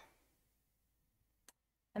needle?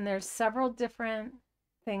 And there's several different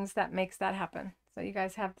things that makes that happen. So you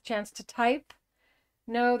guys have the chance to type.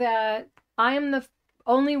 Know that I am the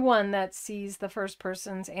only one that sees the first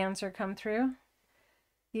person's answer come through,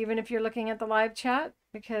 even if you're looking at the live chat,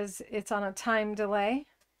 because it's on a time delay.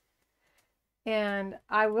 And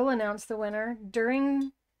I will announce the winner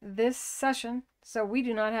during this session, so we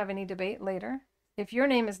do not have any debate later. If your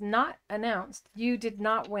name is not announced, you did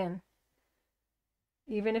not win,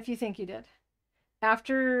 even if you think you did.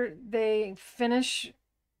 After they finish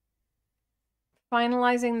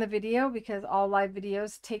finalizing the video, because all live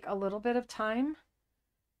videos take a little bit of time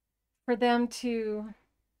for them to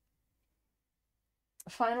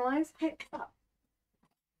finalize. Hey, stop.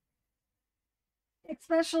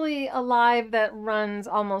 Especially a live that runs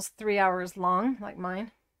almost 3 hours long, like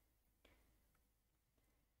mine.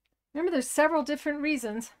 Remember, there's several different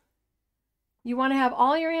reasons. You want to have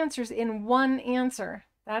all your answers in one answer.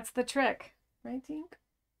 That's the trick, right, Tink?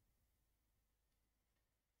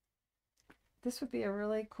 This would be a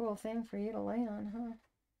really cool thing for you to lay on, huh?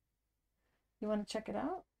 You want to check it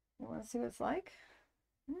out? You want to see what it's like?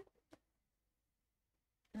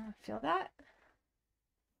 Feel that?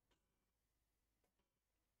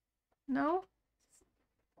 No?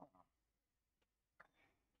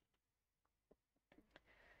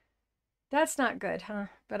 That's not good, huh?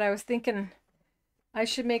 But I was thinking I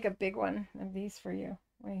should make a big one of these for you.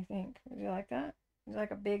 What do you think? Would you like that? Would you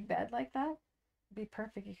like a big bed like that? It'd be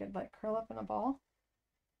perfect. You could like curl up in a ball.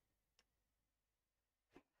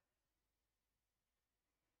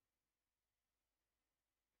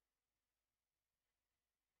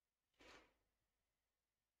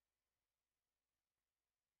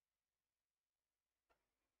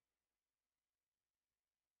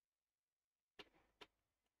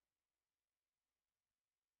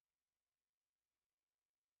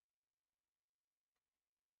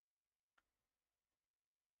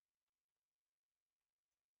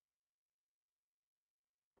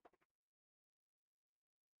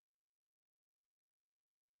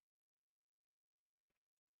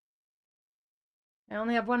 I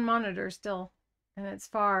only have one monitor still, and it's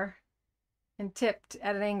far and tipped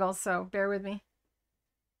at an angle, so bear with me.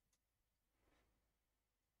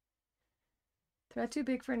 Thread too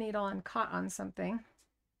big for a needle and caught on something.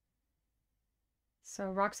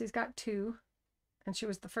 So Roxy's got 2, and she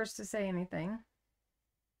was the first to say anything.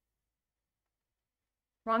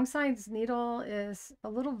 Wrong side's needle is a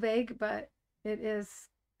little vague, but it is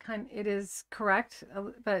correct.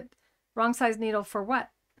 But wrong size needle for what?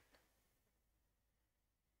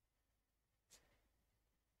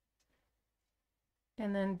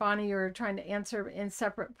 And then Bonnie, you're trying to answer in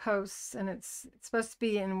separate posts, and it's supposed to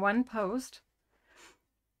be in one post.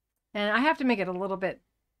 And I have to make it a little bit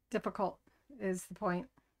difficult, is the point.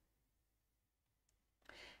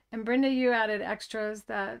 And Brenda, you added extras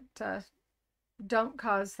that don't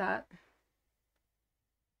cause that.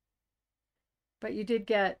 But you did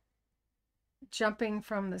get jumping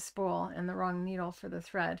from the spool and the wrong needle for the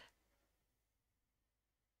thread.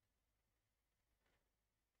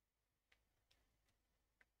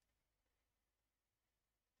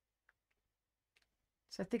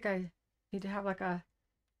 So I think I need to have like a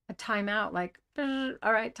timeout, like,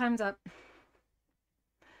 all right, time's up.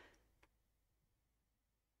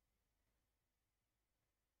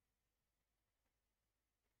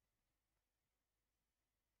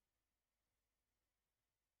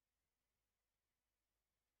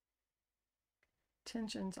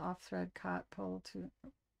 Tensions off thread, cut, pull to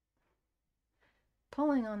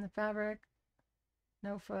pulling on the fabric.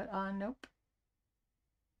 No foot on, nope.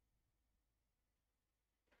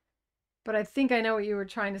 But I think I know what you were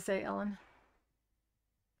trying to say, Ellen.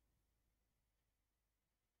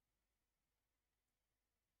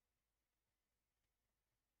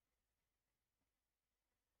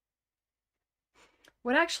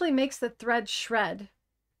 What actually makes the thread shred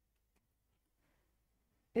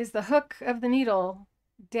is the hook of the needle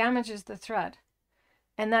damages the thread.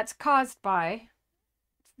 And that's caused by,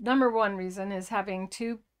 number one reason is having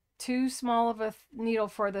too small of a needle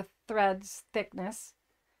for the thread's thickness.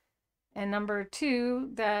 And number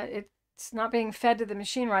 2, that it's not being fed to the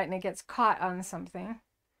machine right and it gets caught on something.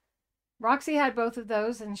 Roxy had both of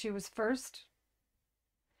those and she was first.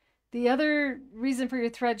 The other reason for your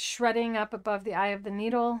thread shredding up above the eye of the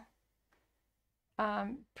needle,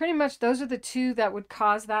 pretty much those are the 2 that would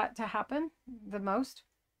cause that to happen the most.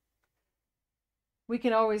 We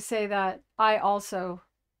can always say that I also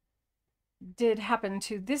did happen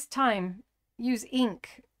to this time use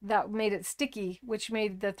ink that made it sticky, which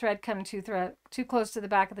made the thread come too close to the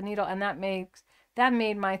back of the needle, and that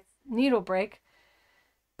made my needle break.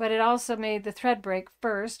 But it also made the thread break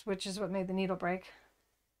first, which is what made the needle break.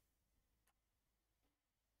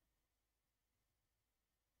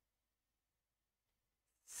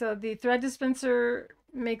 So the thread dispenser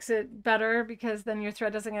makes it better because then your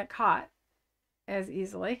thread doesn't get caught as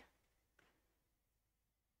easily.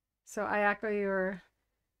 So Ayako,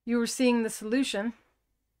 you were seeing the solution.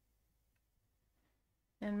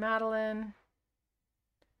 And Madeline,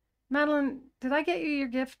 did I get you your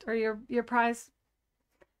gift or your prize?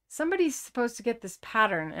 Somebody's supposed to get this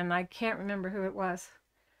pattern and I can't remember who it was.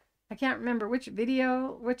 I can't remember which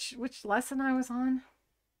video, which lesson I was on.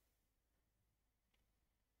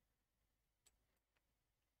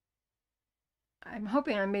 I'm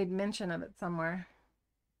hoping I made mention of it somewhere.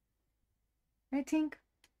 Right, Tink?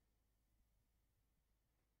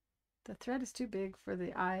 The thread is too big for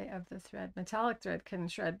the eye of the thread. Metallic thread can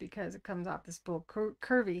shred because it comes off the spool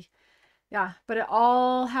curvy. Yeah, but it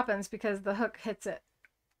all happens because the hook hits it.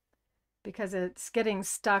 Because it's getting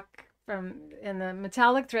stuck from, and the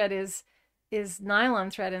metallic thread is nylon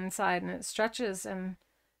thread inside and it stretches, and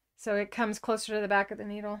so it comes closer to the back of the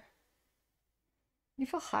needle. You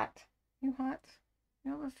feel hot? You hot?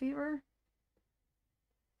 You have a fever?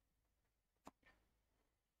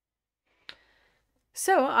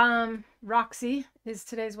 So, Roxy is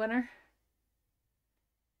today's winner.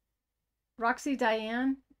 Roxy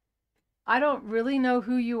Diane, I don't really know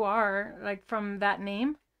who you are, like from that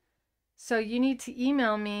name. So you need to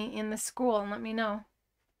email me in the school and let me know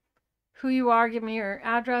who you are. Give me your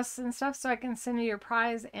address and stuff so I can send you your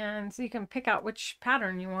prize and so you can pick out which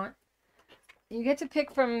pattern you want. You get to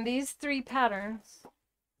pick from these 3 patterns.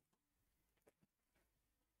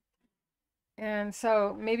 And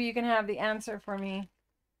so maybe you can have the answer for me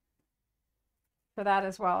for that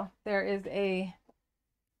as well. There is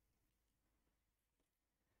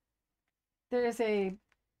a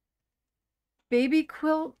baby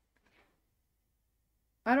quilt.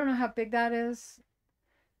 I don't know how big that is.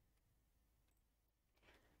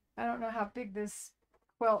 I don't know how big this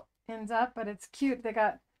quilt ends up, but it's cute. They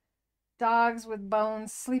got dogs with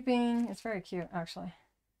bones sleeping. It's very cute, actually.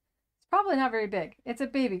 It's Probably not very big. It's a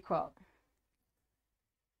baby quilt.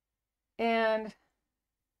 And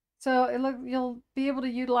so you'll be able to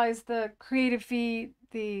utilize the creative feet,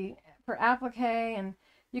 for applique, and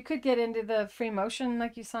you could get into the free motion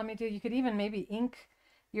like you saw me do. You could even maybe ink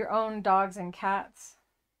your own dogs and cats.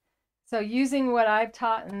 So using what I've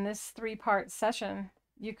taught in this 3-part session,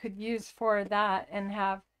 you could use for that and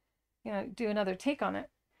have, do another take on it.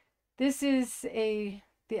 This is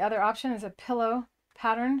the other option is a pillow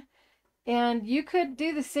pattern, and you could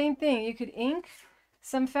do the same thing. You could ink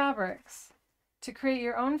some fabrics to create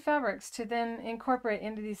your own fabrics to then incorporate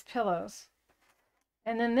into these pillows.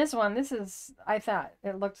 And then this is, I thought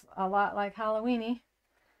it looked a lot like Halloween-y.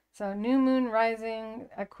 So New Moon Rising,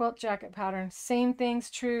 a quilt jacket pattern. Same thing's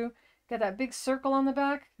true. Got that big circle on the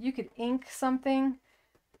back. You could ink something,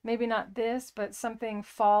 maybe not this, but something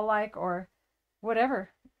fall-like or whatever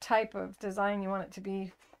type of design you want it to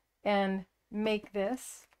be, and make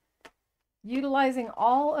this. Utilizing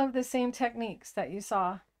all of the same techniques that you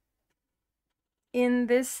saw in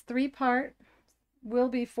this 3-part, will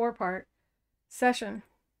be 4-part session.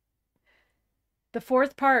 The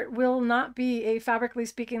 4th part will not be a Fabrically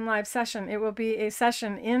Speaking live session. It will be a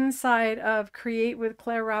session inside of Create with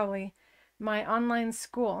Claire Rowley, my online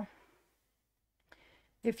school.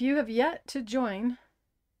 If you have yet to join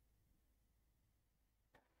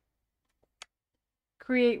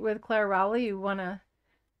Create with Claire Rowley, you want to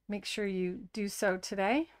make sure you do so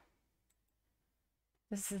today.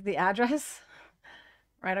 This is the address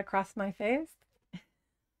right across my face.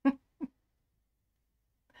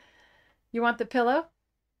 You want the pillow?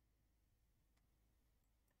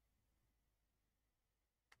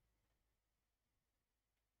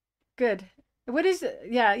 Good. What is it?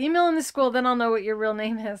 Yeah, email in the school, then I'll know what your real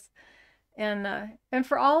name is. And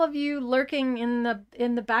for all of you lurking in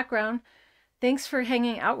the background, thanks for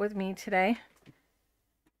hanging out with me today.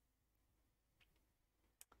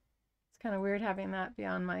 It's kind of weird having that be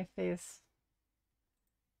on my face.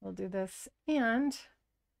 We'll do this. And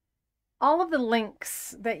all of the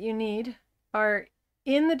links that you need are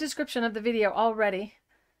in the description of the video already.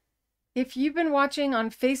 If you've been watching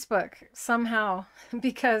on Facebook somehow,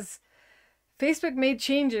 because Facebook made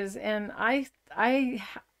changes and I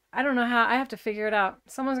don't know how, I have to figure it out.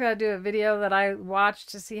 Someone's got to do a video that I watched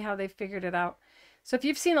to see how they figured it out. So if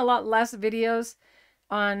you've seen a lot less videos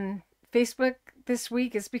on Facebook this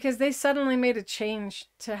week, it's because they suddenly made a change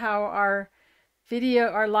to how our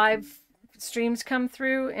live streams come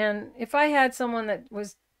through. And if I had someone that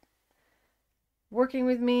was working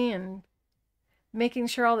with me and making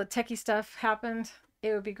sure all the techie stuff happened,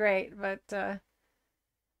 it would be great. But that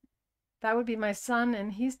would be my son,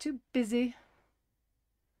 and he's too busy.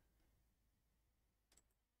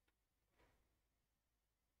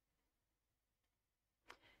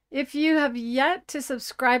 If you have yet to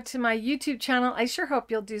subscribe to my YouTube channel, I sure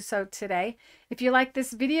hope you'll do so today. If you like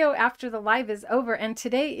this video after the live is over, and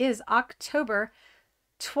today is October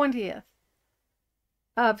 20th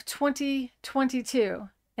of 2022,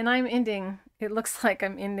 and I'm ending, it looks like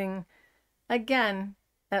I'm ending again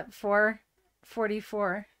at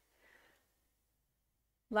 4:44.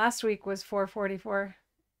 Last week was 4:44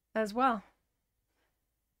 as well.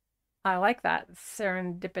 I like that,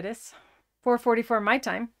 serendipitous. 4:44 my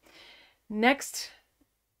time. Next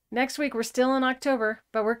week we're still in October,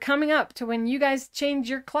 but we're coming up to when you guys change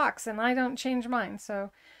your clocks and I don't change mine.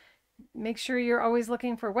 So make sure you're always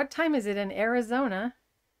looking for what time is it in Arizona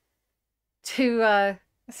to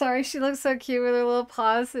sorry, she looks so cute with her little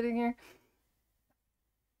paws sitting here.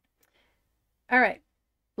 All right,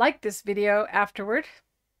 like this video afterward.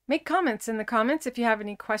 Make comments in the comments if you have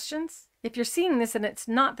any questions. If you're seeing this and it's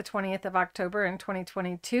not the 20th of October in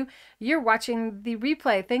 2022, you're watching the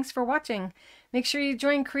replay. Thanks for watching. Make sure you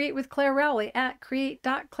join Create with Claire Rowley at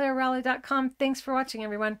create.clarerowley.com. Thanks for watching,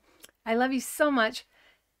 everyone. I love you so much,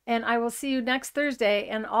 and I will see you next Thursday.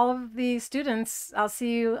 And all of the students, I'll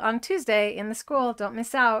see you on Tuesday in the school. Don't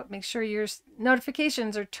miss out. Make sure your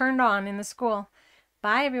notifications are turned on in the school.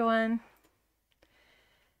 Bye, everyone.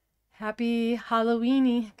 Happy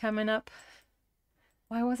Halloween-y coming up.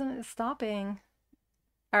 Why wasn't it stopping?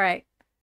 All right.